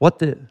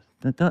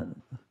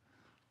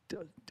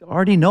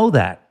 Already know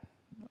that.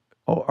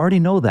 Already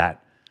know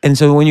that. And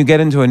so when you get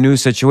into a new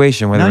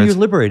situation, whether now you're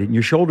liberated, and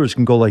your shoulders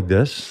can go like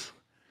this,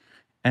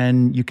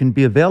 and you can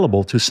be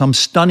available to some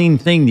stunning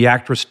thing the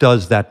actress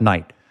does that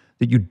night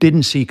that you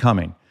didn't see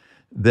coming.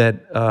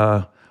 That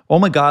oh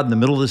my God, in the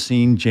middle of the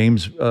scene,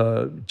 James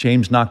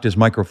knocked his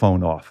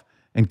microphone off.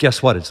 And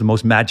guess what? It's the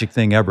most magic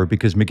thing ever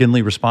because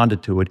McGinley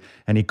responded to it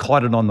and he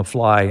caught it on the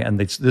fly. And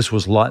this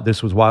was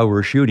while we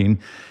were shooting.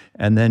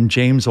 And then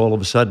James all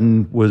of a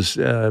sudden was,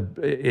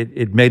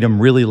 it made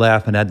him really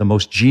laugh and had the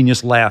most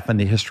genius laugh in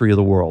the history of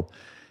the world.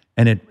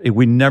 And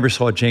we never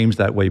saw James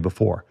that way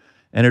before.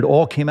 And it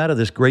all came out of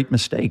this great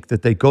mistake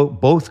that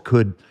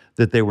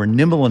they were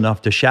nimble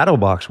enough to shadow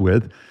box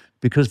with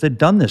because they'd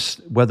done this,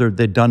 whether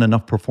they'd done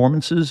enough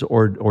performances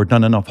or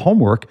done enough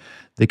homework,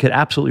 they could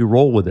absolutely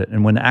roll with it.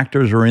 And when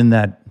actors are in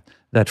that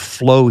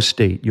flow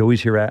state, you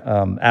always hear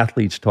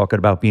athletes talking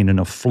about being in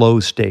a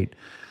flow state.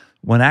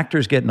 When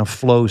actors get in a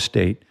flow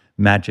state,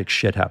 magic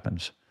shit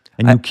happens.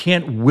 And you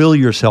can't will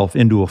yourself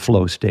into a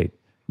flow state.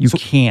 You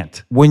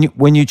can't.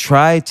 When you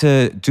try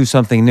to do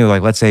something new,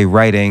 like let's say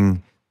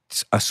writing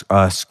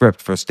a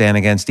script for Stand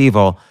Against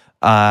Evil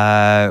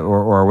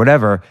or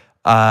whatever,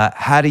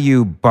 how do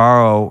you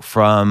borrow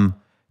from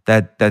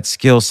that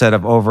skill set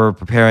of over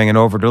preparing and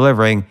over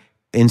delivering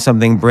in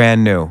something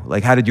brand new?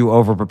 Like, how did you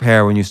over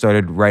prepare when you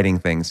started writing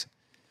things?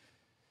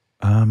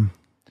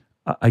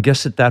 I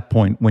guess at that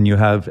point when you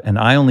have, and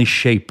I only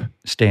shape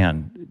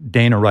Stan.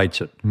 Dana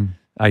writes it.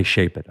 I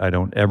shape it. I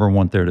don't ever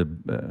want there to,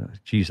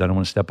 I don't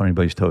want to step on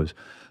anybody's toes.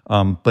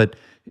 But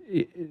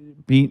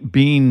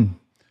being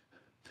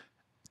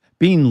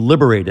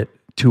liberated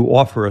to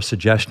offer a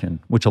suggestion,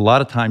 which a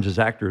lot of times as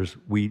actors,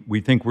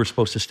 we think we're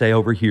supposed to stay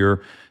over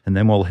here and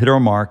then we'll hit our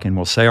mark and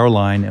we'll say our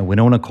line and we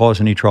don't want to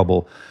cause any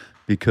trouble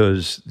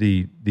because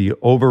the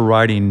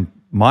overriding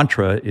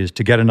mantra is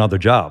to get another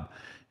job.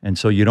 And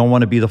so you don't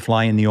want to be the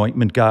fly in the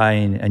ointment guy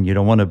and you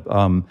don't want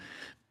to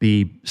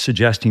be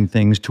suggesting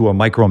things to a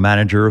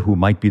micromanager who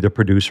might be the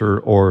producer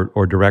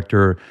or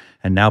director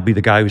and now be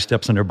the guy who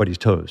steps on everybody's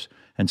toes.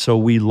 And so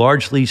we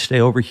largely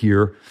stay over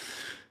here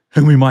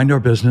and we mind our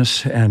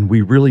business, and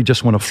we really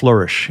just want to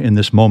flourish in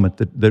this moment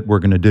that we're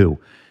going to do.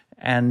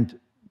 And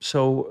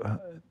so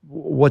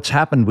what's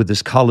happened with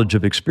this college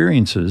of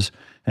experiences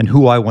and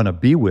who I want to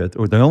be with,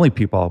 or the only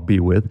people I'll be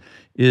with,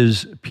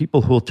 is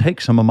people who will take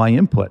some of my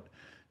input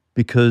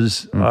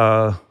because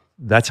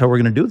that's how we're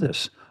going to do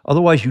this.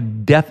 Otherwise, you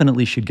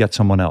definitely should get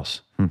someone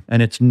else.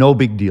 And it's no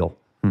big deal.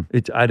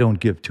 I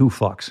don't give two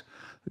fucks.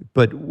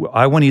 But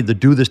I want to either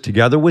do this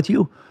together with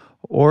you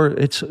or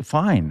it's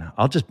fine.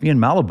 I'll just be in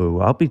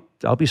Malibu.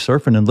 I'll be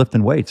surfing and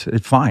lifting weights.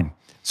 It's fine.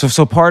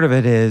 So part of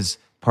it is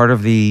part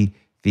of the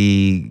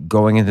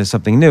going into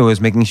something new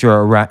is making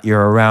sure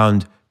you're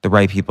around the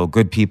right people,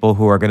 good people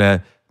who are going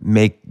to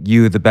make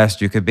you the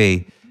best you could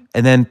be,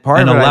 and then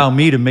allow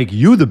me to make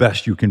you the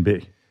best you can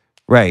be.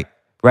 Right.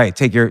 By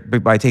taking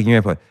your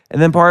input, and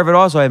then part of it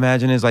also I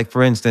imagine is like,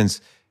 for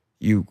instance,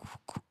 you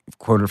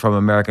quoted from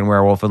American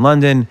Werewolf in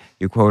London.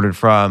 You quoted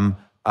from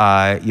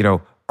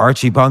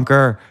Archie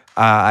Bunker.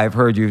 I've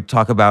heard you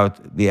talk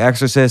about The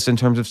Exorcist in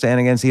terms of Stand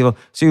Against Evil.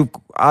 So you've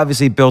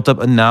obviously built up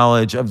a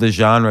knowledge of the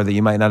genre that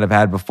you might not have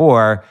had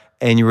before,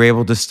 and you were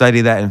able to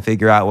study that and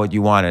figure out what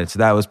you wanted. So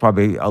that was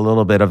probably a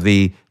little bit of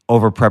the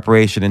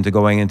over-preparation into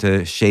going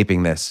into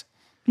shaping this.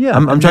 Yeah,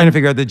 I'm trying to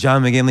figure out the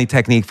John McGinley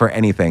technique for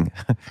anything.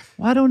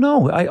 Well, I don't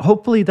know.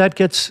 Hopefully that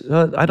gets.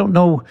 I don't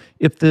know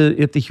if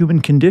the human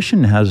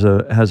condition has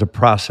a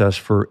process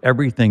for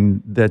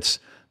everything that's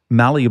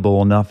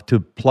malleable enough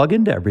to plug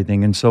into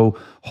everything, and so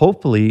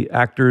hopefully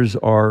actors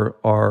are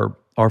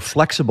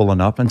flexible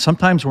enough. And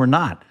sometimes we're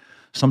not.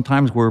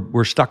 Sometimes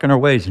we're stuck in our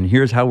ways, and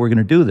here's how we're going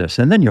to do this,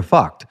 and then you're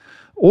fucked.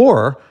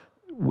 Or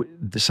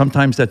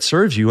sometimes that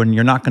serves you, and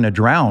you're not going to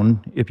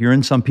drown if you're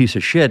in some piece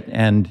of shit,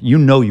 and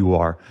you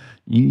are.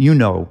 You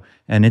know,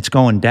 and it's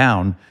going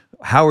down.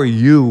 How are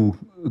you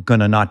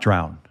going to not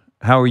drown?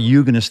 How are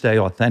you going to stay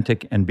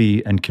authentic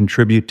and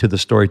contribute to the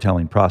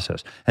storytelling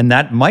process? And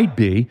that might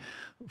be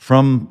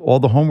from all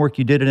the homework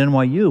you did at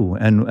NYU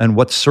and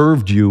what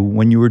served you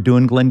when you were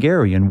doing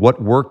Glengarry and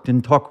what worked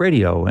in talk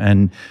radio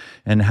and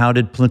how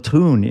did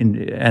Platoon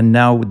and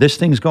now this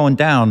thing's going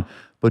down,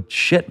 but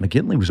shit,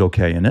 McGinley was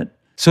okay in it.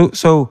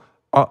 So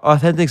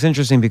authentic's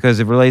interesting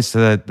because it relates to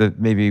the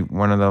maybe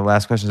one of the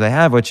last questions I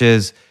have, which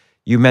is,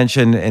 you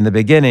mentioned in the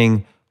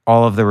beginning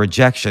all of the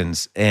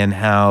rejections and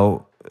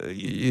how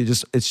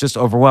it's just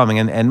overwhelming.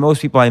 And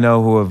most people I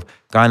know who have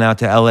gone out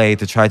to LA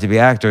to try to be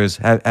actors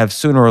have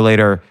sooner or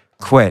later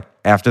quit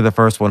after the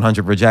first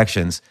 100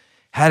 rejections.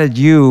 How did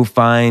you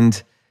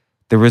find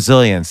the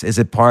resilience? Is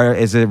it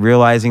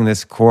realizing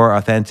this core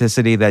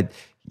authenticity that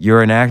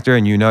you're an actor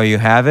and you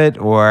have it,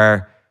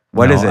 or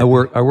what is it? I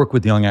work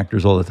with young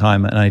actors all the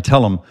time, and I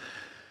tell them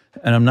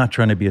and I'm not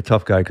trying to be a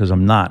tough guy because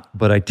I'm not,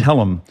 but I tell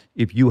them,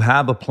 if you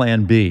have a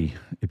plan B,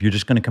 if you're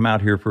just going to come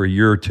out here for a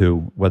year or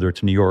two, whether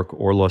it's New York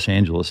or Los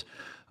Angeles,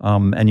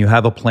 and you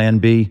have a plan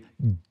B,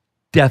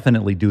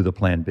 definitely do the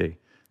plan B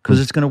because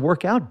it's going to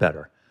work out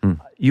better.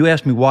 You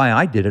asked me why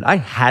I did it. I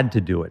had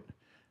to do it.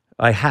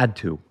 I had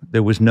to.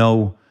 There was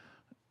no,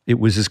 it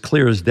was as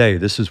clear as day.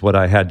 This is what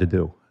I had to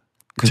do.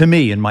 To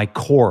me, in my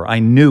core, I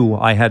knew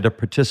I had to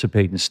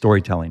participate in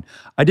storytelling.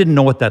 I didn't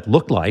know what that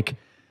looked like,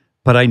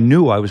 but I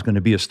knew I was going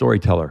to be a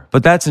storyteller.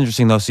 But that's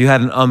interesting, though. So you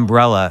had an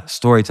umbrella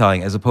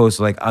storytelling as opposed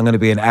to like, I'm going to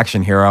be an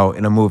action hero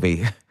in a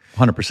movie.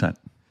 100%.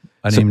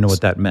 I didn't even know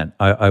what that meant.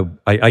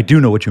 I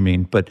do know what you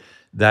mean, but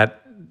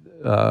that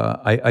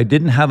I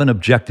didn't have an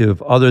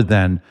objective other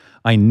than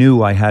I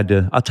knew I had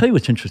to. I'll tell you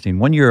what's interesting.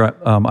 One year,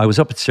 I was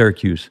up at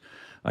Syracuse.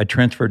 I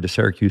transferred to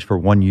Syracuse for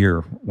 1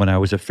 year when I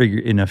was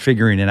in a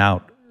figuring it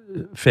out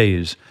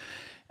phase.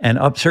 And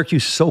up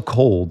Syracuse is so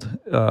cold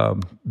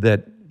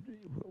that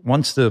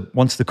once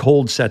the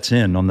cold sets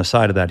in on the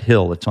side of that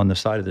hill, it's on the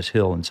side of this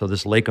hill, and so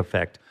this lake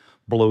effect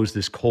blows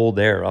this cold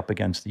air up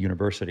against the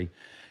university.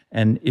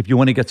 And if you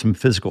want to get some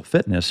physical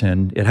fitness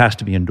in, it has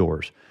to be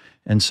indoors.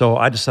 And so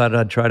I decided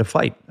I'd try to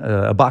fight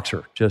a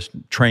boxer, just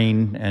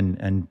train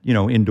and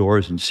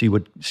indoors and see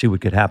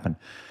what could happen.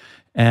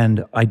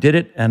 And I did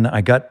it, and I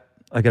got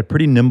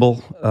pretty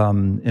nimble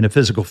in a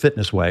physical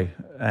fitness way.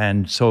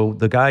 And so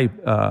the guy,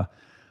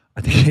 I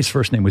think his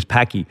first name was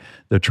Packy,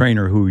 the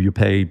trainer who you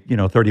pay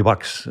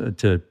 $30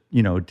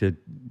 to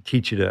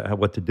teach you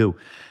what to do.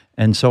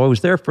 And so I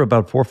was there for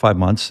about 4 or 5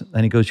 months,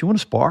 and he goes, "You want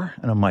to spar?"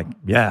 And I'm like,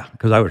 "Yeah,"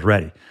 because I was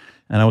ready.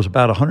 And I was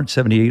about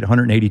 178,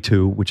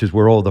 182, which is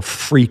where all the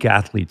freak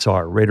athletes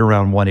are, right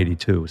around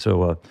 182.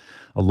 So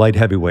a light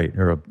heavyweight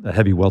or a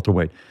heavy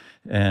welterweight.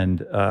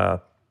 And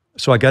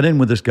so I got in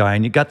with this guy,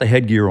 and you got the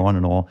headgear on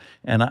and all,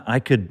 and I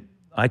could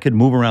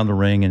move around the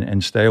ring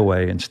and stay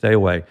away and stay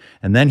away.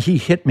 And then he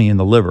hit me in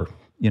the liver,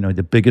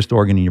 the biggest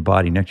organ in your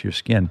body next to your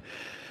skin.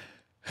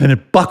 And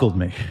it buckled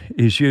me.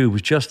 It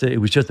was just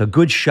a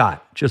good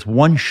shot, just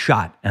one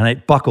shot, and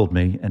it buckled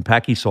me. And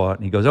Packy saw it,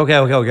 and he goes,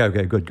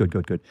 "Okay,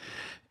 good."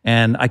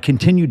 And I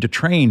continued to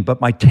train, but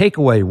my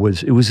takeaway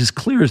was, it was as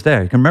clear as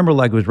day. I can remember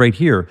like it was right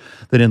here,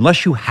 that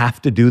unless you have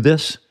to do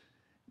this,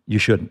 you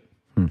shouldn't.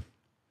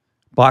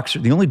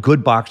 The only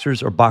good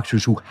boxers are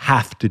boxers who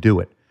have to do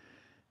it.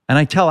 And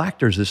I tell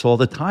actors this all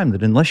the time,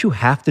 that unless you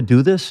have to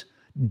do this,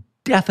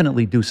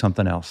 definitely do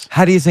something else.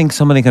 How do you think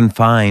somebody can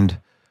find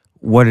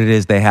what it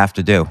is they have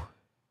to do?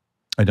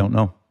 I don't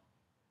know.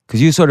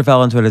 Because you sort of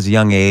fell into it as a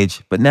young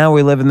age, but now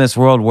we live in this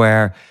world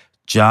where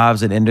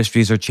jobs and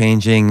industries are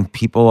changing.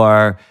 People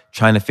are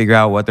trying to figure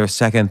out what their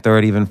second,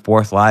 third, even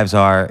fourth lives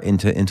are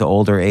into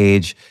older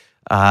age.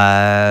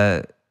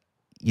 But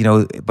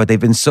they've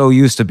been so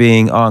used to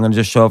being, I'm going to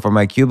just show up for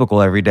my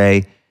cubicle every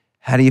day.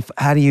 How do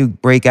you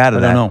break out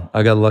of that? I don't know.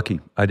 I got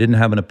lucky. I didn't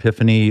have an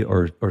epiphany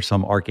or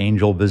some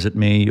archangel visit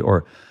me,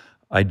 or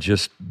I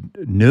just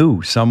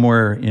knew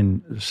somewhere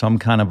in some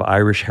kind of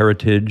Irish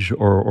heritage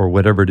or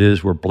whatever it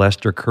is we're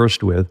blessed or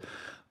cursed with.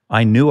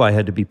 I knew I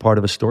had to be part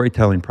of a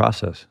storytelling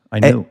process. I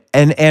knew.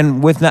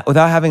 And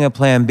without having a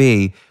plan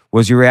B,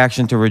 was your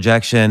reaction to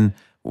rejection,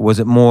 was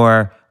it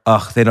more,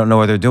 they don't know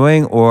what they're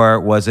doing, or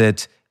was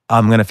it,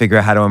 I'm going to figure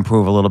out how to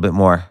improve a little bit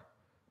more?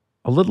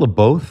 A little of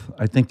both.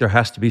 I think there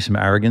has to be some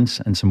arrogance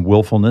and some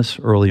willfulness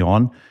early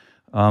on.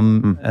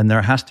 And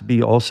there has to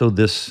be also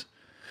this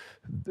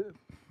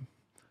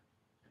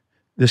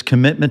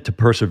commitment to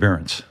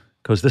perseverance,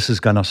 because this is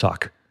going to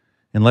suck.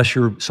 Unless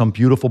you're some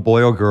beautiful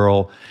boy or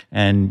girl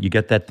and you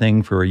get that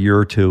thing for a year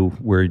or two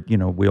where,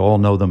 we all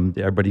know them,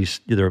 they're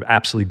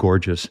absolutely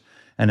gorgeous,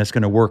 and it's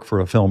going to work for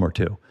a film or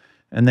two.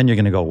 And then you're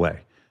going to go away.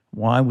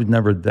 Well, I was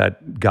never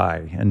that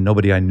guy, and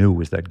nobody I knew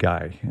was that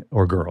guy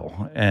or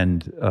girl,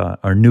 and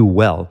or knew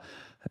well.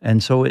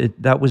 And so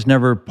that was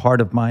never part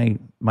of my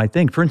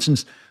thing. For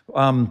instance,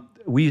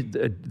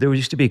 there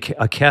used to be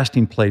a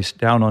casting place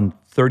down on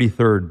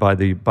 33rd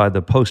by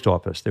the post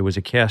office. There was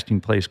a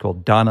casting place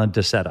called Donna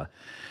DeSetta,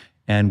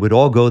 and we'd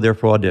all go there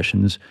for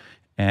auditions,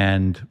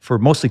 and for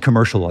mostly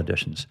commercial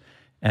auditions.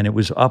 And it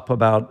was up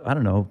about,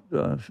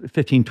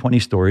 15, 20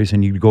 stories,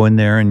 and you'd go in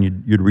there and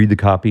you'd read the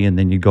copy, and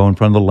then you'd go in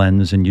front of the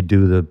lens and you'd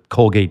do the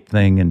Colgate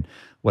thing and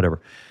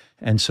whatever.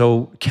 And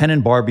so Ken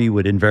and Barbie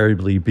would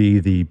invariably be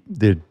the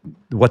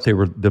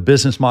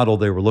business model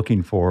they were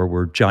looking for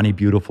were Johnny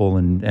Beautiful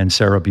and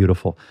Sarah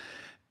Beautiful.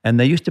 And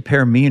they used to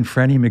pair me and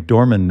Franny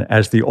McDormand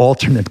as the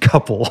alternate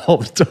couple all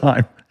the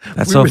time.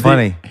 That's so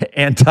funny.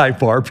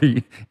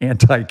 Anti-Barbie,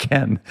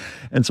 anti-Ken.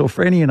 And so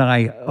Franny and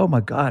I, oh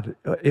my God,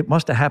 it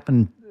must have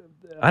happened,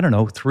 I don't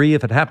know, 3.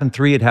 If it happened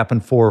 3, it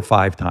happened 4 or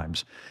 5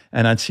 times.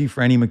 And I'd see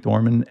Franny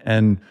McDormand,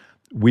 and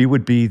we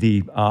would be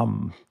the,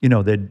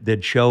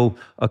 they'd show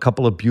a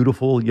couple of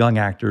beautiful young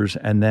actors,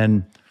 and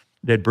then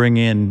they'd bring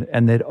in,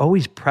 and they'd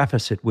always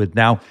preface it with,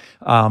 now,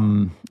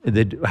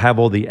 they'd have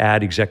all the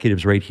ad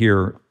executives right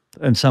here,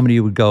 and somebody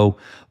would go,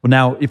 well,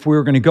 now, if we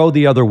were going to go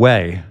the other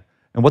way,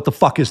 And what the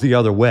fuck is the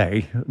other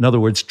way? In other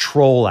words,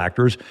 troll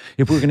actors.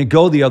 If we're going to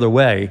go the other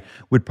way,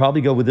 we'd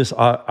probably go with this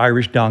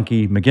Irish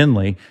donkey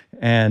McGinley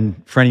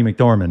and Franny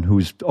McDormand,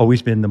 who's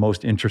always been the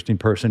most interesting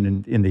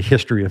person in the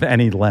history of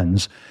any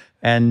lens.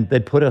 And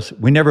they'd put us,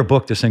 we never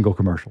booked a single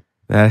commercial.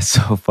 That's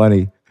so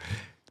funny.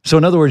 So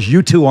in other words,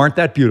 you two aren't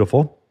that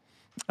beautiful.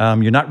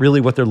 You're not really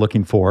what they're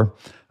looking for,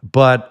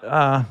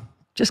 but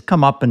just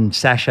come up and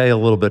sashay a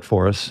little bit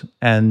for us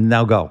and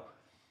now go.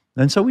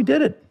 And so we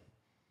did it.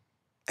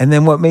 And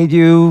then what made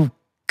you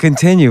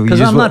continue?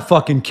 Because I'm not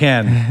fucking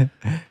Ken.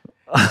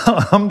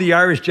 I'm the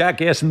Irish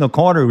jackass in the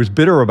corner who's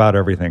bitter about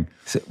everything.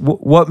 So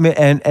what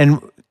made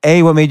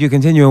you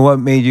continue, and what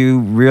made you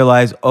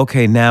realize,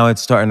 okay, now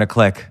it's starting to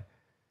click?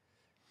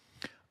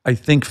 I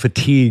think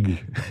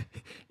fatigue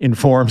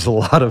informs a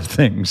lot of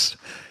things.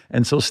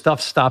 And so stuff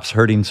stops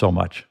hurting so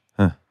much.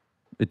 Huh.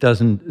 It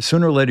doesn't,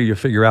 sooner or later you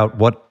figure out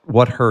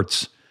what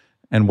hurts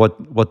and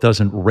what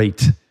doesn't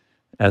rate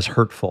as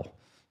hurtful.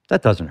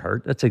 That doesn't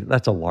hurt.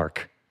 That's a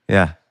lark.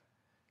 Yeah.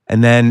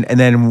 And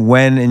then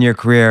when in your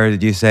career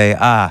did you say,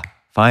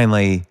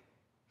 finally,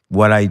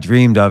 what I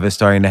dreamed of is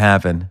starting to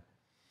happen?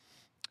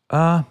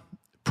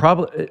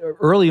 Probably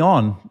early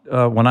on,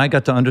 when I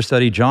got to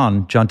understudy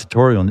John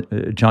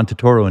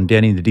Turturro and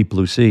Danny in the Deep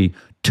Blue Sea,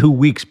 2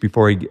 weeks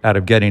before he out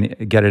of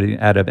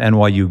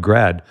NYU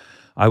grad,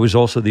 I was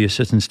also the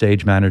assistant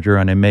stage manager,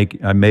 and I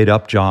made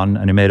up John,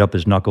 and I made up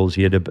his knuckles.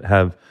 He had to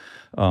have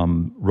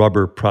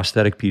rubber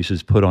prosthetic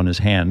pieces put on his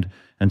hand,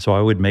 and so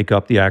I would make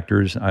up the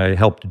actors. I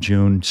helped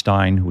June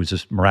Stein, who was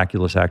this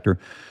miraculous actor,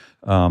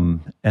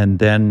 and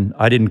then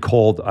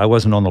I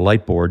wasn't on the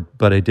light board,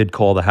 but I did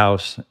call the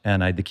house,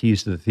 and I had the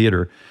keys to the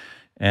theater.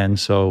 And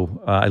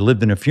so I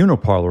lived in a funeral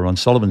parlor on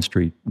Sullivan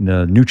Street,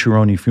 the New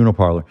Chironi Funeral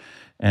Parlor.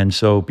 And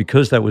so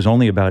because that was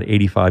only about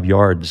 85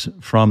 yards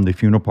from the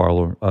funeral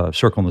parlor,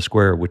 Circle in the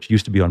Square, which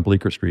used to be on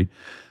Bleecker Street,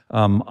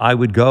 I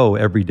would go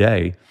every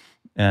day,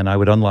 and I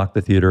would unlock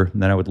the theater,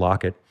 and then I would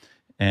lock it.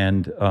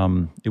 And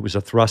it was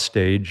a thrust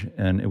stage,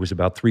 and it was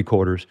about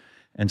 3/4.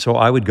 And so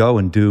I would go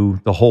and do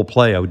the whole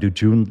play. I would do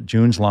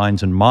June's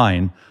lines and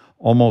mine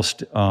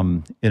almost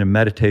in a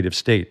meditative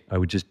state. I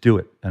would just do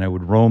it. And I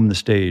would roam the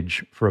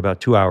stage for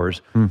about 2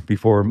 hours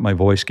before my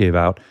voice gave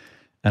out.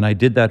 And I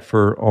did that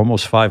for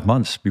almost 5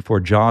 months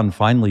before John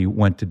finally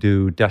went to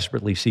do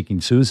Desperately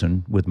Seeking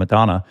Susan with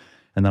Madonna.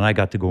 And then I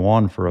got to go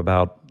on for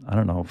about,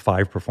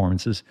 5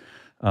 performances.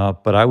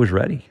 But I was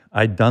ready.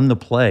 I'd done the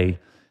play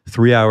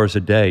 3 hours a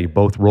day,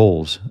 both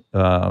roles,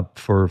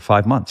 for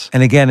 5 months.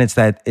 And again, it's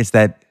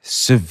that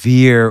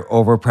severe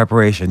over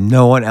preparation.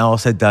 No one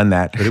else had done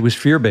that. But it was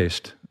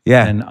fear-based.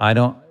 Yeah. And I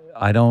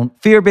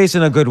don't fear-based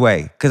in a good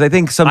way, because I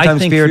think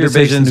sometimes fear fear-based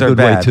decisions in a are good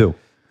bad way too.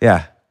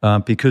 Yeah.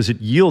 Because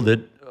it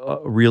yielded a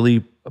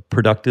really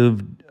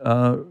productive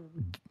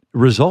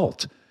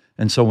result.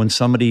 And so when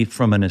somebody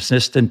from an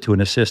assistant to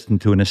an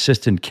assistant to an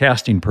assistant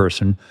casting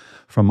person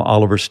from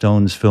Oliver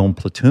Stone's film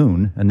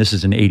Platoon, and this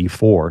is in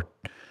 1984,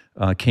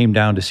 came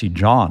down to see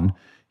John,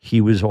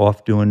 he was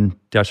off doing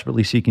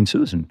Desperately Seeking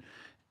Susan.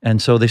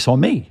 And so they saw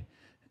me.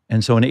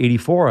 And so in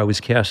 1984, I was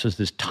cast as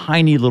this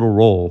tiny little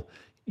role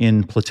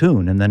in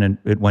Platoon. And then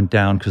it went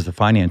down because the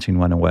financing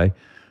went away.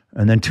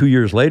 And then 2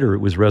 years later, it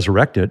was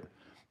resurrected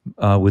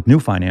with new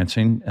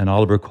financing. And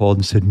Oliver called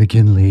and said,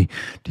 McGinley,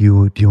 do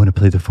you want to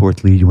play the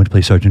fourth lead? You want to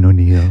play Sergeant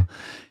O'Neill?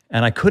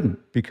 And I couldn't,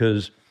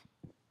 because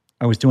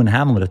I was doing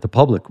Hamlet at the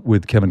Public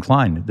with Kevin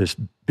Kline, this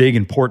big,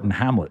 important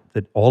Hamlet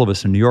that all of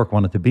us in New York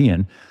wanted to be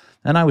in.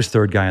 And I was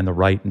third guy on the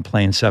right and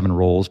playing 7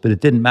 roles, but it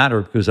didn't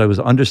matter because I was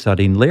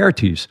understudying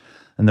Laertes.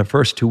 And the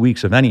first 2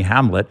 weeks of any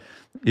Hamlet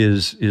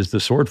is the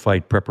sword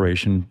fight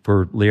preparation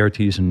for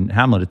Laertes and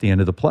Hamlet at the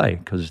end of the play,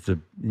 because it's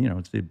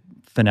the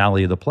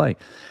finale of the play.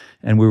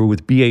 And we were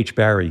with B.H.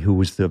 Barry, who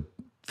was the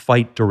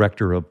fight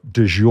director of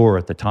de jour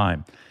at the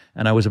time.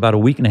 And I was about a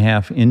week and a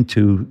half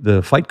into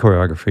the fight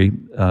choreography,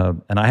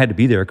 and I had to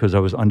be there because I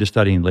was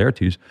understudying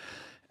Laertes.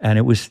 And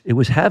it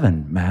was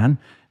heaven, man.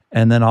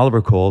 And then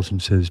Oliver calls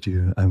and says,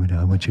 I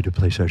want you to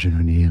play Sergeant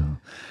O'Neill.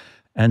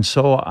 And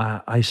so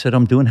I said,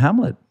 I'm doing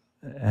Hamlet.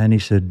 And I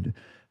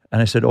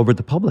said, over at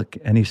the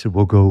Public. And he said,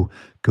 well, go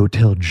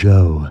tell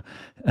Joe.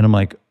 And I'm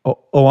like,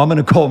 oh, I'm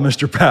going to call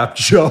Mr. Papp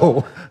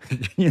Joe.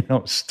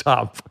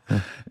 Stop.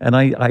 And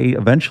I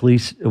eventually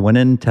went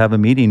in to have a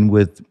meeting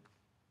with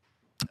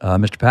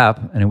Mr.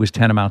 Papp, and it was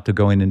tantamount to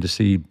going in to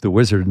see The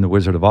Wizard and The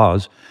Wizard of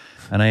Oz.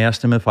 And I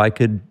asked him if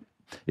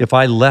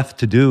I left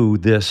to do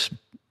this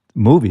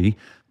movie,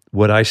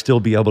 would I still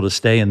be able to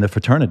stay in the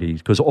fraternity?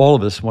 Because all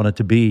of us wanted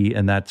to be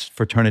in that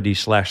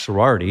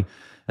fraternity/sorority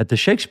at the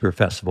Shakespeare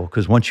Festival,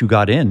 because once you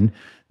got in,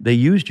 they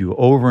used you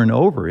over and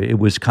over. It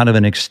was kind of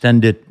an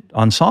extended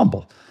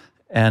ensemble.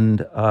 And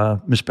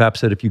Mr. Papp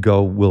said, if you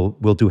go,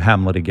 we'll do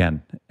Hamlet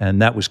again. And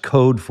that was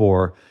code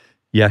for,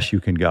 yes, you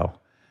can go.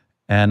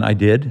 And I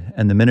did.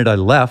 And the minute I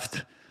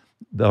left,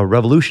 the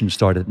revolution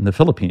started in the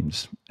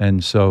Philippines.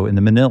 And so in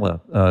the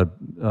Manila,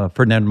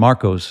 Ferdinand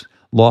Marcos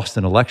lost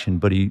an election,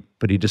 but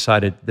he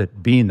decided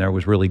that being there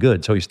was really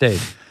good, so he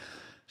stayed.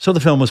 So the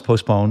film was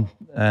postponed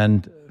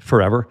and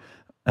forever.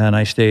 And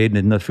I stayed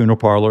in the funeral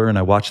parlor and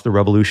I watched the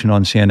revolution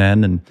on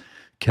CNN, and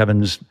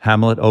Kevin's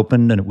Hamlet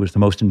opened, and it was the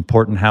most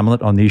important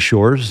Hamlet on these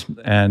shores.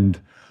 And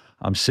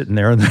I'm sitting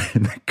there in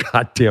the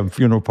goddamn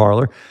funeral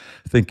parlor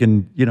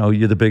thinking,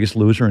 you're the biggest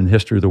loser in the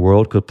history of the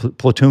world, because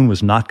Platoon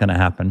was not going to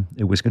happen.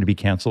 It was going to be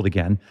canceled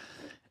again.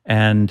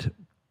 And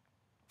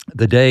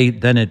the day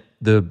then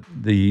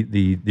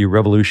the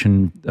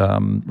revolution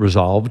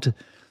resolved,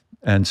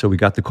 and so we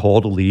got the call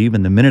to leave.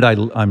 And the minute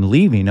I'm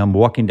leaving, I'm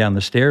walking down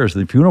the stairs of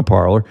the funeral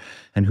parlor,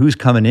 and who's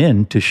coming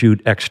in to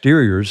shoot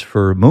exteriors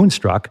for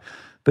Moonstruck?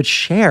 But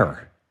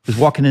Cher is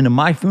walking into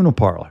my funeral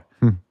parlor,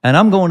 and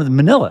I'm going to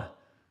Manila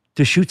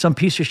to shoot some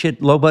piece of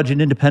shit,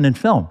 low-budget independent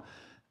film.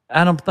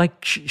 And I'm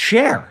like,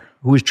 Cher,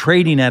 who was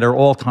trading at her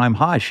all-time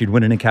high. She'd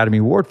win an Academy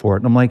Award for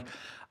it. And I'm like,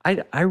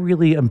 I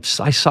really am,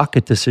 I suck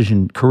at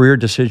career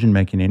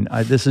decision-making. And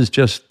this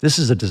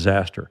is a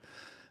disaster.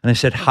 And I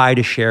said hi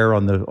to Cher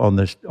on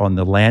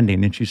the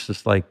landing, and she's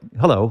just like,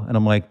 hello. And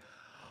I'm like,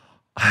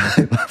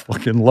 I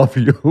fucking love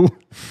you.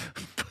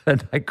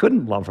 But I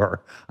couldn't love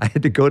her. I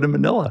had to go to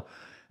Manila.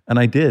 And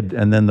I did.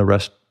 And then the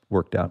rest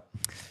worked out.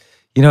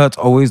 It's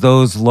always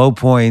those low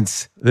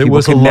points. It People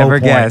was can a low never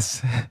point.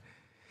 guess.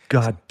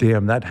 God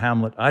damn, that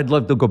Hamlet. I'd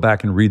love to go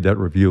back and read that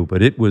review,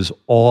 but it was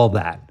all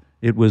that.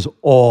 It was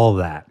all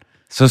that.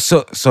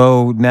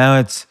 So now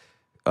it's,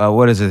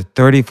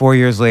 34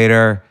 years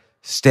later,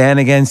 Stand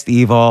Against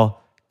Evil,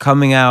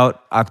 coming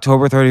out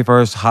October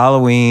 31st,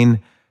 Halloween.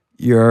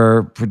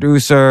 Your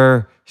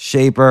producer,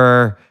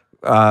 shaper,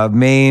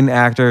 main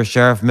actor,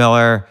 Sheriff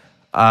Miller.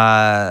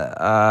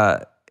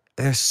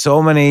 There's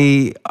so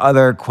many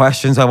other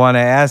questions I want to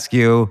ask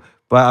you,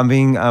 but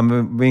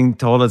I'm being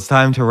told it's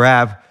time to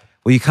wrap.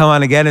 Will you come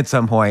on again at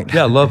some point?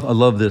 Yeah, I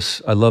love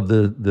this. I love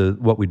the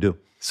what we do.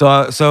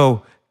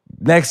 So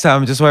next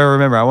time, just so I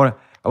remember, I want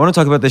to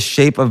talk about the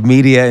shape of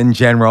media in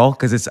general,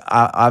 because it's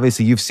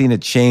obviously you've seen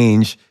it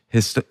change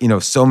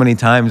so many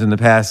times in the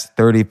past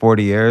 30,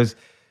 40 years,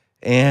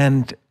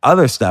 and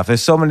other stuff.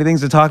 There's so many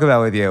things to talk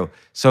about with you.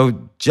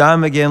 So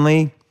John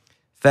McGinley,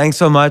 thanks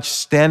so much.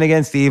 Stand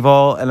Against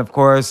Evil, and of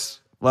course,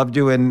 loved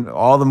you in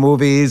all the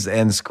movies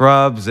and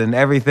Scrubs and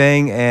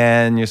everything,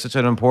 and you're such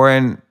an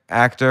important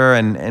actor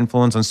and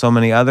influence on so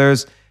many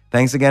others.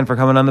 Thanks again for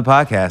coming on the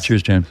podcast.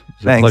 Cheers, James.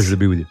 It's Thanks. a pleasure to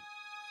be with you.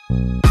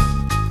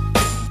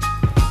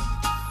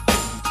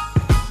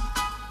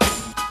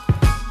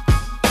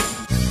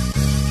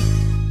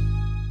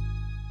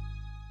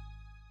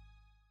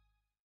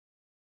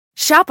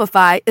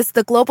 Shopify is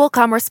the global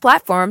commerce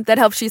platform that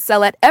helps you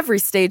sell at every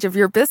stage of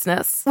your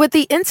business. With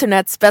the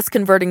internet's best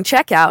converting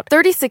checkout,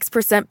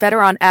 36%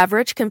 better on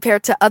average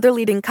compared to other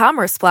leading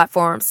commerce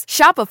platforms,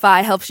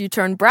 Shopify helps you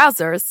turn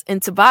browsers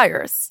into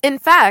buyers. In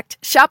fact,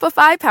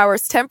 Shopify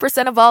powers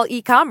 10% of all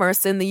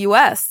e-commerce in the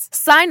U.S.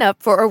 Sign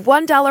up for a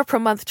 $1 per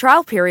month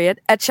trial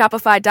period at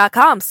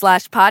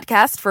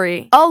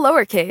shopify.com/podcastfree. All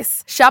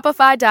lowercase,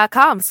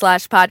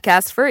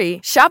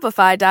 shopify.com/podcastfree,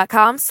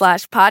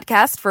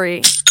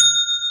 shopify.com/podcastfree.